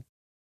hypothetical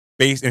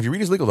base. And if you read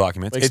his legal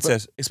documents, Wait, it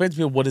says, explain to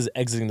people what is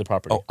exiting the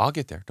property. oh, I'll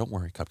get there. Don't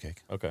worry, Cupcake.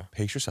 Okay.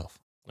 Pace yourself.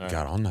 All We right.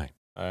 got all night.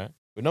 All right.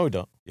 But no, we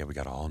don't. Yeah, we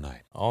got all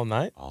night. All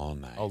night. All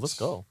night. Oh, let's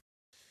go.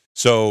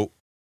 So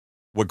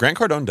what Grant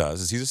Cardone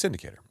does is he's a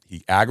syndicator.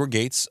 He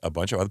aggregates a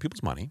bunch of other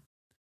people's money,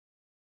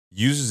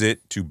 uses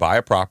it to buy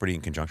a property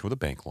in conjunction with a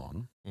bank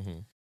loan, Mm-hmm.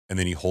 and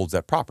then he holds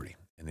that property.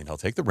 And then he'll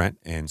take the rent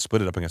and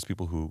split it up against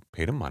people who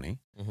paid him money.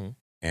 Mm-hmm.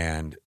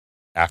 And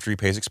after he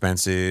pays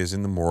expenses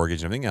and the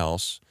mortgage and everything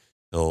else,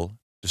 he'll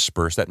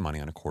disperse that money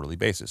on a quarterly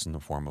basis in the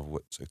form of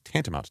what's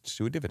tantamount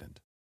to a dividend.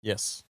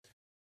 Yes.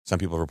 Some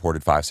people have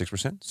reported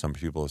 5-6%. Some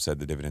people have said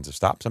the dividends have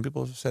stopped. Some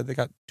people have said they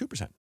got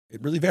 2%.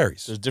 It really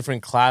varies. There's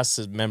different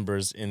classes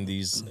members in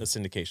these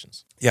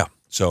syndications. Yeah.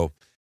 So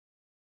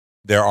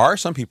there are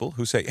some people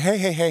who say,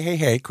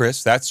 hey,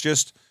 Chris, that's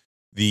just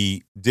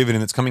the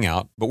dividend that's coming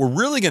out, but we're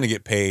really going to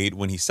get paid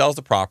when he sells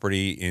the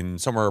property in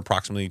somewhere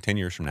approximately 10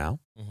 years from now,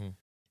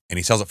 and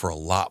he sells it for a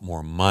lot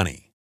more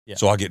money. Yeah.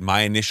 So I'll get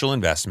my initial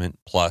investment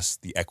plus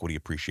the equity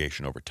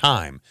appreciation over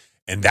time,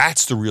 and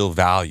that's the real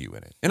value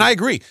in it. And I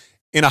agree.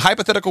 In a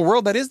hypothetical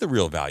world, that is the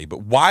real value,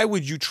 but why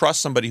would you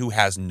trust somebody who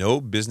has no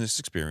business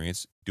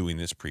experience doing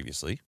this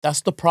previously?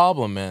 That's the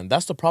problem, man.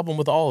 That's the problem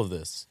with all of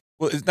this.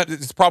 Well,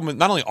 it's a problem with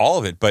not only all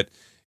of it, but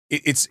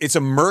it's a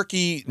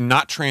murky,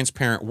 not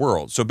transparent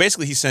world. So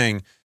basically he's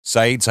saying,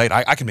 Saeed,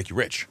 I can make you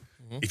rich.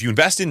 If you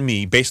invest in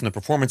me based on the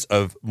performance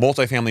of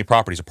multifamily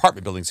properties,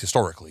 apartment buildings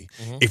historically,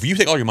 if you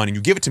take all your money and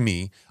you give it to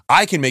me,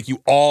 I can make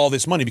you all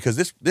this money because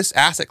this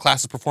asset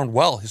class has performed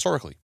well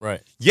historically.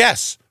 Right.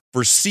 Yes,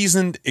 for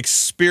seasoned,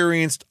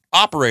 experienced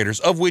operators,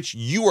 of which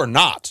you are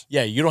not.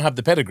 Yeah, you don't have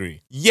the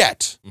pedigree.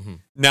 Yet.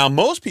 Now,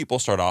 most people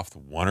start off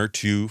with 1 or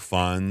 2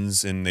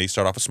 funds, and they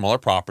start off with smaller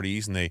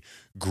properties, and they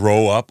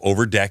grow up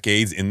over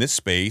decades in this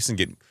space and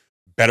get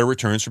better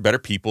returns for better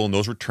people, and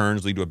those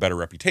returns lead to a better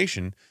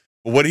reputation.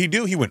 But what did he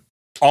do? He went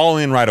all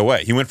in right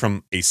away. He went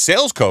from a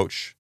sales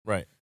coach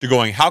to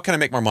going, how can I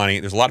make more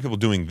money? There's a lot of people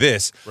doing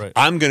this. Right.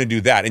 I'm going to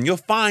do that. And you'll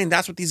find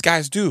that's what these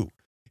guys do,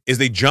 is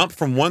they jump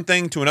from one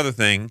thing to another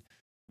thing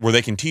where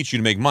they can teach you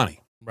to make money.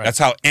 Right. That's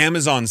how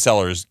Amazon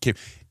sellers came.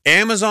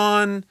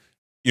 Amazon,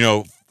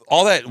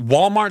 all that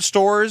Walmart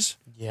stores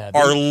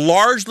are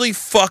largely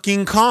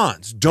fucking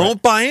cons.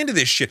 Don't buy into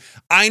this shit.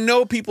 I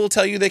know people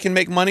tell you they can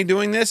make money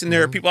doing this, and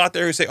there are people out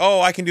there who say,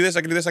 oh, I can do this,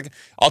 I can do this,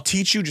 I'll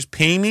teach you, just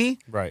pay me.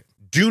 Right.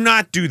 Do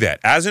not do that.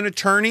 As an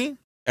attorney,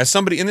 as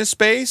somebody in this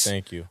space,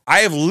 thank you. I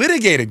have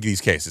litigated these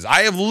cases.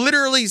 I have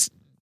literally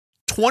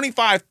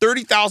 $25,000,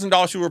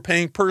 $30,000 people were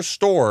paying per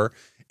store,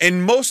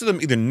 and most of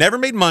them either never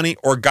made money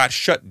or got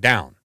shut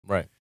down.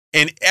 Right.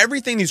 And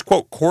everything these,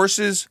 quote,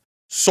 courses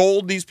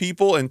sold these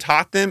people and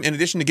taught them, in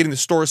addition to getting the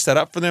stores set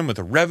up for them with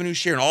a revenue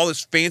share and all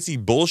this fancy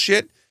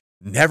bullshit,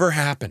 never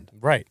happened.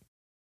 Right.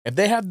 If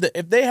they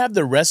have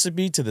the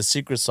recipe to the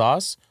secret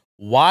sauce,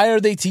 why are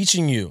they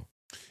teaching you?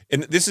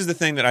 And this is the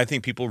thing that I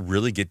think people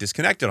really get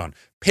disconnected on.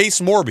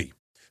 Pace Morby.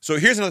 So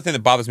here's another thing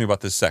that bothers me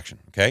about this section,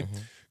 okay?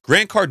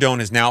 Grant Cardone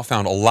has now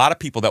found a lot of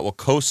people that will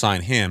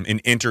co-sign him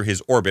and enter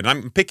his orbit. And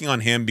I'm picking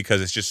on him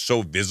because it's just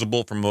so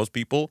visible for most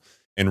people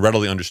and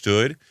readily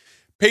understood.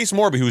 Pace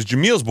Morby, who is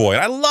Jamil's boy,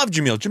 and I love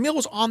Jamil. Jamil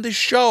was on this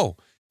show.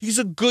 He's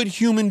a good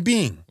human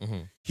being.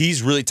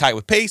 He's really tight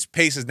with Pace.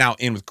 Pace is now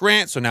in with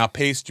Grant, so now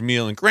Pace,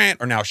 Jamil, and Grant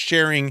are now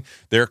sharing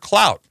their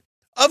clout.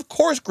 Of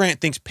course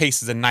Grant thinks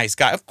Pace is a nice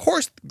guy. Of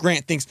course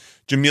Grant thinks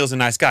Jamil's a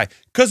nice guy.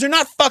 Because they're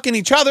not fucking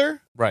each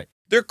other. Right.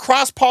 They're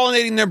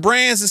cross-pollinating their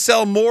brands to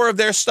sell more of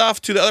their stuff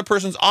to the other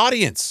person's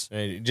audience.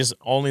 It just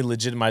only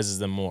legitimizes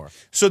them more.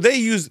 So they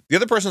use the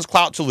other person's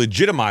clout to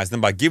legitimize them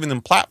by giving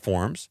them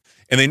platforms,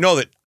 and they know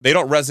that they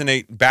don't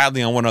resonate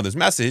badly on one another's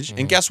message.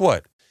 And guess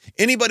what?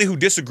 Anybody who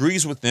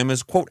disagrees with them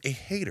is, quote, a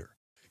hater.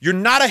 You're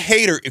not a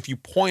hater if you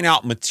point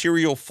out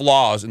material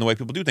flaws in the way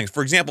people do things.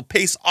 For example,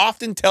 Pace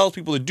often tells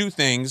people to do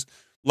things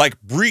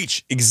like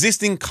breach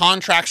existing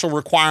contractual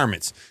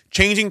requirements.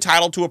 Changing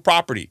title to a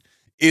property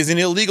is an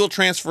illegal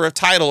transfer of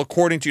title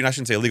according to, and I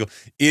shouldn't say illegal,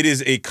 it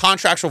is a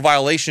contractual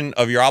violation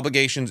of your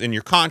obligations in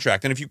your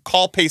contract. And if you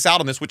call Pace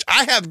out on this, which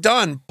I have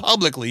done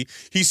publicly,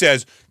 he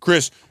says,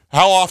 Chris,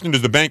 how often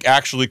does the bank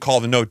actually call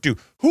the note due?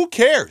 Who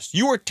cares?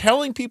 You are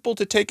telling people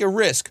to take a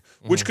risk,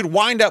 which could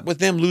wind up with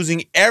them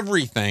losing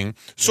everything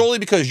solely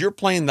because you're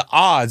playing the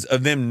odds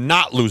of them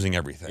not losing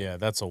everything. Yeah,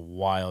 that's a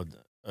wild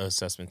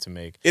assessment to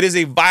make. It is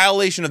a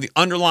violation of the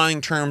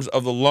underlying terms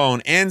of the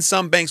loan, and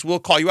some banks will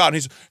call you out. And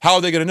he's, how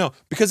are they going to know?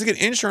 Because they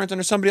get insurance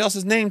under somebody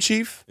else's name,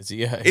 Chief.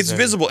 It's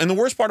visible. And the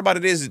worst part about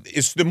it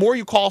is the more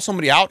you call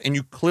somebody out and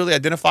you clearly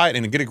identify it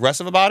and get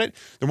aggressive about it,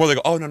 the more they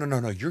go, oh,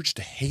 no, you're just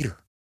a hater.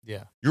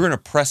 Yeah. You're an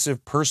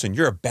oppressive person.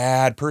 You're a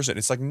bad person.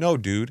 It's like, no,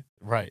 dude.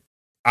 Right.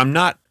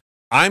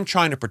 I'm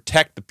trying to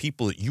protect the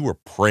people that you are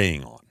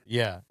preying on.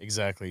 Yeah,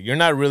 exactly. You're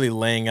not really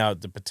laying out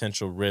the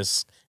potential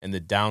risks and the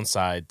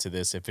downside to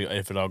this if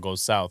it all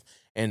goes south.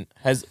 And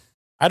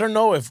I don't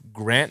know if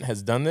Grant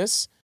has done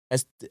this.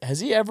 Has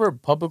he ever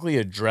publicly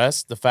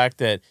addressed the fact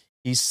that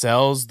he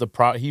sells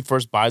he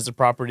first buys the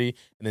property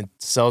and then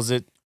sells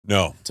it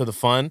to the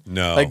fund?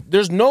 No. Like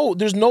there's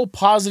no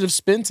positive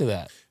spin to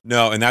that.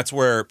 No, and that's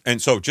where,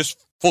 and so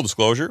just full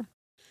disclosure,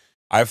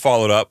 I've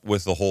followed up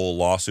with the whole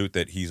lawsuit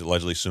that he's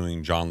allegedly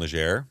suing John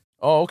Legere.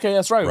 Oh, okay,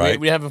 that's right. Right.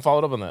 We haven't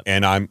followed up on that.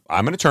 And I'm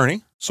an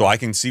attorney, so I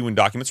can see when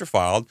documents are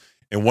filed.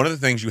 And one of the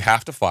things you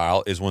have to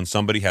file is when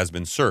somebody has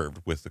been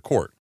served with the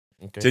court.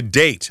 Okay. To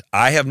date,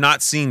 I have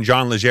not seen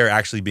John Legere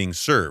actually being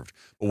served.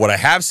 But what I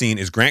have seen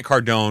is Grant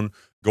Cardone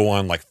go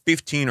on like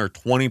 15 or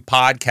 20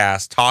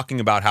 podcasts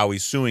talking about how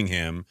he's suing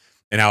him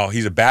and how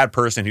he's a bad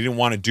person. He didn't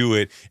want to do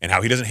it, and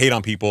how he doesn't hate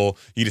on people.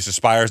 He just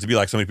aspires to be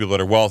like so many people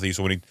that are wealthy.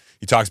 So when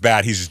he talks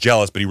bad, he's just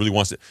jealous, but he really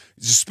wants to.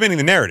 He's just spinning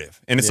the narrative.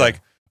 And it's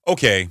like,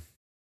 okay,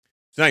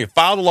 so now you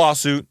filed a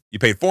lawsuit, you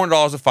paid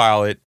 $400 to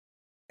file it,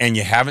 and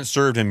you haven't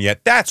served him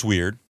yet. That's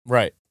weird.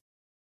 Right.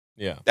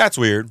 Yeah. That's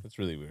weird. That's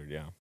really weird,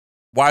 yeah.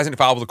 Why isn't it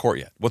filed with the court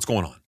yet? What's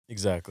going on?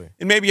 Exactly.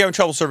 And maybe you're having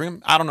trouble serving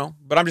him. I don't know.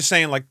 But I'm just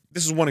saying, like,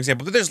 this is one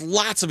example. But there's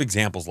lots of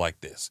examples like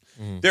this.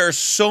 Mhm. There are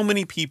so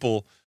many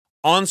people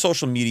on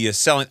social media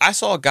selling. I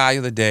saw a guy the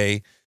other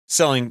day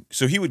selling.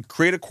 So he would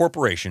create a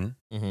corporation,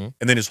 Mhm.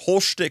 and then his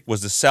whole shtick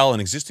was to sell an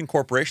existing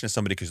corporation to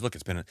somebody because, look,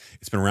 it's been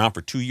around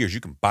for 2 years.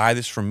 You can buy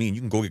this from me, and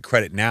you can go get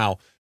credit now.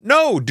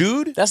 No,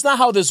 dude. That's not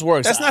how this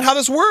works. That's not how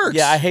this works.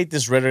 Yeah, I hate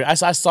this rhetoric.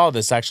 I saw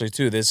this actually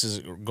too. This is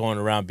going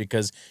around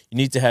because you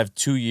need to have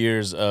 2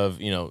 years of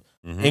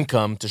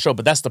income to show.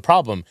 But that's the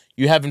problem.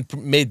 You haven't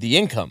made the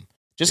income.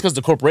 Just because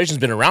the corporation's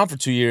been around for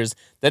 2 years,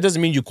 that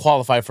doesn't mean you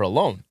qualify for a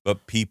loan.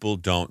 But people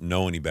don't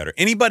know any better.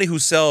 Anybody who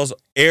sells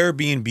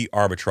Airbnb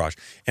arbitrage,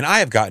 and I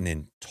have gotten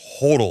in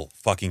total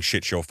fucking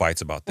shit show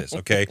fights about this,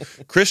 okay?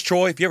 Chris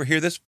Choi, if you ever hear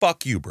this,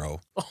 fuck you, bro.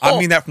 I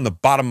mean that from the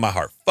bottom of my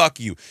heart. Fuck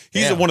you.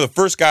 He's Damn. one of the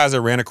first guys I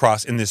ran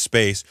across in this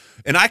space,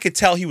 and I could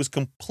tell he was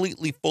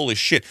completely full of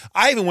shit.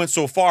 I even went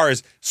so far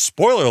as,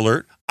 spoiler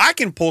alert, I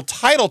can pull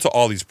title to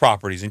all these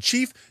properties. And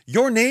Chief,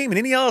 your name and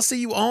any LLC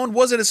you own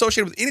wasn't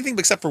associated with anything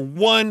except for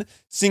one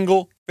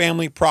single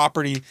family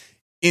property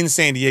in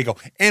San Diego.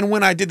 And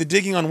when I did the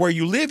digging on where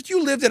you lived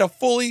at a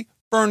fully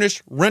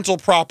furnished rental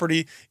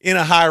property in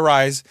a high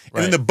rise.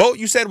 And then the boat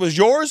you said was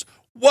yours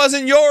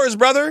wasn't yours,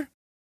 brother.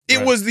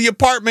 It was the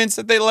apartments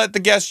that they let the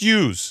guests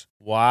use.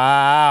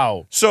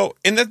 Wow. So,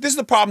 and this is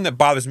the problem that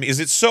bothers me,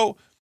 is it's so,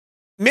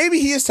 maybe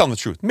he is telling the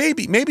truth.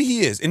 Maybe he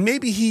is. And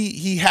maybe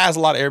he has a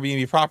lot of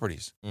Airbnb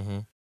properties. Mm-hmm.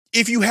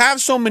 If you have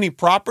so many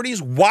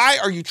properties, why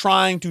are you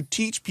trying to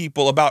teach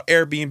people about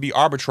Airbnb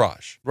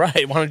arbitrage?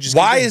 Right. Why don't you just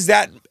Why is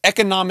that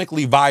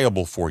economically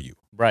viable for you?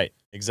 Right.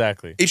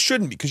 Exactly. It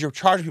shouldn't be, because you're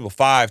charging people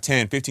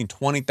 $5,000, $10,000,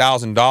 $15,000,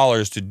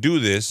 $20,000 to do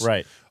this.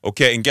 Right.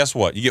 Okay, and guess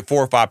what? You get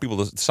 4 or 5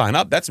 people to sign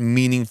up. That's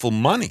meaningful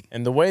money.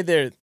 And the way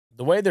they're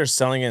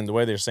selling it and the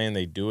way they're saying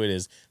they do it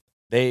is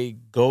they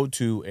go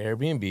to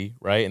Airbnb,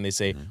 right? And they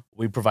say,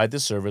 we provide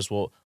this service.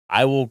 Well,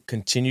 I will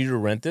continue to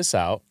rent this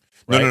out.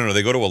 Right? No.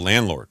 They go to a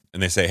landlord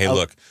and they say, hey,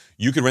 look,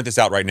 you can rent this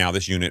out right now,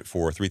 this unit,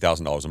 for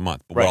 $3,000 a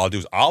month. But what I'll do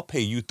is I'll pay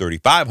you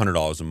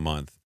 $3,500 a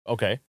month.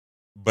 Okay.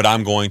 But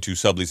I'm going to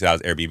sublease it out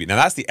as Airbnb. Now,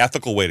 that's the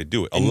ethical way to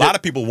do it. A lot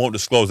of people won't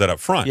disclose that up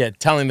front. Yeah,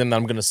 telling them that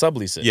I'm going to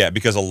sublease it. Yeah,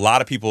 because a lot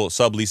of people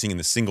subleasing in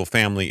the single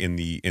family in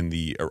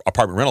the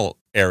apartment rental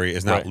area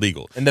is not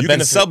legal. And you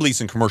can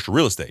sublease in commercial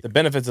real estate. The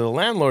benefit to the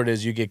landlord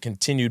is you get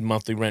continued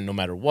monthly rent no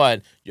matter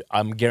what.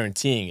 I'm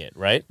guaranteeing it,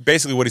 right?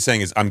 Basically, what he's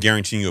saying is I'm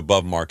guaranteeing you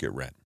above market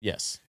rent.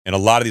 Yes. And a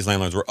lot of these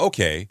landlords were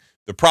okay.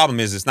 The problem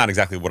is it's not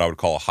exactly what I would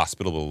call a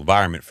hospitable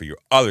environment for your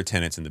other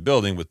tenants in the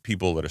building with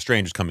people that are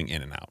strangers coming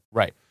in and out.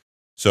 Right.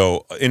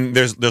 So, and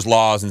there's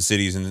laws in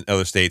cities and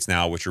other states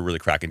now which are really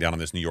cracking down on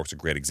this. New York's a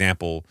great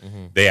example.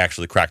 Mm-hmm. They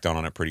actually cracked down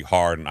on it pretty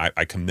hard, and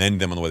I commend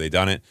them on the way they've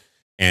done it.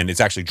 And it's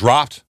actually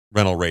dropped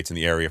rental rates in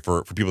the area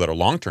for people that are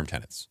long-term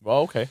tenants. Well,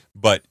 okay.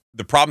 But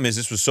the problem is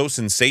this was so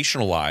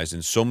sensationalized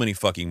in so many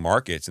fucking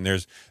markets. And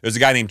there's a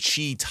guy named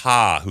Chi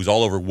Ta who's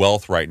all over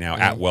Wealth right now,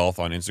 at Wealth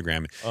on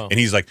Instagram. Oh. And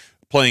he's like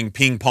playing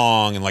ping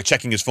pong and like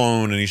checking his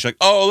phone, and he's like,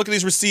 oh, look at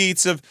these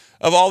receipts of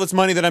all this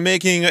money that I'm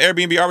making,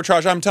 Airbnb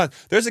arbitrage, I'm telling.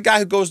 There's a guy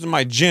who goes to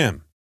my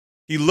gym.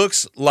 He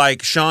looks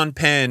like Sean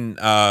Penn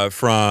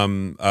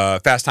from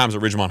Fast Times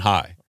at Ridgemont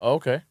High.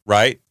 Okay.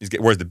 Right?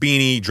 Wears the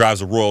beanie, drives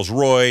a Rolls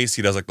Royce,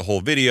 he does like the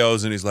whole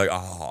videos, and he's like,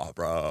 oh,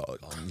 bro,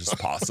 I'm just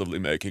possibly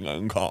making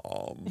income.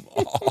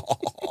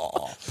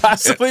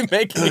 Possibly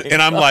making income.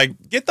 And I'm like,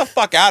 get the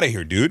fuck out of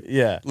here, dude.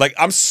 Yeah. Like,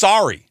 I'm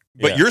sorry,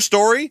 but your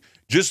story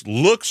just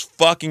looks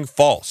fucking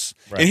false.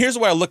 Right. And here's the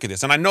way I look at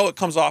this. And I know it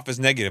comes off as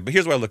negative, but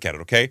here's the way I look at it,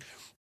 okay?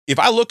 If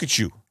I look at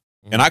you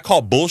and I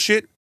call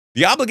bullshit,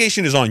 the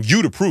obligation is on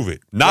you to prove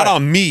it, not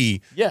on me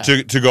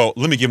to go,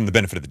 let me give him the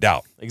benefit of the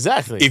doubt.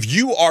 Exactly. If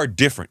you are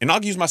different, and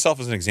I'll use myself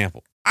as an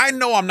example. I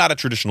know I'm not a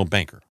traditional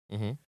banker.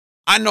 Mm-hmm.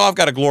 I know I've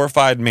got a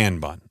glorified man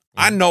bun. Mm-hmm.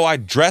 I know I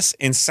dress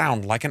and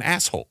sound like an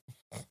asshole.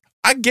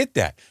 I get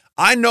that.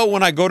 I know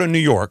when I go to New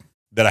York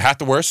that I have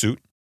to wear a suit.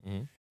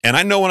 Mm-hmm. And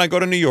I know when I go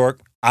to New York,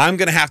 I'm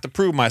going to have to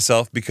prove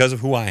myself because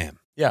of who I am.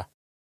 Yeah.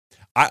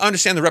 I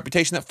understand the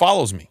reputation that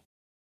follows me.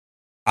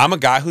 I'm a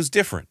guy who's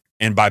different.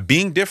 And by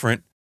being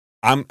different,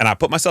 and I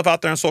put myself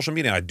out there on social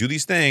media and I do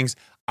these things,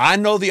 I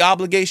know the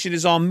obligation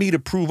is on me to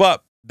prove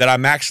up that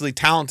I'm actually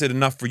talented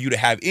enough for you to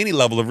have any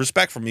level of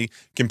respect for me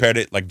compared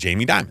to like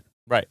Jamie Dimon.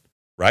 Right.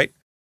 Right?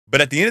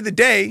 But at the end of the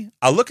day,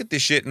 I look at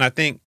this shit and I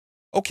think,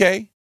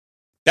 okay,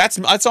 that's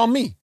on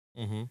me.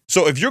 Mm-hmm.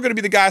 So if you're going to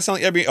be the guy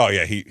selling Airbnb, oh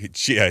yeah,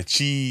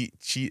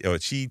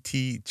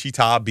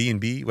 Cheetah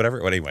B&B, whatever.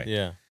 But anyway,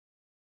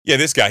 yeah,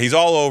 this guy, he's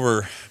all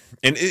over,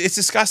 and it's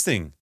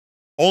disgusting.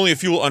 Only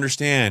if you will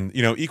understand,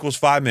 equals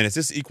 5 minutes.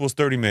 This equals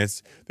 30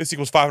 minutes. This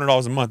equals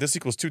 $500 a month. This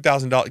equals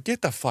 $2,000.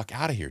 Get the fuck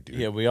out of here, dude.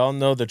 Yeah, we all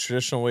know the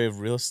traditional way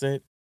of real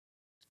estate.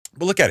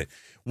 But look at it.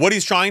 What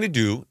he's trying to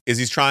do is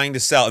he's trying to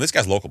sell. And this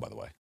guy's local, by the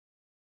way.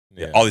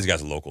 Yeah. All these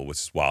guys are local, which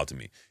is wild to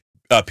me.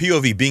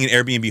 POV, being an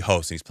Airbnb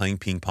host, and he's playing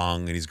ping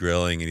pong, and he's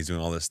grilling, and he's doing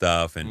all this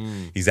stuff,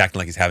 and he's acting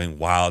like he's having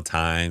wild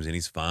times, and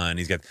he's fun.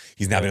 He's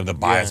now being able to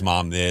buy his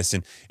mom this,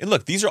 and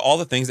look, these are all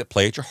the things that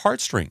play at your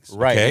heartstrings.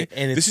 Right. Okay?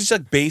 And this is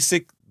like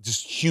basic,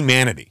 just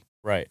humanity.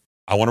 Right.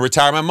 I want to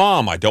retire my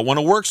mom. I don't want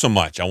to work so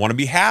much. I want to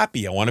be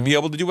happy. I want to be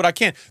able to do what I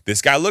can.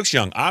 This guy looks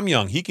young. I'm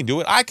young. He can do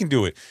it. I can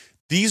do it.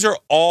 These are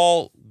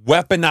all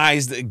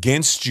weaponized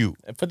against you.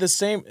 For the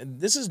same,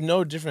 this is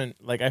no different.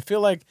 Like, I feel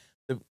like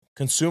the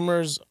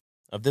consumers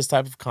of this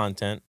type of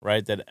content,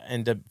 right, that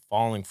end up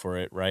falling for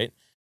it, right,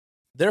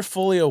 they're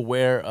fully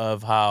aware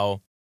of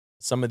how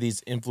some of these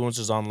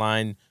influencers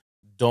online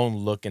don't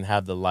look and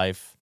have the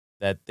life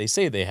that they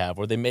say they have,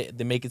 or they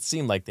make it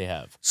seem like they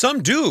have.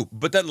 Some do,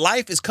 but that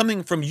life is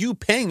coming from you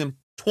paying them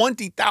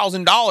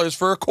 $20,000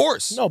 for a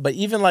course. No, but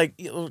even like,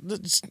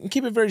 just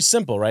keep it very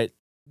simple, right?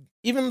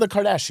 Even the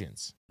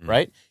Kardashians,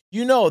 right?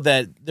 You know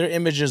that their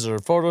images are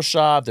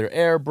photoshopped, they're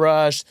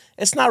airbrushed.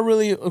 It's not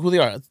really who they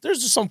are. There's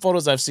just some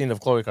photos I've seen of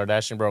Khloe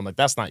Kardashian, bro. I'm like,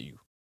 that's not you.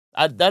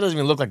 That doesn't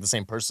even look like the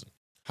same person.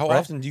 How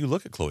often do you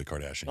look at Khloe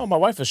Kardashian? Oh, my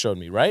wife has showed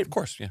me, right? Of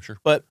course, yeah, sure.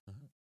 But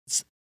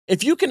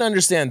if you can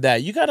understand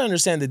that, you got to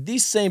understand that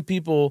these same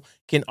people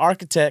can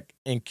architect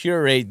and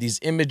curate these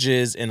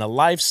images and a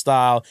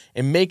lifestyle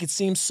and make it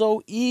seem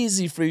so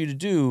easy for you to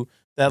do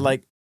that,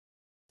 like,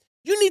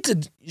 you need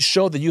to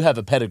show that you have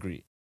a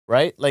pedigree,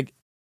 right? Like,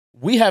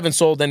 we haven't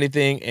sold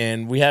anything,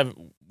 and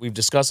we've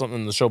discussed something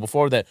in the show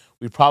before that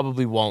we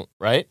probably won't,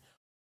 right?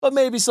 But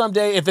maybe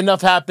someday, if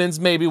enough happens,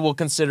 maybe we'll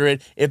consider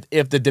it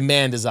if the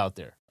demand is out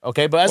there.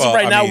 Okay, but as of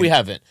right now, we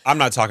haven't. I'm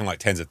not talking like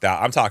tens of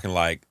thousands. I'm talking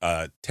like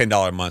a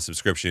 $10 a month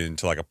subscription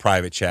to like a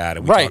private chat,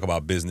 and we talk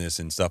about business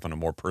and stuff in a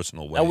more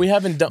personal way. And we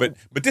haven't done.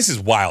 But this is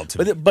wild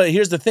to me. But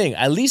here's the thing.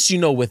 At least you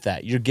know with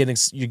that you're getting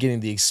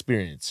the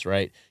experience,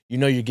 right? You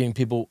know you're getting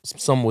people,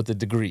 some with a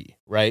degree,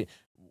 right?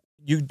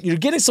 You're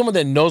getting someone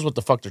that knows what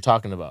the fuck they're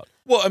talking about.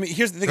 Well, I mean,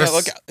 here's the thing.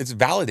 It's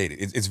validated.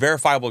 It's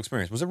verifiable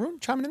experience. Was there room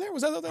chiming in there?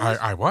 Was that what that was?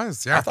 I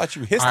was, yeah. I thought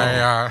you hissed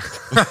on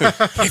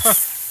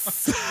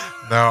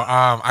No,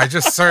 I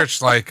just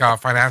searched like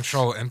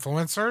financial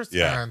influencers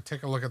and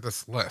take a look at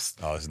this list.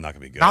 Oh, this is not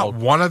going to be good. Not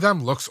one of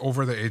them looks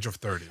over the age of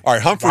 30. All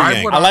right, Humphrey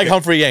Yang. I like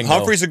Humphrey Yang.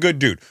 Humphrey's a good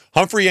dude.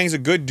 Humphrey Yang's a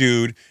good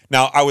dude.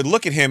 Now, I would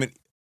look at him and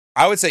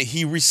I would say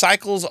he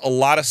recycles a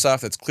lot of stuff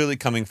that's clearly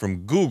coming from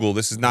Google.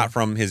 This is not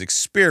from his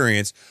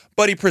experience,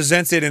 but he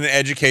presents it in an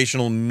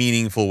educational,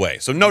 meaningful way.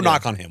 So no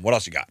knock on him. What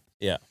else you got?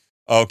 Yeah.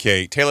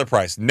 Okay, Taylor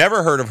Price.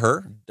 Never heard of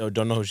her.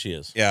 Don't know who she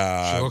is.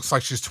 Yeah. She looks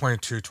like she's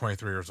 22,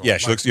 23 years old. Yeah,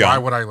 she looks young. Why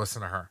would I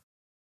listen to her?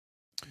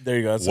 There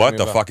you go. What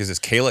the fuck is this?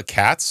 Kayla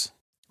Katz?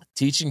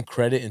 Teaching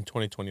credit in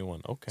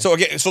 2021. Okay.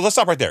 So let's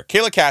stop right there.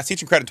 Kayla Katz,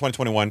 teaching credit in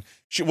 2021.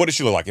 What does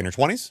she look like? In her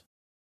 20s?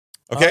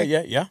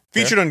 Okay. Yeah.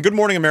 Featured on Good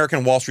Morning America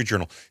and Wall Street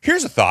Journal.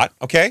 Here's a thought,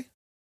 okay?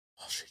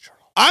 Wall Street Journal.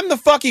 I'm the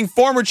fucking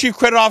former chief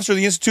credit officer of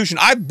the institution.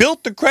 I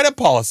built the credit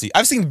policy.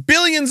 I've seen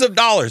billions of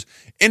dollars.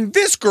 And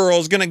this girl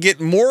is going to get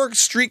more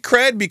street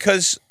cred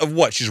because of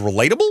what? She's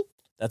relatable?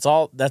 That's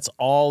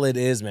all it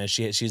is, man.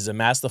 She's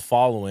amassed the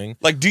following.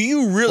 Like, do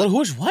you really?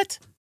 What?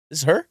 This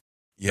is her?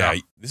 Yeah,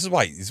 this is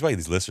why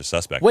these lists are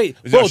suspect. Wait,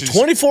 bro,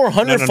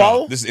 2,400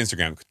 followers? This is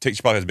Instagram.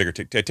 She probably has bigger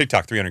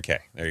TikTok, 300K.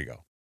 There you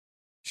go.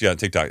 She on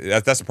TikTok.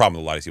 That's the problem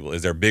with a lot of these people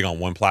is they're big on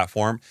one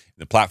platform.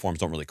 The platforms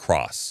don't really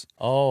cross.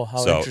 Oh, how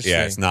interesting. So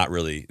yeah, it's not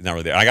really there.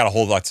 I got a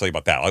whole lot to tell you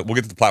about that. We'll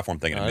get to the platform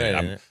thing in a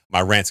minute.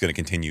 My rant's going to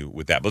continue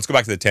with that. But let's go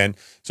back to the 10.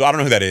 So I don't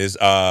know who that is.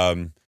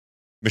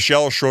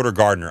 Michelle Schroeder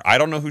Gardner. I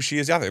don't know who she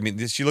is either. I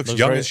mean, she looks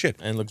young as shit.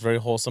 And looks very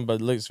wholesome,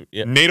 but looks...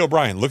 Yeah. Nate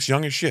O'Brien looks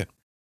young as shit.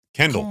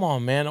 Kendall. Come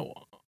on, man.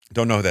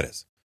 Don't know who that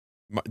is.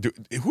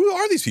 Who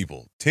are these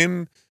people?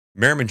 Tim,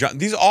 Merriman John.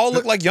 These all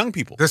look like young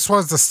people. This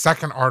was the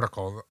second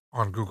article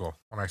on Google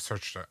when I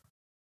searched it.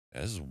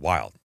 Yeah, this is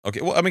wild.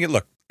 Okay, well, I mean,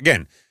 look,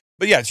 again.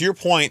 But yeah, to your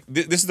point,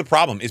 this is the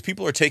problem, is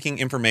people are taking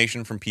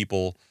information from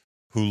people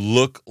who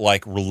look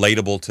like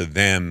relatable to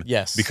them.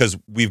 Yes. Because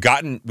we've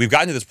gotten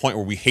to this point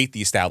where we hate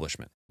the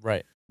establishment.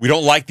 Right. We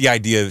don't like the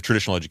idea of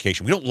traditional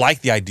education. We don't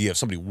like the idea of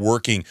somebody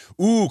working.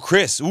 Ooh,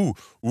 Chris. Ooh,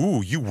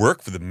 you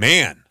work for the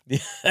man.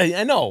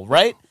 I know,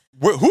 right?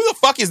 Who the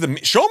fuck is the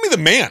man? Show me the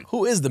man.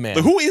 Who is the man?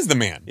 Like, who is the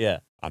man? Yeah.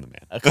 I'm the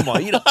man. Come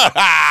on, you know.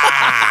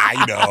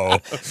 You know.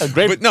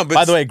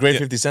 By the way, great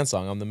 50 Cent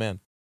song, I'm the man.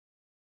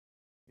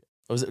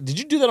 Did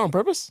you do that on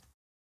purpose?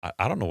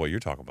 I don't know what you're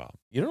talking about.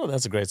 You don't know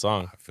that's a great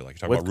song. I feel like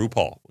you're talking about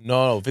RuPaul.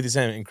 No, 50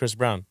 Cent and Chris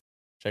Brown.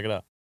 Check it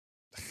out.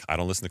 I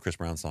don't listen to Chris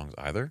Brown songs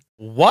either.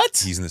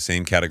 What? He's in the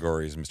same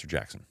category as Mr.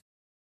 Jackson.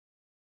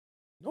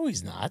 No,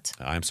 he's not.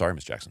 I'm sorry,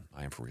 Mr. Jackson.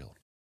 I am for real.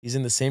 He's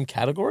in the same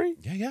category?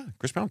 Yeah.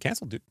 Chris Brown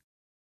canceled, dude.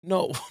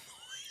 No,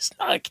 he's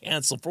not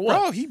canceled. For what?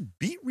 Bro, he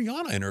beat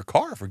Rihanna in her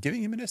car for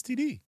giving him an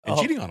STD and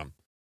cheating on him.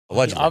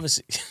 Allegedly.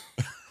 Obviously.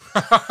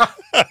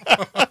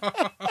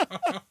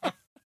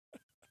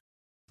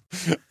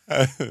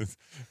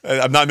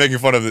 I'm not making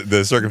fun of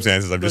the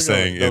circumstances. I'm just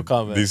saying no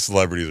comment. These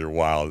celebrities are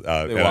wild.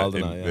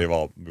 They've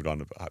all moved on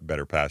to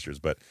better pastures.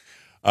 But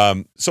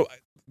So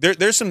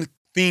there's some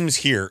themes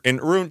here, and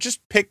Arun,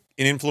 just pick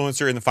an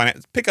influencer in the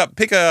finance. Pick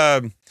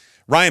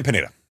Ryan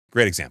Pineda.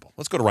 Great example.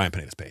 Let's go to Ryan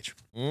Pineda's page.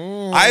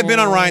 I've been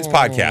on Ryan's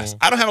podcast.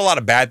 I don't have a lot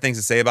of bad things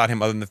to say about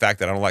him other than the fact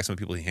that I don't like some of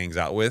the people he hangs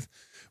out with.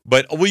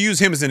 But we'll use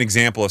him as an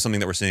example of something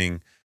that we're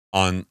seeing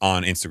on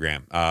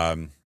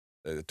Instagram.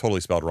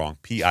 Totally spelled wrong.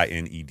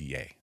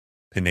 Pineda.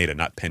 Pineda,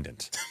 not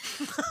pendant.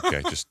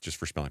 Okay, just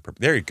for spelling purpose.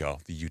 There you go.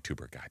 The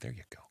YouTuber guy. There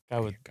you go.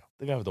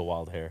 The guy with the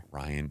wild hair.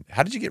 Ryan.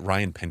 How did you get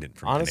Ryan Pendant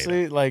from Honestly,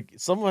 Pineda? like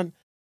someone,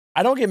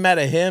 I don't get mad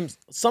at him.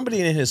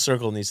 Somebody in his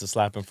circle needs to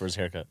slap him for his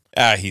haircut.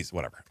 He's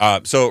whatever.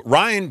 So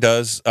Ryan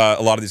does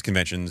a lot of these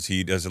conventions.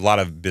 He does a lot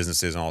of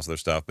businesses and all this other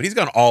stuff, but he's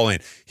gone all in.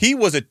 He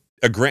was a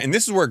Grant, and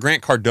this is where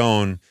Grant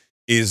Cardone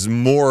is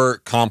more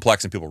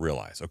complex than people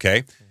realize,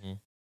 okay? Mm-hmm.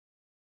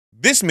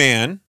 This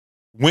man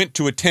went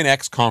to a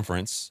 10X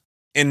conference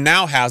and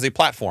now has a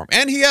platform.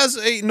 And he has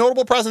a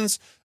notable presence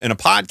in a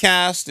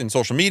podcast, in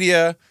social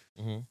media.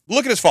 Mm-hmm.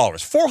 Look at his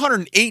followers.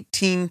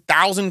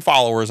 418,000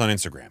 followers on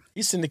Instagram.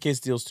 He syndicates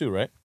deals too,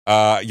 right?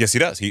 Yes, he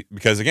does.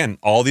 Because, again,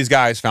 all these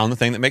guys found the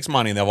thing that makes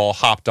money, and they've all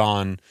hopped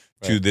on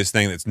to this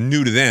thing that's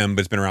new to them,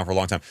 but it's been around for a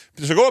long time.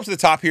 So go up to the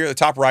top here, the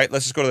top right.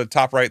 Let's just go to the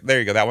top right. There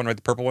you go. That one right,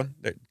 the purple one.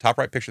 There, top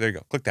right picture. There you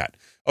go. Click that.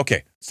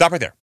 Okay, stop right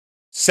there.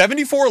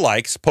 74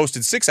 likes,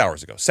 posted 6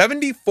 hours ago.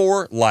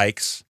 74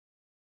 likes.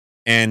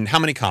 And how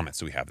many comments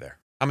do we have there?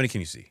 How many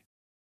can you see?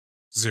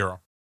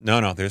 0.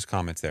 No, there's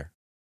comments there.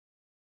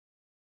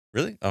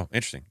 Really? Oh,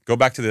 interesting. Go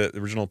back to the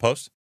original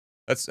post.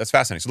 That's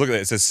fascinating. So look at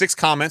that. It says 6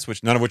 comments,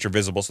 none of which are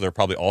visible, so they're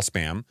probably all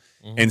spam,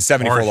 and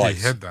 74 likes.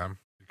 Or he hid them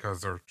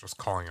because they're just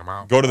calling him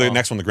out. Go to the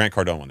next one, the Grant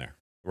Cardone one there,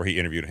 where he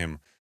interviewed him.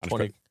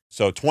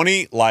 So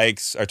 20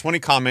 likes, or 20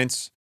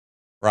 comments,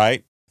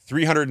 right?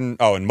 300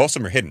 and most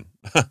of them are hidden.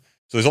 So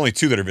there's only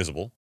 2 that are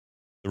visible.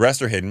 The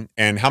rest are hidden.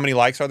 And how many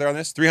likes are there on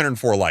this?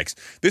 304 likes.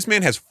 This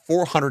man has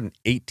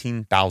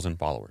 418,000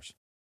 followers.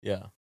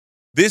 Yeah.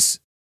 This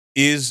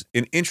is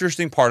an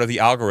interesting part of the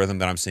algorithm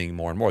that I'm seeing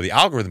more and more. The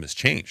algorithm has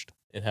changed.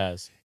 It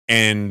has.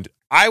 And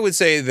I would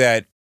say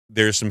that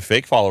there's some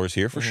fake followers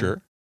here for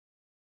sure.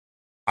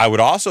 I would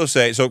also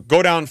say, so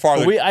go down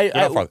farther.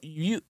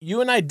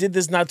 You and I did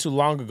this not too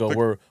long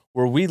ago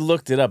where we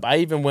looked it up. I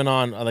even went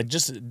on,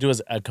 just to do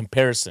as a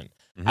comparison.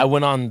 Mm-hmm. I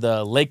went on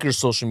the Lakers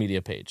social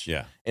media page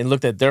and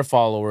looked at their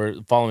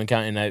following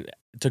count, and I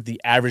took the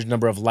average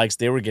number of likes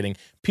they were getting.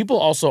 People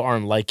also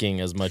aren't liking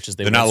as much as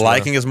they were. They're not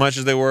liking as much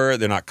as they were.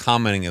 They're not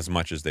commenting as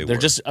much as they were.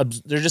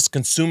 They're just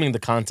consuming the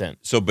content.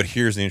 So, but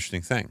here's the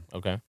interesting thing.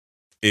 Okay.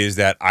 Is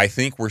that I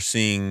think we're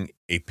seeing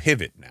a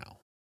pivot now.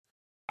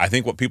 I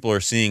think what people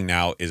are seeing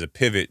now is a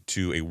pivot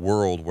to a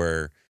world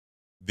where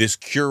this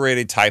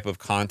curated type of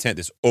content,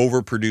 this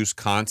overproduced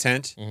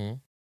content,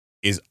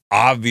 is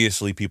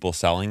obviously people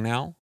selling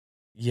now.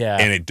 Yeah.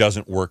 And it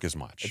doesn't work as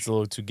much. It's a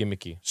little too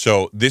gimmicky.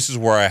 So this is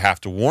where I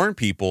have to warn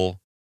people,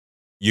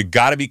 you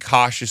got to be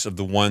cautious of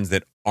the ones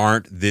that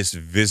aren't this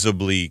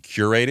visibly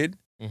curated,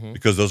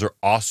 because those are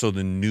also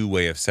the new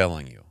way of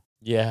selling you.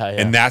 Yeah.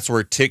 And that's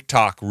where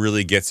TikTok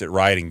really gets it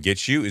right and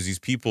gets you, is these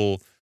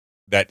people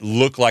that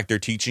look like they're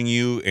teaching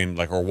you and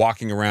like are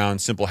walking around,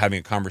 simple having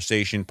a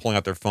conversation, pulling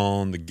out their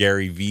phone, the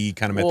Gary V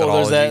kind of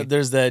methodology.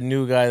 There's that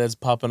new guy that's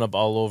popping up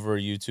all over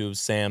YouTube,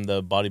 Sam,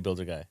 the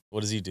bodybuilder guy. What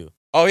does he do?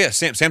 Oh yeah,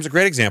 Sam's a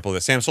great example of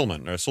that. Sam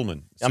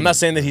Sulman. I'm not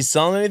saying that he's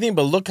selling anything,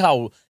 but look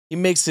how he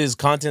makes his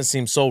content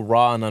seem so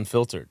raw and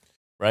unfiltered,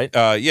 right?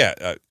 Yeah.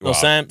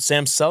 Sam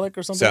Selleck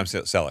or something.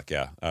 Sam Selleck,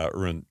 yeah.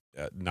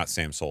 Not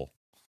Sam Soul.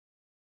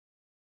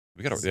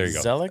 There you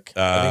go. Selleck?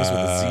 I think it's with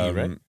a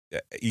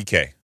Z,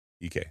 right?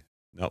 EK.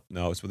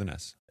 No, it's with an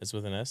S. It's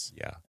with an S?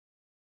 Yeah.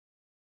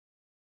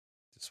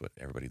 That's what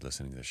everybody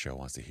listening to the show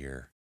wants to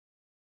hear.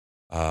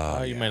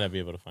 You might not be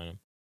able to find him.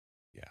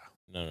 Yeah.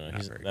 No,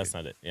 that's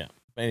not it. Yeah.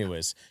 But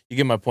anyways, you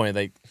get my point.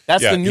 Like,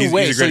 that's the new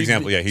way. He's a great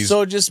example. Yeah.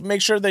 So just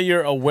make sure that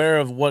you're aware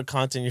of what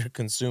content you're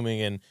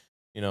consuming and,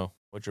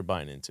 what you're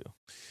buying into.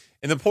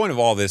 And the point of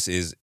all this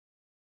is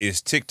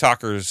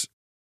TikTokers,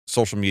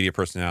 social media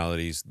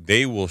personalities,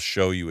 they will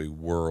show you a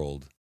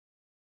world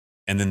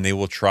and then they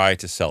will try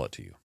to sell it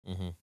to you.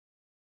 Mm-hmm.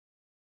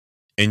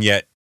 And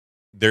yet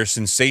there's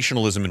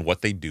sensationalism in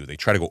what they do. They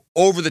try to go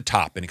over the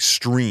top in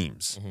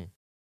extremes. Mm-hmm.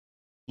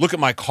 Look at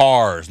my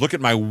cars. Look at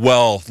my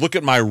wealth. Look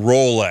at my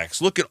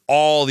Rolex. Look at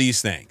all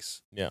these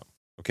things. Yeah.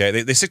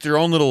 Okay. They stick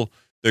to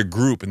their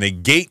group, and they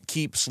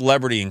gatekeep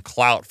celebrity and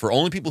clout for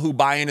only people who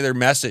buy into their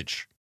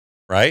message.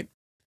 Right.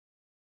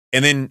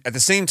 And then at the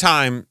same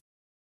time,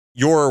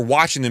 you're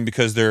watching them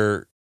because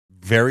they're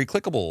very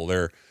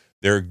clickable.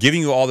 They're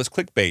giving you all this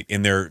clickbait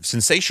and they're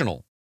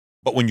sensational.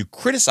 But when you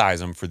criticize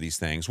them for these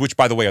things, which,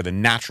 by the way, are the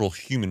natural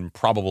human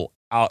probable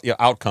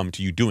outcome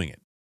to you doing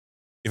it.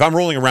 If I'm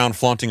rolling around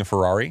flaunting a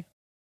Ferrari,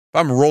 if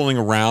I'm rolling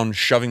around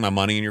shoving my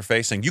money in your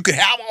face saying, you can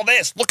have all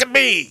this, look at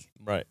me.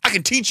 Right. I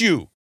can teach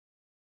you.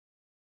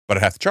 But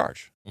I'd have to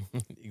charge.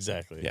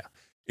 Exactly. Yeah.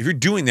 If you're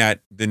doing that,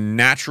 the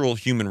natural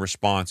human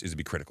response is to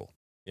be critical.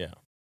 Yeah.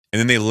 And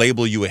then they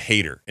label you a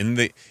hater. And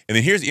then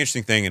here's the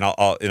interesting thing, and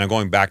I'm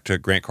going back to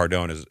Grant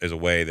Cardone as a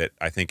way that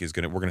I think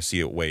we're going to see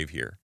a wave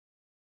here.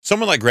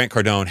 someone like Grant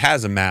Cardone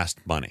has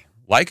amassed money.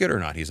 Like it or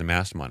not, he's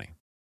amassed money.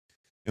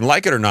 And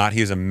like it or not, he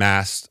has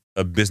amassed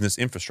a business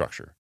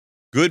infrastructure.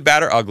 Good,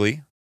 bad, or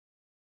ugly,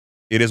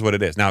 it is what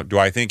it is. Now, do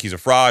I think he's a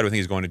fraud? Do I think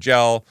he's going to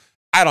jail?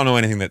 I don't know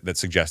anything that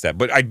suggests that.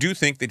 But I do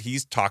think that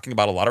he's talking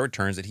about a lot of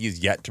returns that he is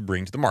yet to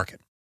bring to the market.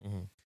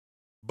 Mhm.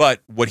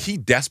 But what he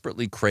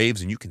desperately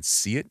craves, and you can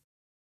see it,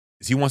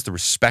 is he wants the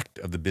respect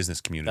of the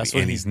business community, That's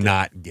what and he's he's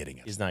not getting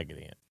it. He's not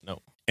getting it.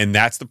 No. And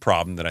that's the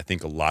problem that I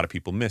think a lot of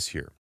people miss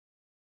here,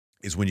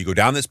 is when you go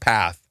down this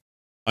path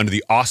under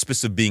the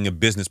auspice of being a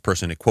business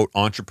person, a quote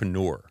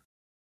entrepreneur,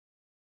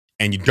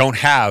 and you don't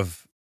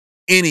have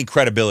any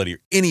credibility or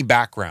any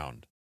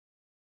background,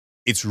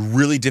 it's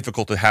really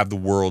difficult to have the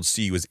world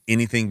see you as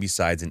anything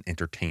besides an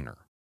entertainer.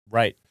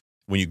 Right.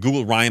 When you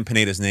Google Ryan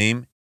Pineda's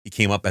name, he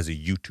came up as a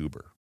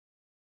YouTuber.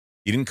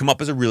 He didn't come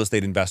up as a real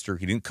estate investor.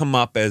 He didn't come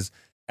up as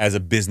a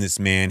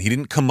businessman. He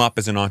didn't come up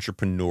as an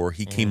entrepreneur.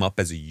 He came up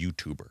as a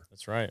YouTuber.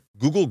 That's right.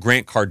 Google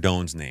Grant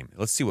Cardone's name.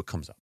 Let's see what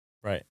comes up.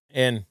 Right.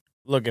 And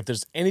look, if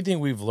there's anything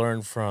we've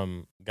learned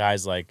from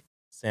guys like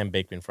Sam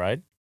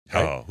Bankman-Fried,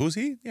 right? Oh, who's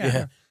he?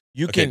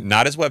 You Okay, can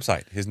not his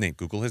website. His name.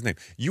 Google his name.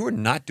 You are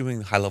not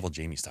doing high-level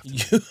Jamie stuff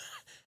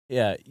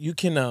today. you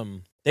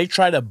can they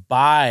try to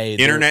buy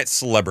Internet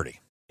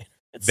celebrity.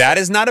 That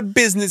is not a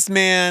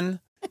businessman.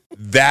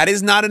 That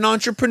is not an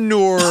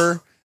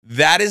entrepreneur.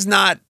 That is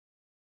not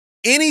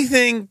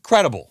anything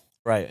credible.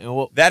 right. And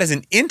well, That is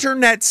an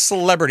internet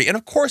celebrity. And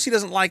of course he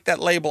doesn't like that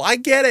label. I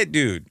get it,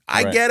 dude.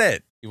 I Right. get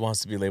it. he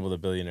wants to be labeled a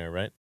billionaire,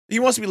 right? He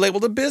wants to be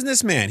labeled a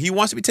businessman. He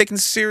wants to be taken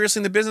seriously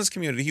in the business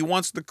community. He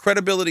wants the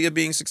credibility of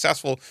being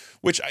successful,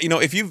 which,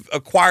 if you've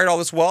acquired all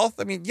this wealth,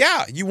 I mean,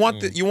 yeah, you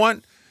want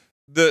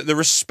the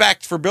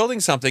respect for building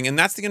something. And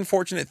that's the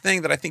unfortunate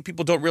thing that I think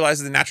people don't realize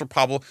is the natural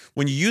problem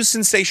when you use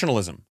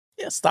sensationalism,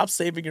 Yeah, stop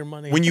saving your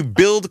money. when you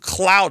build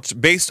clout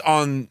based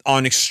on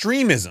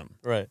extremism,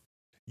 right.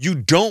 you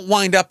don't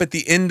wind up at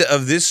the end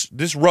of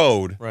this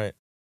road Right.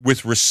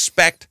 with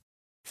respect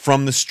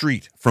from the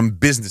street, from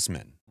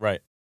businessmen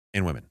Right.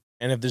 and women.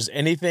 And if there's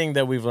anything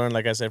that we've learned,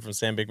 like I said, from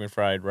Sam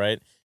Bankman-Fried, right,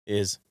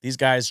 is these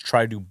guys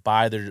try to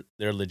buy their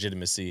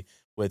legitimacy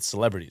with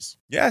celebrities.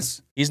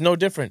 Yes. He's no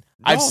different.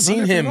 No, I've not seen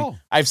different him. at all.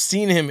 I've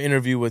seen him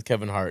interview with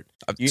Kevin Hart.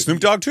 Snoop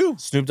Dogg too.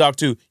 Snoop Dogg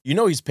too. You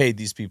know he's paid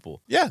these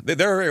people. Yeah, they're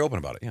very open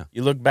about it. Yeah.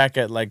 You look back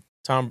at like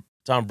Tom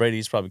Brady,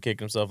 he's probably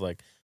kicking himself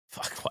like,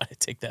 fuck, why did I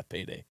take that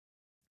payday?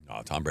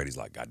 No, Tom Brady's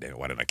like, God damn it,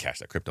 why didn't I cash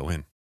that crypto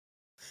in?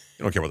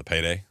 You don't care about the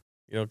payday.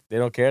 They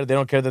don't care. They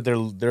don't care that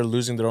they're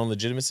losing their own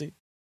legitimacy.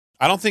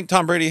 I don't think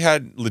Tom Brady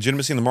had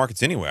legitimacy in the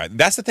markets anyway.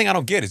 That's the thing I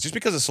don't get. Is just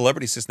because a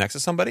celebrity sits next to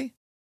somebody,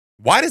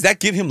 why does that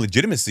give him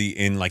legitimacy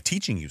in like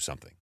teaching you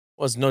something?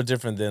 Well, it's no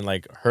different than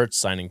like Hertz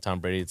signing Tom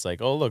Brady. It's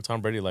like, oh look,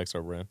 Tom Brady likes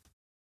our brand.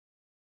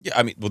 Yeah,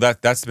 I mean, well,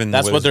 that's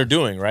What they're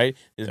doing, right?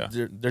 Yeah.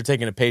 They're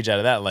taking a page out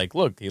of that. Like,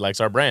 look, he likes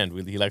our brand.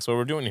 He likes what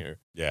we're doing here.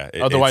 Yeah.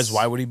 Otherwise,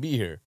 why would he be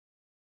here?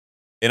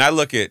 And I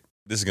look at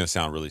this is going to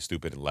sound really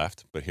stupid and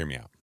left, but hear me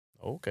out.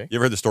 Okay. You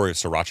ever heard the story of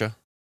Sriracha?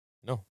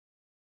 No.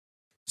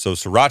 So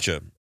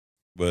Sriracha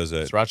was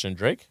a Sriracha and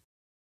Drake?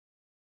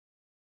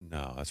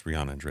 no, that's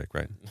Rihanna and Drake,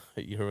 right?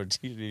 You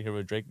hear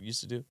what Drake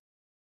used to do?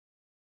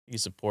 He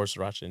used to pour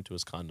Sriracha into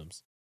his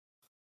condoms.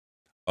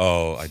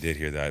 Oh, I did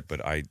hear that,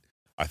 but I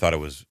thought it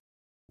was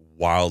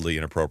wildly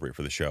inappropriate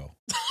for the show.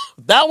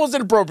 That was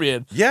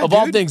inappropriate. Yeah, Of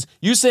all dude. things,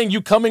 you saying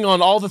you coming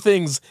on all the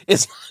things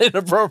is not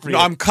inappropriate.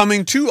 No, I'm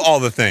coming to all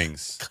the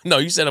things. No,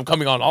 you said I'm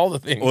coming on all the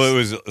things. Well, it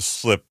was a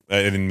slip.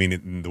 I didn't mean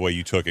it in the way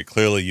you took it.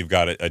 Clearly, you've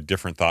got a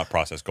different thought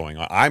process going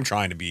on. I'm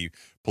trying to be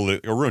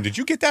political. Arun, did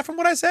you get that from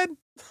what I said?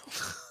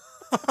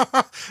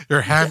 Your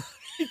hand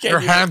You can't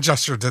your do hand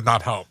gesture did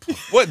not help.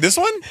 What, this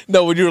one? that.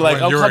 No, when you were like,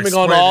 When I'm you were coming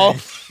on all.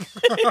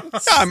 explaining. Yeah,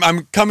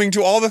 I'm coming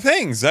to all the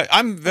things.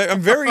 I'm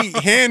very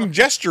hand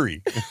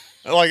gestury.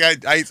 Like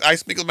I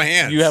speak with my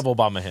hands. You have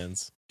Obama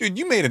hands. Dude,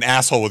 you made an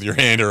asshole with your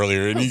hand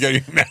earlier, and you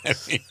got mad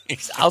at me.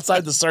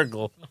 Outside the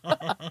circle.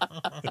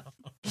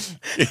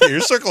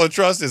 Your circle of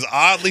trust is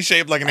oddly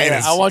shaped like an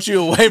anus. I want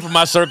you away from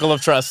my circle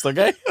of trust,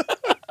 okay?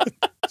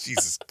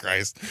 Jesus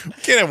Christ, we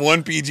can't have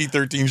one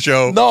PG-13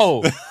 show.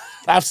 No,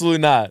 absolutely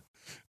not.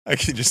 I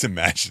can just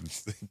imagine.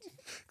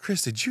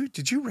 Chris,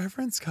 did you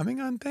reference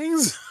coming on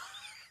things?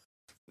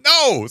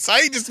 No,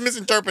 Saeed just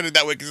misinterpreted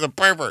that way because he's a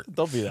pervert.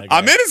 Don't be that guy.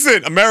 I'm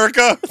innocent,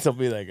 America. Don't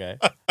be that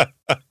guy.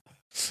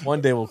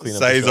 One day we'll clean up.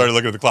 the Saeed's show. already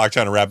looking at the clock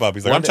trying to wrap up.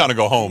 He's like, One I'm day- trying to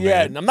go home,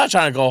 Yeah, man. I'm not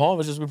trying to go home.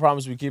 It's just we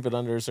promise we keep it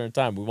under a certain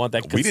time. We want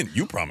that. We didn't.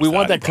 You promised. We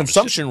want I that didn't promise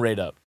consumption rate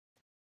up.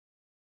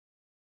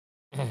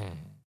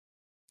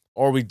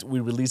 Or we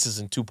release this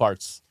in 2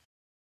 parts.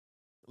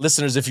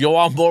 Listeners, if you're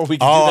on board, we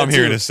can shit. All do that I'm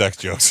hearing too. is sex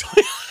jokes.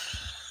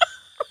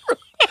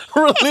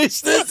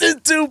 Release this in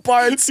 2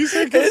 parts.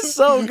 It's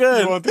so You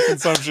good. want the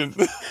consumption?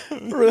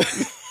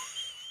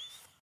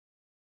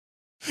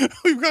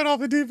 We've gone off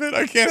the deep end.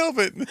 I can't help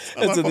it.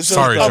 So the show's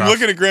Sorry, done. I'm Jeff.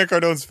 looking at Grant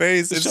Cardone's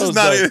face. The It's show's just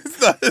not.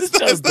 done. It's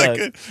not show's done.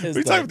 good. It's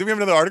We done. do we have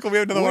another article? We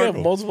have another We have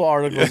article. multiple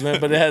articles, man,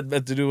 but it had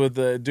to do with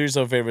do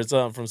yourself a favor. It's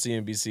from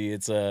CNBC.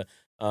 It's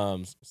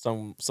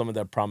someone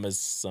that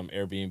promised some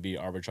Airbnb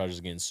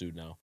arbitragers getting sued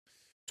now.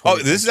 Oh,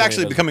 this is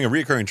actually becoming a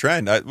reoccurring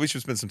trend. We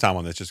should spend some time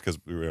on this just because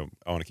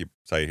I want to keep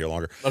Saeed here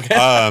longer. Okay.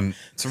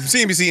 So from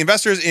CNBC,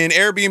 investors in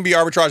Airbnb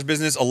arbitrage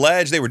business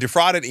allege they were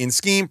defrauded in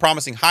scheme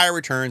promising higher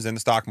returns than the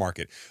stock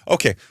market.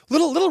 Okay,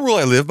 little rule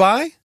I live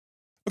by.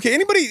 Okay,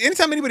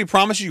 anytime anybody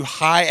promises you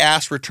high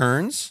ass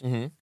returns,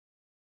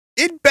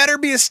 it better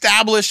be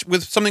established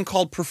with something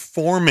called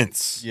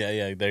performance.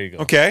 Yeah, there you go.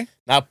 Okay?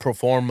 Not pro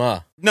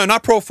forma. No,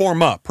 not pro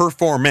forma,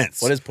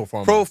 performance. What is pro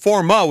forma? Pro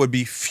forma would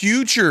be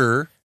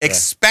future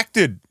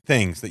expected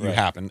things that you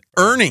happen.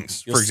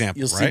 Earnings, for example.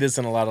 You'll see this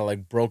in a lot of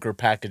like broker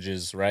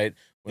packages, right?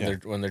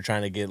 When they're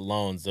trying to get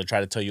loans, they'll try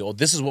to tell you, "Oh,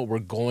 this is what we're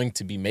going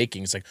to be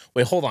making." It's like,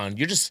 wait, hold on,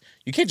 you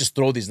can't just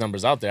throw these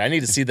numbers out there. I need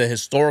to see the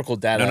historical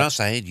data. No,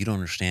 Saeed, you don't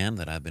understand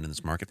that I've been in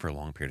this market for a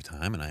long period of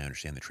time, and I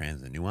understand the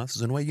trends and the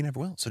nuances in a way you never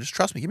will. So just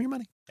trust me. Give me your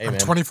money. Hey, I'm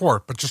man.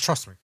 24, but just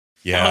trust me.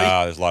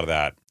 Yeah, there's a lot of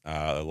that.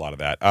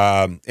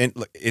 And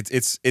look,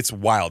 it's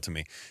wild to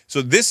me.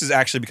 So this is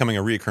actually becoming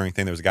a reoccurring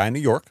thing. There was a guy in New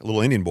York, a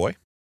little Indian boy.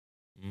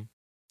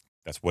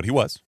 That's what he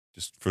was.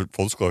 Just for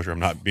full disclosure, I'm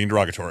not being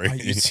derogatory. I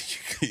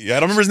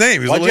don't remember his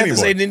name. He was Why'd a you little have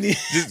to say Indian boy.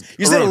 Indian?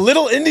 You said a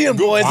little Indian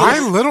boy. Why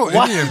little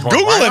Indian boy?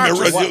 Google Why him.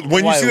 not just-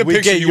 When you see the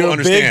picture, you will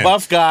understand. Big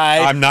buff guy.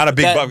 I'm not a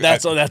big buff.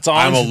 That's on.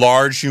 I'm a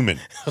large human.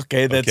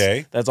 Okay,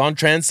 that's on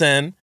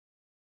Transcend.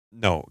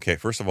 No, okay.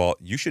 First of all,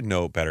 you should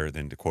know better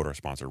than to quote our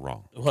sponsor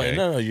wrong. Okay?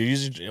 No, you're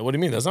using. What do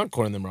you mean? That's not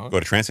quoting them wrong. Go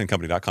to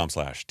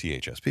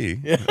transcendcompany.com/THSP.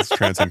 Yeah. That's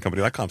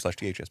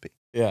transcendcompany.com/THSP.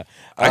 Yeah,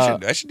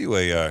 I should do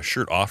a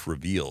shirt off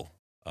reveal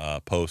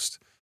post.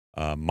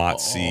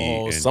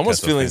 Motzi. And someone's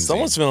Tessa feeling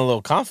Fenzi. a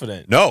little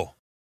confident. No,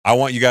 I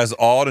want you guys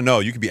all to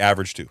know you can be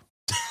average too.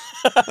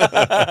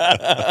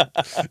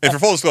 And for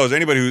full disclosure,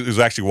 anybody who's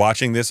actually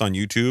watching this on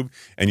YouTube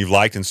and you've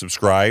liked and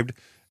subscribed,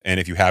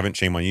 and if you haven't,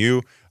 shame on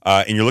you.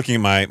 And you're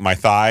looking at my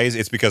thighs,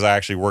 it's because I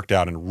actually worked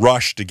out and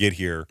rushed to get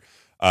here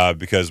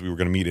because we were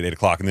going to meet at 8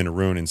 o'clock, and then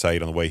Arun and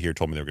Saeed on the way here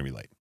told me they were going to be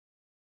late.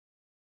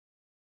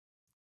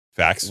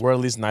 Facts. We're at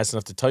least nice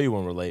enough to tell you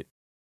when we're late.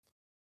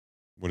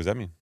 What does that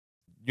mean?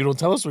 You don't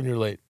tell us when you're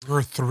late. We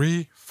were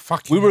 3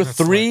 fucking We were minutes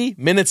 3 late.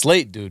 minutes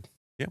late, dude.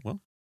 Yeah, well,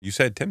 you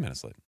said 10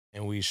 minutes late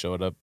And we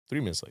showed up 3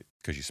 minutes late.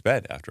 because you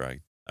sped after I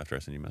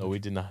sent you a message. No, we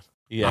did not.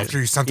 After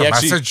you sent he the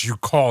actually- message, you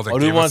called and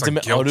Odu gave us a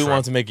wanted guilt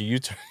trip. to make a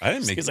U-turn. I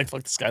didn't make He's like,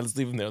 fuck this guy. Let's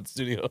leave him there at the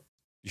studio.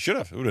 You should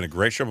have. It would have been a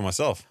great show by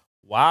myself.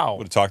 Wow.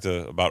 Would have talked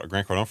about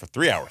Grant Cardone for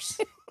 3 hours.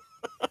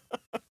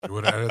 You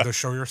would have edited the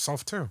show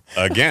yourself, too.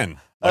 Again,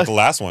 like the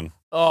last one.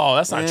 Oh,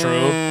 that's not true.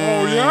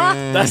 Oh,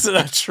 yeah? That's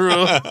not true.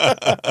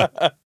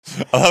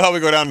 I love how we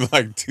go down to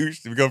like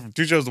we go from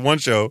 2 shows to 1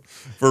 show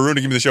for Arun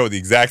to give me the show at the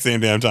exact same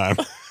damn time.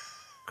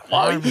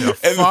 Climb the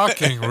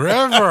fucking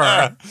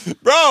river.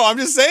 Bro, I'm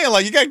just saying,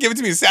 like, you gotta give it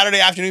to me Saturday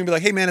afternoon and be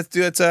like, hey man,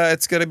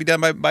 it's gonna be done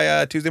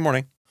by Tuesday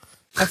morning.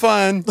 Have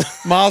fun.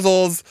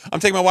 Mazel's. I'm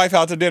taking my wife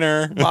out to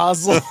dinner.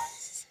 Mazel.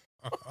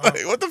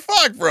 Like, what the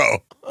fuck, bro?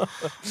 And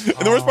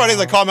the worst part is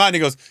I call him out and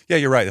he goes, yeah,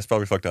 you're right. That's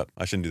probably fucked up.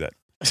 I shouldn't do that.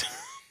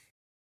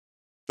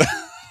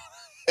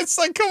 It's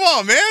like, come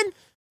on, man.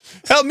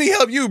 Help me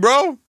help you,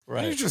 bro. Why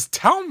don't you Right. just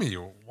tell me?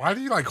 Why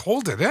do you like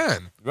hold it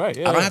in? Right.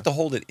 Yeah. I don't have to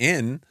hold it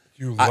in.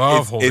 You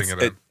love holding it's-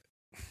 it in.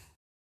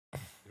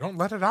 You don't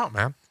let it out,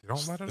 man. You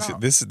don't let it out.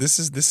 This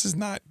is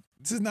not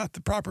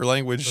the proper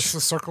language. This is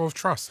a circle of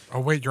trust. Oh,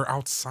 wait, you're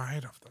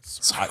outside of the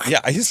circle.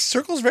 Yeah, his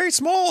circle is very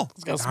small.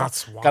 It's got a, That's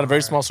small, got a very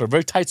why. small circle,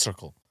 very tight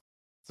circle.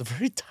 It's a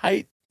very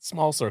tight,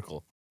 small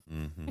circle.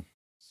 Mm-hmm.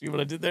 See what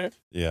I did there?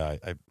 Yeah,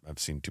 I've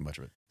seen too much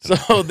of it.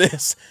 So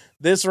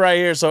this right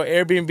here. So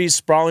Airbnb's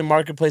sprawling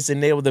marketplace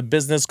enabled a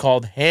business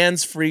called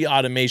hands-free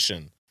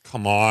automation.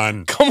 Come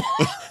on. Come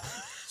on.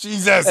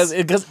 Jesus.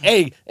 Because,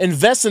 hey,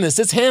 invest in this.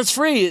 It's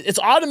hands-free. It's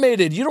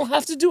automated. You don't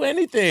have to do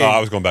anything. Oh, I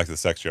was going back to the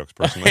sex jokes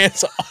personally.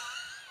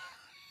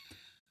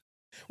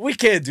 We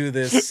can't do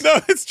this. No,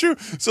 it's true.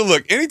 So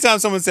look, anytime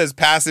someone says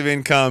passive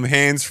income,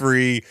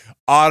 hands-free,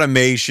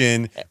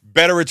 automation,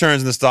 better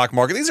returns in the stock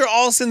market, these are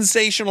all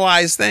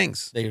sensationalized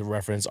things. They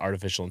reference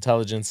artificial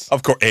intelligence.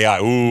 Of course, AI.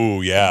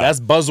 Ooh, yeah. That's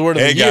buzzword of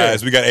Hey the year.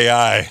 guys, we got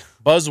AI.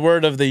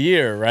 Buzzword of the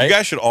year, right? You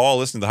guys should all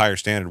listen to the Higher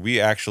Standard. We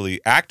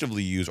actually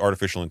actively use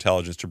artificial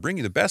intelligence to bring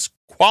you the best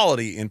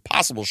quality and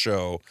possible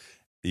show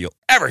that you'll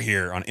ever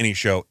hear on any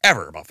show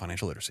ever about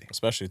financial literacy.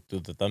 Especially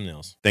through the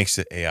thumbnails. Thanks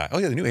to AI. Oh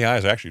yeah, the new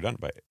AIs are actually done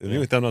by the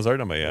new thumbnails are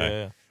done by AI.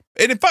 Yeah.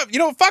 And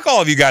fuck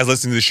all of you guys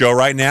listening to the show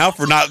right now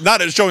for not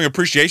showing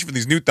appreciation for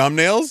these new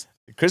thumbnails.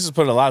 Chris is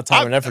putting a lot of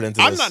time and effort into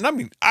this. I'm not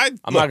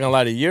I'm not gonna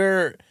lie to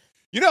you.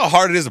 You know how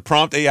hard it is to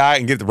prompt AI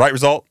and get the right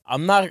result?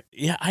 I'm not.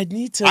 Yeah, I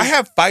need to. I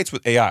have fights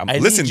with AI.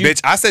 Listen, need you-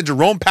 bitch, I said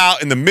Jerome Powell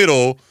in the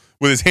middle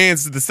with his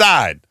hands to the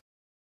side.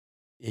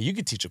 Yeah, you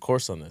could teach a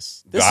course on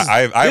this.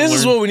 I've This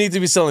is learned- what we need to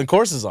be selling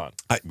courses on.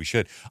 We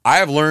should. I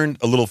have learned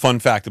a little fun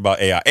fact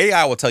about AI.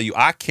 AI will tell you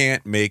I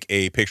can't make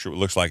a picture that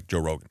looks like Joe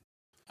Rogan.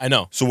 I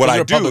know. So what Because I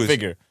you're a do public is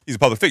figure. he's a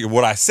public figure.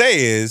 What I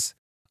say is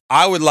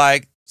I would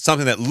like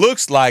something that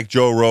looks like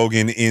Joe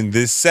Rogan in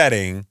this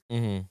setting,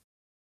 Mm-hmm.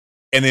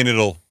 and then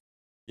it'll.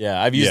 Yeah,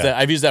 I've used Yeah. that.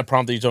 I've used that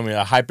prompt that you told me,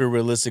 a hyper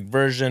realistic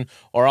version,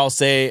 or I'll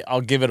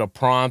give it a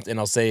prompt and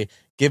I'll say,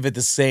 give it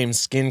the same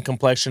skin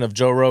complexion of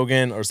Joe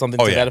Rogan or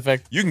something Oh, to yeah. that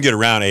effect. You can get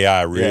around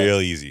AI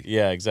real easy.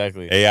 Yeah,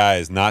 exactly. AI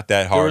is not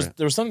that hard.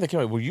 There was something that came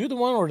out. Were you the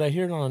one, or did I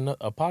hear it on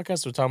a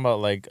podcast? We're talking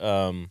about like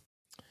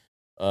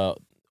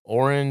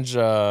Orange.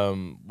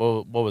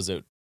 What was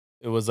it?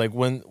 It was like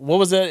what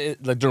was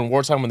it? Like during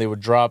wartime when they would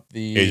drop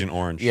the Agent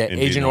Orange. Yeah, in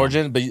Agent Vietnam.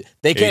 Orange. But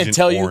they can't Agent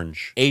tell you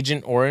Orange.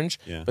 Agent Orange.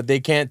 Yeah. But they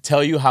can't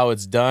tell you how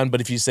it's done.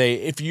 But if you say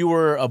if you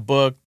were a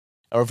book,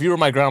 or if you were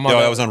my grandma, No,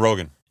 that was on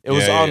Rogan. It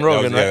was on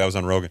Rogan, right? Yeah, that was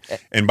on Rogan.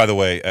 And by the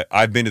way,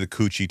 I've been to the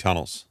Cu Chi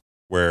tunnels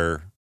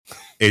where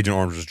Agent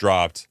Orange was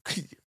dropped.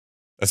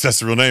 That's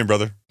the real name,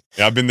 brother.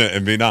 Yeah, I've been there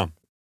in Vietnam.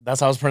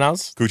 That's how it's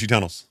pronounced. Cu Chi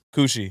tunnels.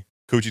 Coochie.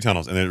 Cu Chi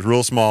tunnels, and they're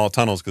real small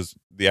tunnels because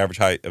the average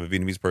height of a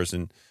Vietnamese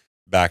person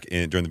back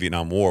during the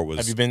Vietnam War was.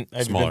 Have you been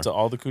smaller. to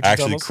all the Coochie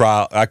Actually,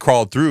 tunnels? I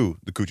crawled through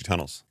the Cu Chi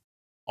tunnels.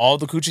 All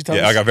the Coochie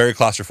tunnels. Yeah, I got very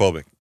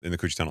claustrophobic in the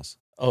Cu Chi tunnels.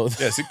 Oh,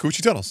 Yeah, see, Cu Chi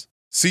tunnels.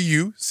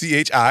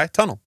 CUCHI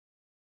tunnel.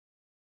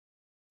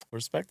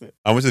 respect it.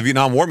 I went to the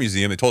Vietnam War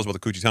Museum. They told us about the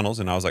Cu Chi tunnels,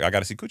 and I was like, I got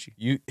to see Cu Chi.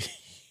 You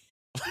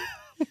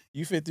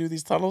you fit through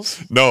these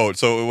tunnels? No,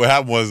 so what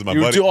happened was my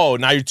buddy.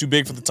 Now you're too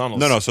big for the tunnels.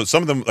 No. So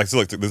some of them, like, so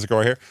look, there's a girl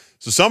right here.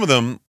 So some of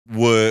them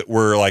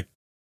were like,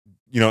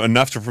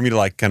 enough for me to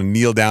like kind of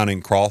kneel down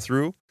and crawl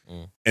through.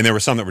 And there were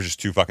some that were just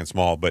too fucking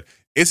small. But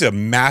it's a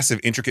massive,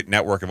 intricate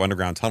network of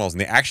underground tunnels,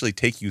 and they actually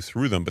take you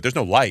through them, but there's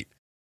no light.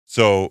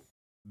 So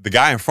the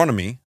guy in front of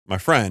me, my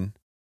friend,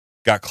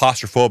 got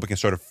claustrophobic and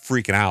started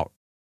freaking out.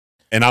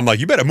 And I'm like,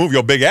 you better move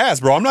your big ass,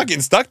 bro. I'm not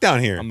getting stuck down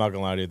here. I'm not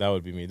gonna lie to you, that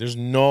would be me. There's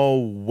no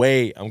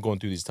way I'm going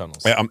through these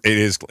tunnels. Yeah, it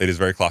is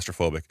very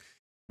claustrophobic.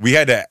 We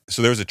had to,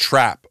 so there was a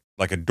trap,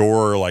 like a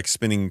door, like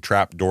spinning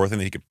trap door thing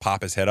that he could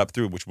pop his head up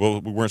through, which we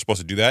weren't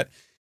supposed to do that.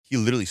 He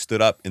literally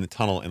stood up in the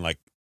tunnel and like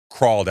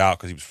crawled out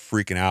because he was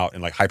freaking out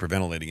and like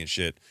hyperventilating and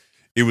shit.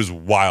 It was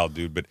wild,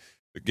 dude. But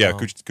yeah, Wow.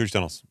 Coochie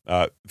tunnels,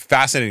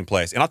 fascinating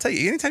place. And I'll tell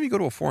you, anytime you go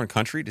to a foreign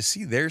country, to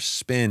see their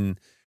spin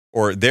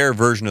or their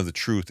version of the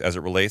truth as it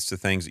relates to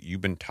things that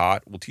you've been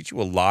taught will teach you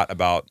a lot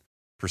about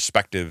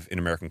perspective in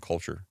American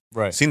culture.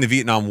 Right. Seeing the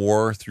Vietnam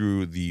War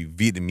through the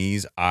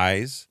Vietnamese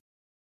eyes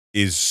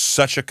is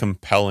such a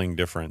compelling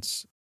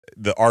difference.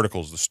 The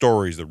articles, the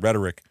stories, the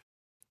rhetoric.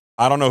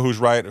 I don't know who's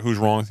right, who's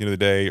wrong at the end of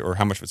the day, or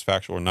how much of it's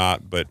factual or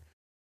not, but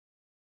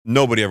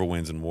nobody ever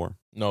wins in war.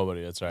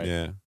 Nobody, that's right.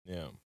 Yeah.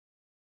 Yeah.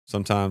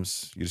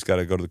 Sometimes you just got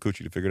to go to the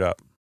coochie to figure it out.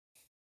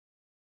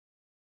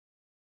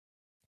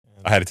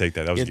 I had to take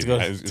that. That was You had to good.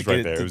 go It was to right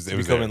get- there. to It was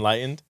become there.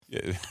 enlightened.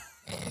 Yeah.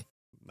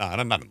 Nah,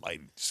 not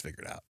enlightened. Just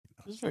figure it out.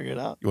 Just figure it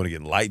out. You want to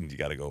get enlightened, you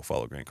got to go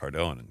follow Grant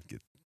Cardone and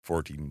get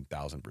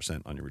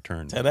 14,000% on your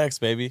return. 10x,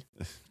 baby.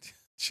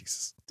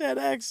 Jesus.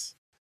 10x.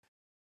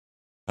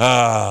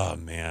 Oh,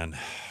 man.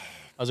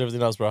 How's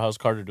everything else, bro? How's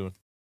Carter doing?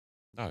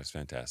 Oh, he's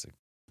fantastic.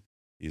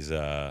 He's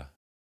really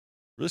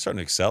starting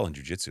to excel in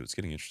jiu-jitsu. It's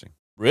getting interesting.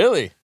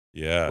 Really?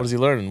 Yeah. What is he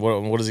learning?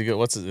 What does he go?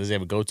 Does he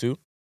have a go-to?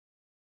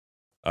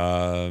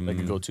 Like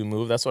a go-to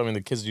move? That's what I mean.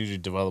 The kids usually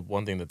develop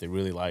one thing that they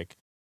really like.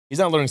 He's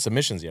not learning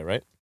submissions yet,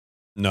 right?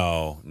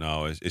 No.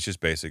 It's just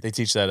basic. They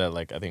teach that at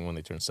I think when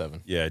they turn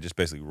 7. Yeah, just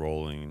basically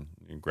rolling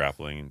and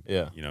grappling and,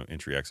 Yeah.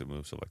 entry, exit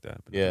moves, stuff like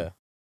that. But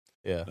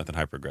Yeah. Nothing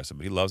hyper-aggressive,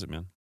 but he loves it,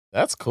 man.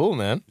 That's cool,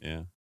 man.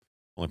 Yeah.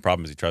 Only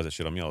problem is he tries that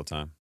shit on me all the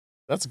time.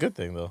 That's a good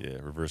thing, though. Yeah,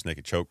 reverse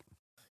naked choke.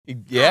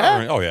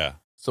 Yeah? Oh, yeah.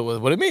 So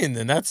what do you mean?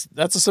 Then that's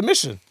a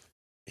submission.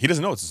 He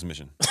doesn't know it's a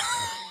submission.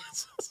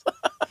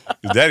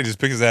 His daddy just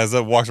picks his ass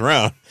up, walks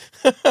around.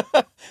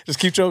 Just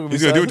keep choking.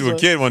 He's gonna do it to a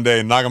kid one day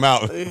and knock him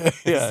out. Yeah,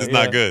 It's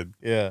not good.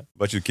 Yeah.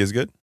 But your kid's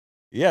good?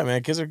 Yeah,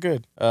 man, kids are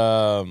good.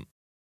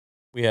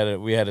 We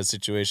had a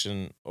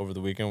situation over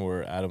the weekend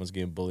where Adam was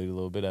getting bullied a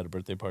little bit at a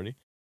birthday party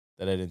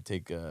that I didn't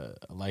take a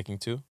liking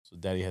to, so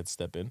Daddy had to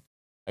step in.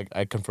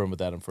 I confirmed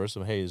with Adam first.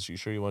 I'm, hey, is you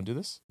sure you want to do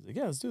this? He's like,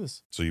 yeah, let's do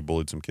this. So you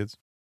bullied some kids?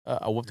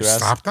 I whooped You their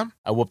ass. stop them?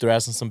 I whooped their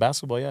ass in some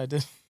basketball. Yeah, I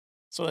did.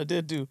 That's what I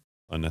did do.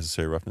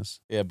 Unnecessary roughness?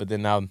 Yeah, but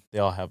then now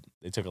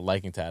they took a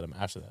liking to Adam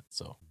after that,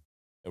 so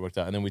it worked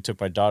out. And then we took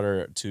my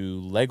daughter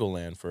to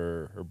Legoland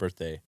for her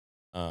birthday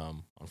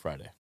on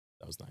Friday.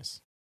 That was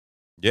nice.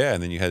 Yeah,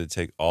 and then you had to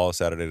take all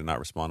Saturday to not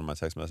respond to my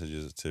text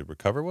messages to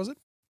recover, was it?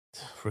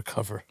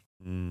 Recover.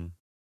 Mm.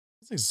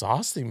 It's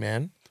exhausting,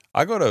 man.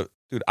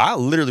 Dude, I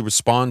literally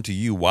respond to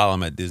you while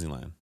I'm at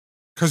Disneyland.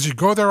 Because you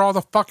go there all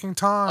the fucking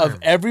time. Of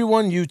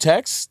everyone you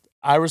text,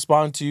 I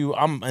respond to you.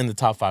 I'm in the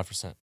top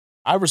 5%.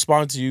 I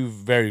respond to you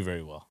very,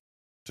 very well.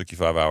 Took you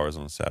 5 hours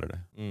on a Saturday.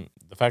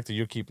 The fact that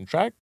you're keeping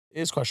track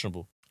is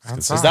questionable.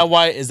 That's Is that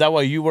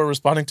why you were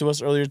responding to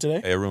us earlier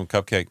today? Hey, Room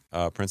Cupcake,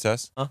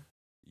 Princess. Huh?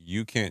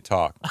 You can't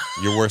talk.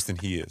 You're worse than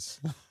he is.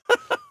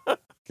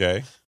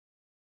 Okay?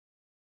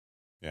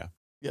 Yeah.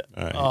 Yeah.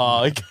 All right.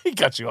 Oh, he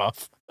cut you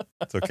off.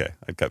 It's okay.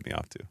 I'd cut me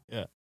off too.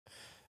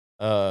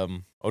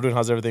 Odin,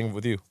 how's everything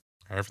with you?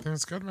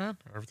 Everything's good, man.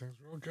 Everything's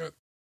real good.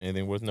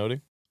 Anything worth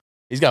noting?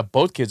 He's got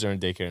both kids are in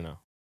daycare now.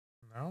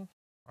 No?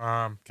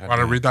 Want to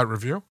damn. read that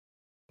review?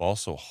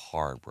 Ball's so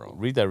hard, bro.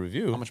 Read that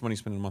review. How much money you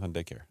spend a month on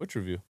daycare? Which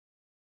review?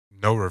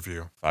 No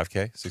review.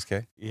 5K?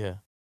 6K? Yeah.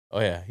 Oh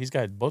yeah, he's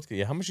got both.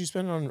 Yeah, how much you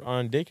spending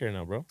on daycare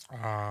now, bro?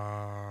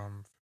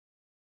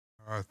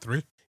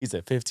 3. He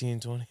said 15,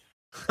 20.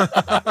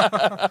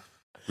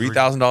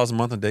 $3,000 a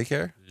month on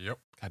daycare? Yep.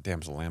 God damn,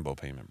 it's a Lambo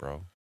payment,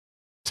 bro.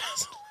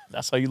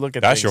 That's how you look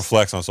at That's things. your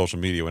flex on social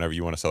media whenever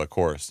you want to sell a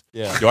course.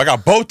 Yeah. Yo, I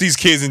got both these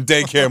kids in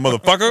daycare,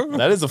 motherfucker.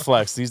 That is a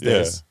flex these Yeah.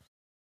 days.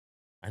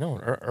 I know.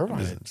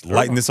 Irvine. Just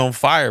lighting this on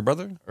fire,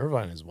 brother.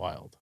 Irvine is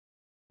wild.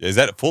 Is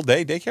that a full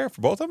day daycare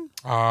for both of them?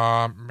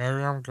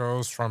 Miriam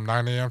goes from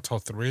 9 a.m. till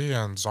 3,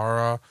 and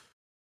Zara,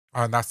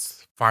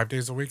 that's 5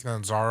 days a week. And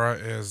then Zara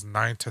is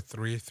 9 to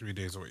 3, 3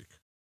 days a week.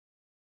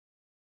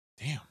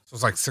 Damn. So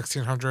it's like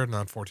 1,600 and then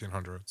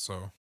 1,400.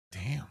 So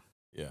Damn.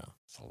 Yeah.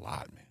 It's a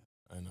lot, man.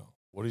 I know.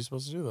 What are you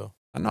supposed to do, though?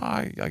 I know.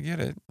 I get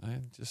it. I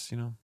just, I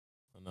know.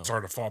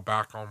 started to fall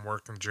back on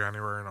work in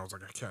January, and I was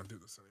like, I can't do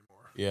this anymore.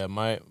 Yeah,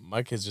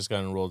 my kids just got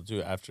enrolled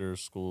too after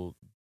school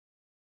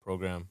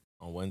program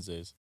on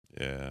Wednesdays.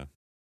 Yeah.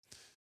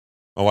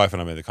 My wife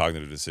and I made the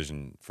cognitive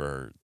decision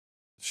for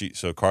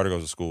so Carter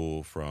goes to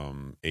school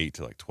from 8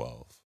 to like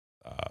 12.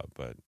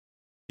 But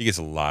he gets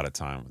a lot of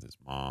time with his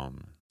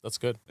mom. That's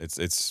good.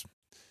 It's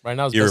Right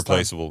now, it's best time.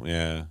 irreplaceable.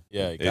 Yeah.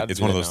 Yeah, you gotta It's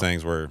do one of that those now.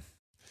 things where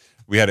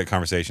we had a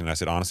conversation, and I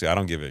said, honestly, I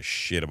don't give a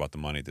shit about the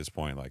money at this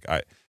point. Like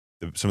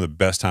some of the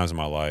best times in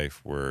my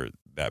life were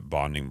that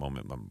bonding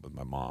moment with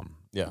my mom.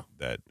 Yeah.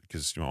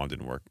 Because my mom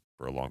didn't work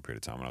for a long period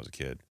of time when I was a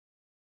kid.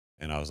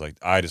 And I was like,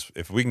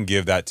 if we can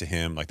give that to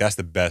him, like that's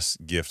the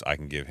best gift I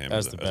can give him.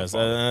 That's as the a best.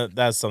 father.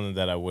 That's something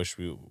that I wish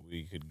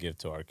we could give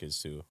to our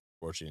kids too.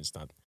 Fortunately,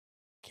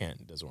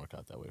 it doesn't work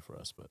out that way for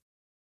us. But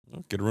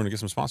Get a room to get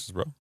some sponsors,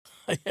 bro.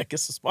 yeah, get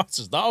some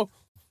sponsors, dog.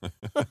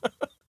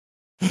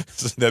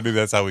 So maybe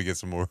that's how we get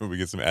some more. We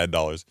get some ad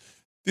dollars.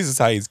 This is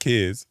Saeed's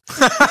kids.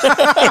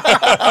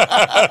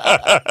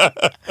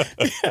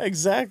 Yeah,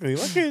 exactly.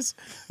 My kids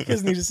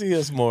need to see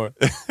us more.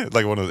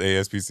 Like one of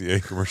those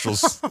ASPCA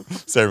commercials.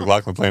 Sarah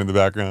McLachlan playing in the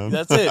background.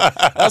 That's it.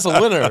 That's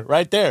a winner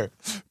right there.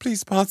 Please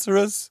sponsor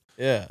us.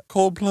 Yeah.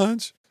 Cold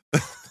plunge.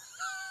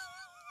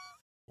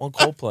 One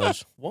cold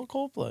plunge. One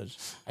cold plunge.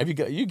 Have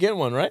you get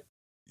one, right?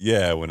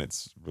 Yeah, when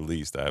it's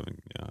released, I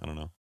haven't. Yeah, I don't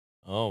know.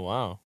 Oh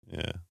wow.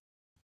 Yeah,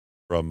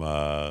 from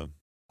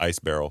Ice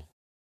Barrel,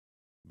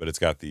 but it's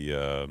got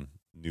the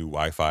new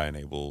Wi-Fi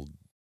enabled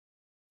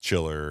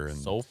chiller and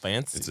So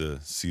fancy. it's a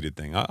seated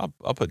thing. I'll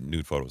put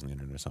nude photos on the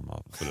internet or something.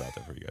 I'll put it out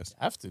there for you guys.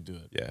 You have to do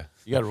it. Yeah.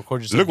 You got to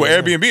record yourself. Look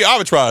where Airbnb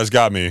arbitrage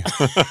got me.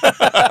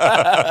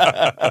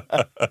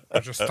 Or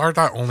just start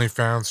that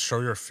OnlyFans, show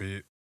your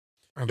feet.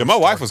 and Yeah, just my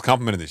wife start- was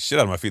complimenting the shit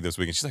out of my feet this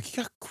week, and she's like,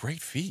 "You got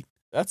great feet."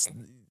 That's.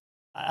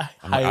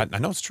 I'm like, I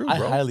know it's true, I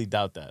bro. highly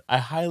doubt that. I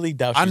highly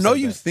doubt. I she know said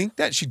you that. think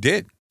that. She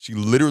did. She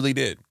literally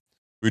did.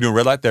 We were doing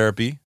red light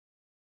therapy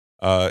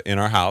in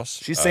our house.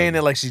 She's saying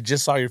it like she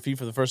just saw your feet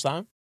for the first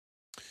time.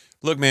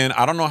 Look, man,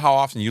 I don't know how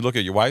often you look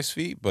at your wife's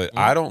feet, but Mhm.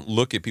 I don't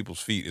look at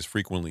people's feet as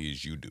frequently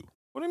as you do.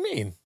 What do you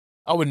mean?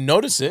 I would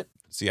notice it.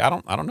 See, I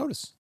don't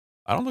notice.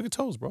 I don't look at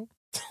toes, bro.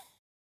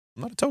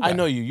 I'm not a toe guy. I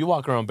know you. You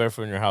walk around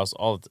barefoot in your house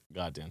all the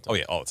goddamn time. Oh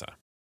yeah, all the time.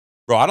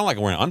 Bro, I don't like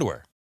wearing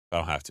underwear. I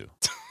don't have to.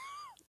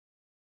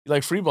 You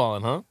like free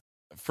balling, huh?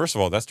 First of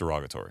all, that's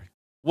derogatory.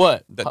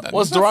 What? That-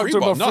 What's that's not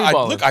derogatory about freeball. free No,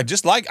 balling? look,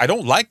 I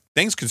don't like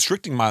things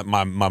constricting my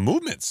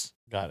movements.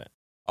 Got it.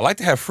 I like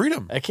to have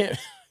freedom. I can't.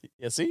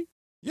 Yeah, see?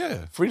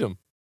 Yeah. Freedom.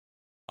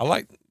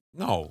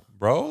 No,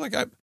 bro. Like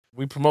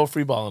We promote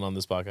free balling on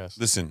this podcast.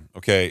 listen,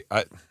 okay.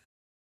 I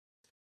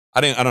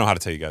don't know how to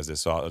tell you guys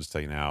this, so I'll just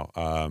tell you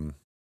now.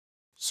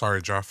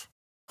 Sorry, Jeff.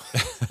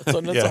 That's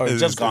all right.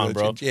 Jeff's gone,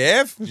 bro.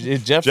 Jeff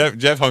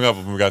Jeff. hung up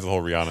when we got to the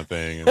whole Rihanna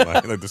thing and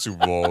like the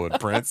Super Bowl and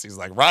Prince. He's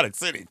like, Rotted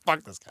City,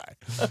 fuck this guy.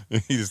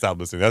 He just stopped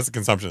listening. That's the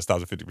consumption that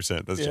stops at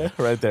 50%. That's Yeah, Jeff.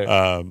 right there.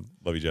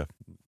 Love you, Jeff.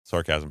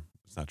 Sarcasm.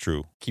 It's not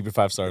true. Keep your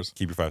 5 stars.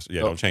 Keep your 5.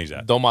 Yeah, Don't- don't change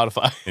that. Don't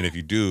modify. And if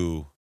you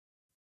do,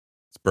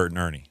 it's Bert and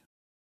Ernie.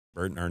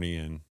 Bert and Ernie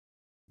and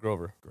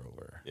Grover.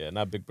 Grover. Yeah,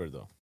 not Big Bird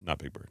though. Not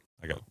Big Bird.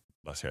 I got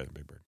less hair than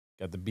Big Bird.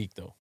 Got the beak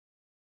though.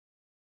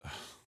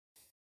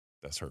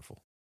 That's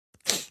hurtful.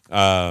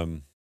 I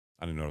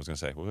didn't know what I was gonna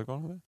say. What was I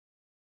going with that?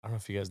 I don't know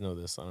if you guys know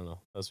this. I don't know.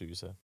 That's what you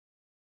said.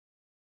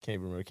 Can't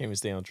even remember. Can't even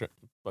stay on track.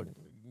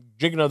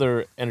 Drink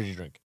another energy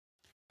drink.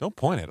 Don't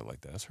point at it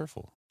like that. That's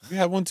hurtful. You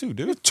had one too, You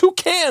dude. have 2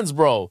 cans,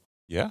 bro.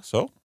 Yeah.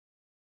 So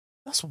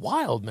That's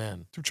wild,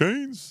 man. 2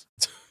 chains.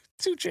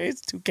 2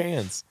 chains, 2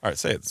 cans. All right,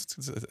 say it.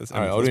 All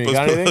right, Odin, you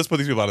got anything? Let's put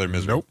these people out of their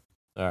misery. Nope.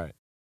 All right.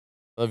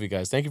 Love you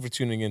guys. Thank you for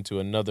tuning in to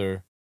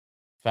another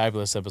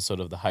fabulous episode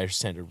of The Higher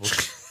Standard.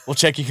 We'll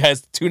check you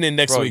guys. Tune in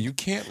next Bro, week. you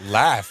can't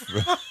laugh.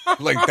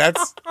 Like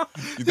that's.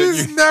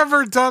 He's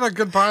never done a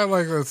goodbye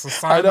like this. A I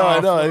sign know,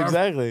 off, whatever.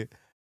 exactly.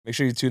 Make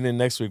sure you tune in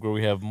next week where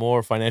we have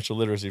more financial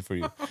literacy for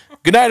you.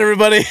 Good night,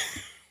 everybody.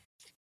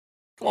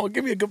 Come on,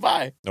 give me a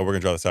goodbye. No, we're gonna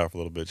draw this out for a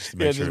little bit just to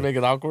make Yeah, sure. just make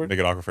it awkward. Make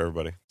it awkward for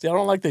everybody. See, I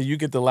don't like that you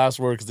get the last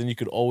word because then you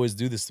could always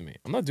do this to me.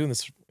 I'm not doing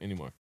this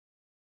anymore.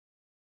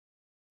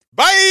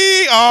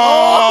 Bye.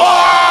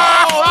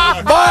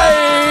 Oh!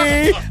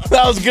 Bye.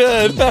 That was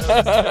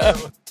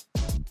good.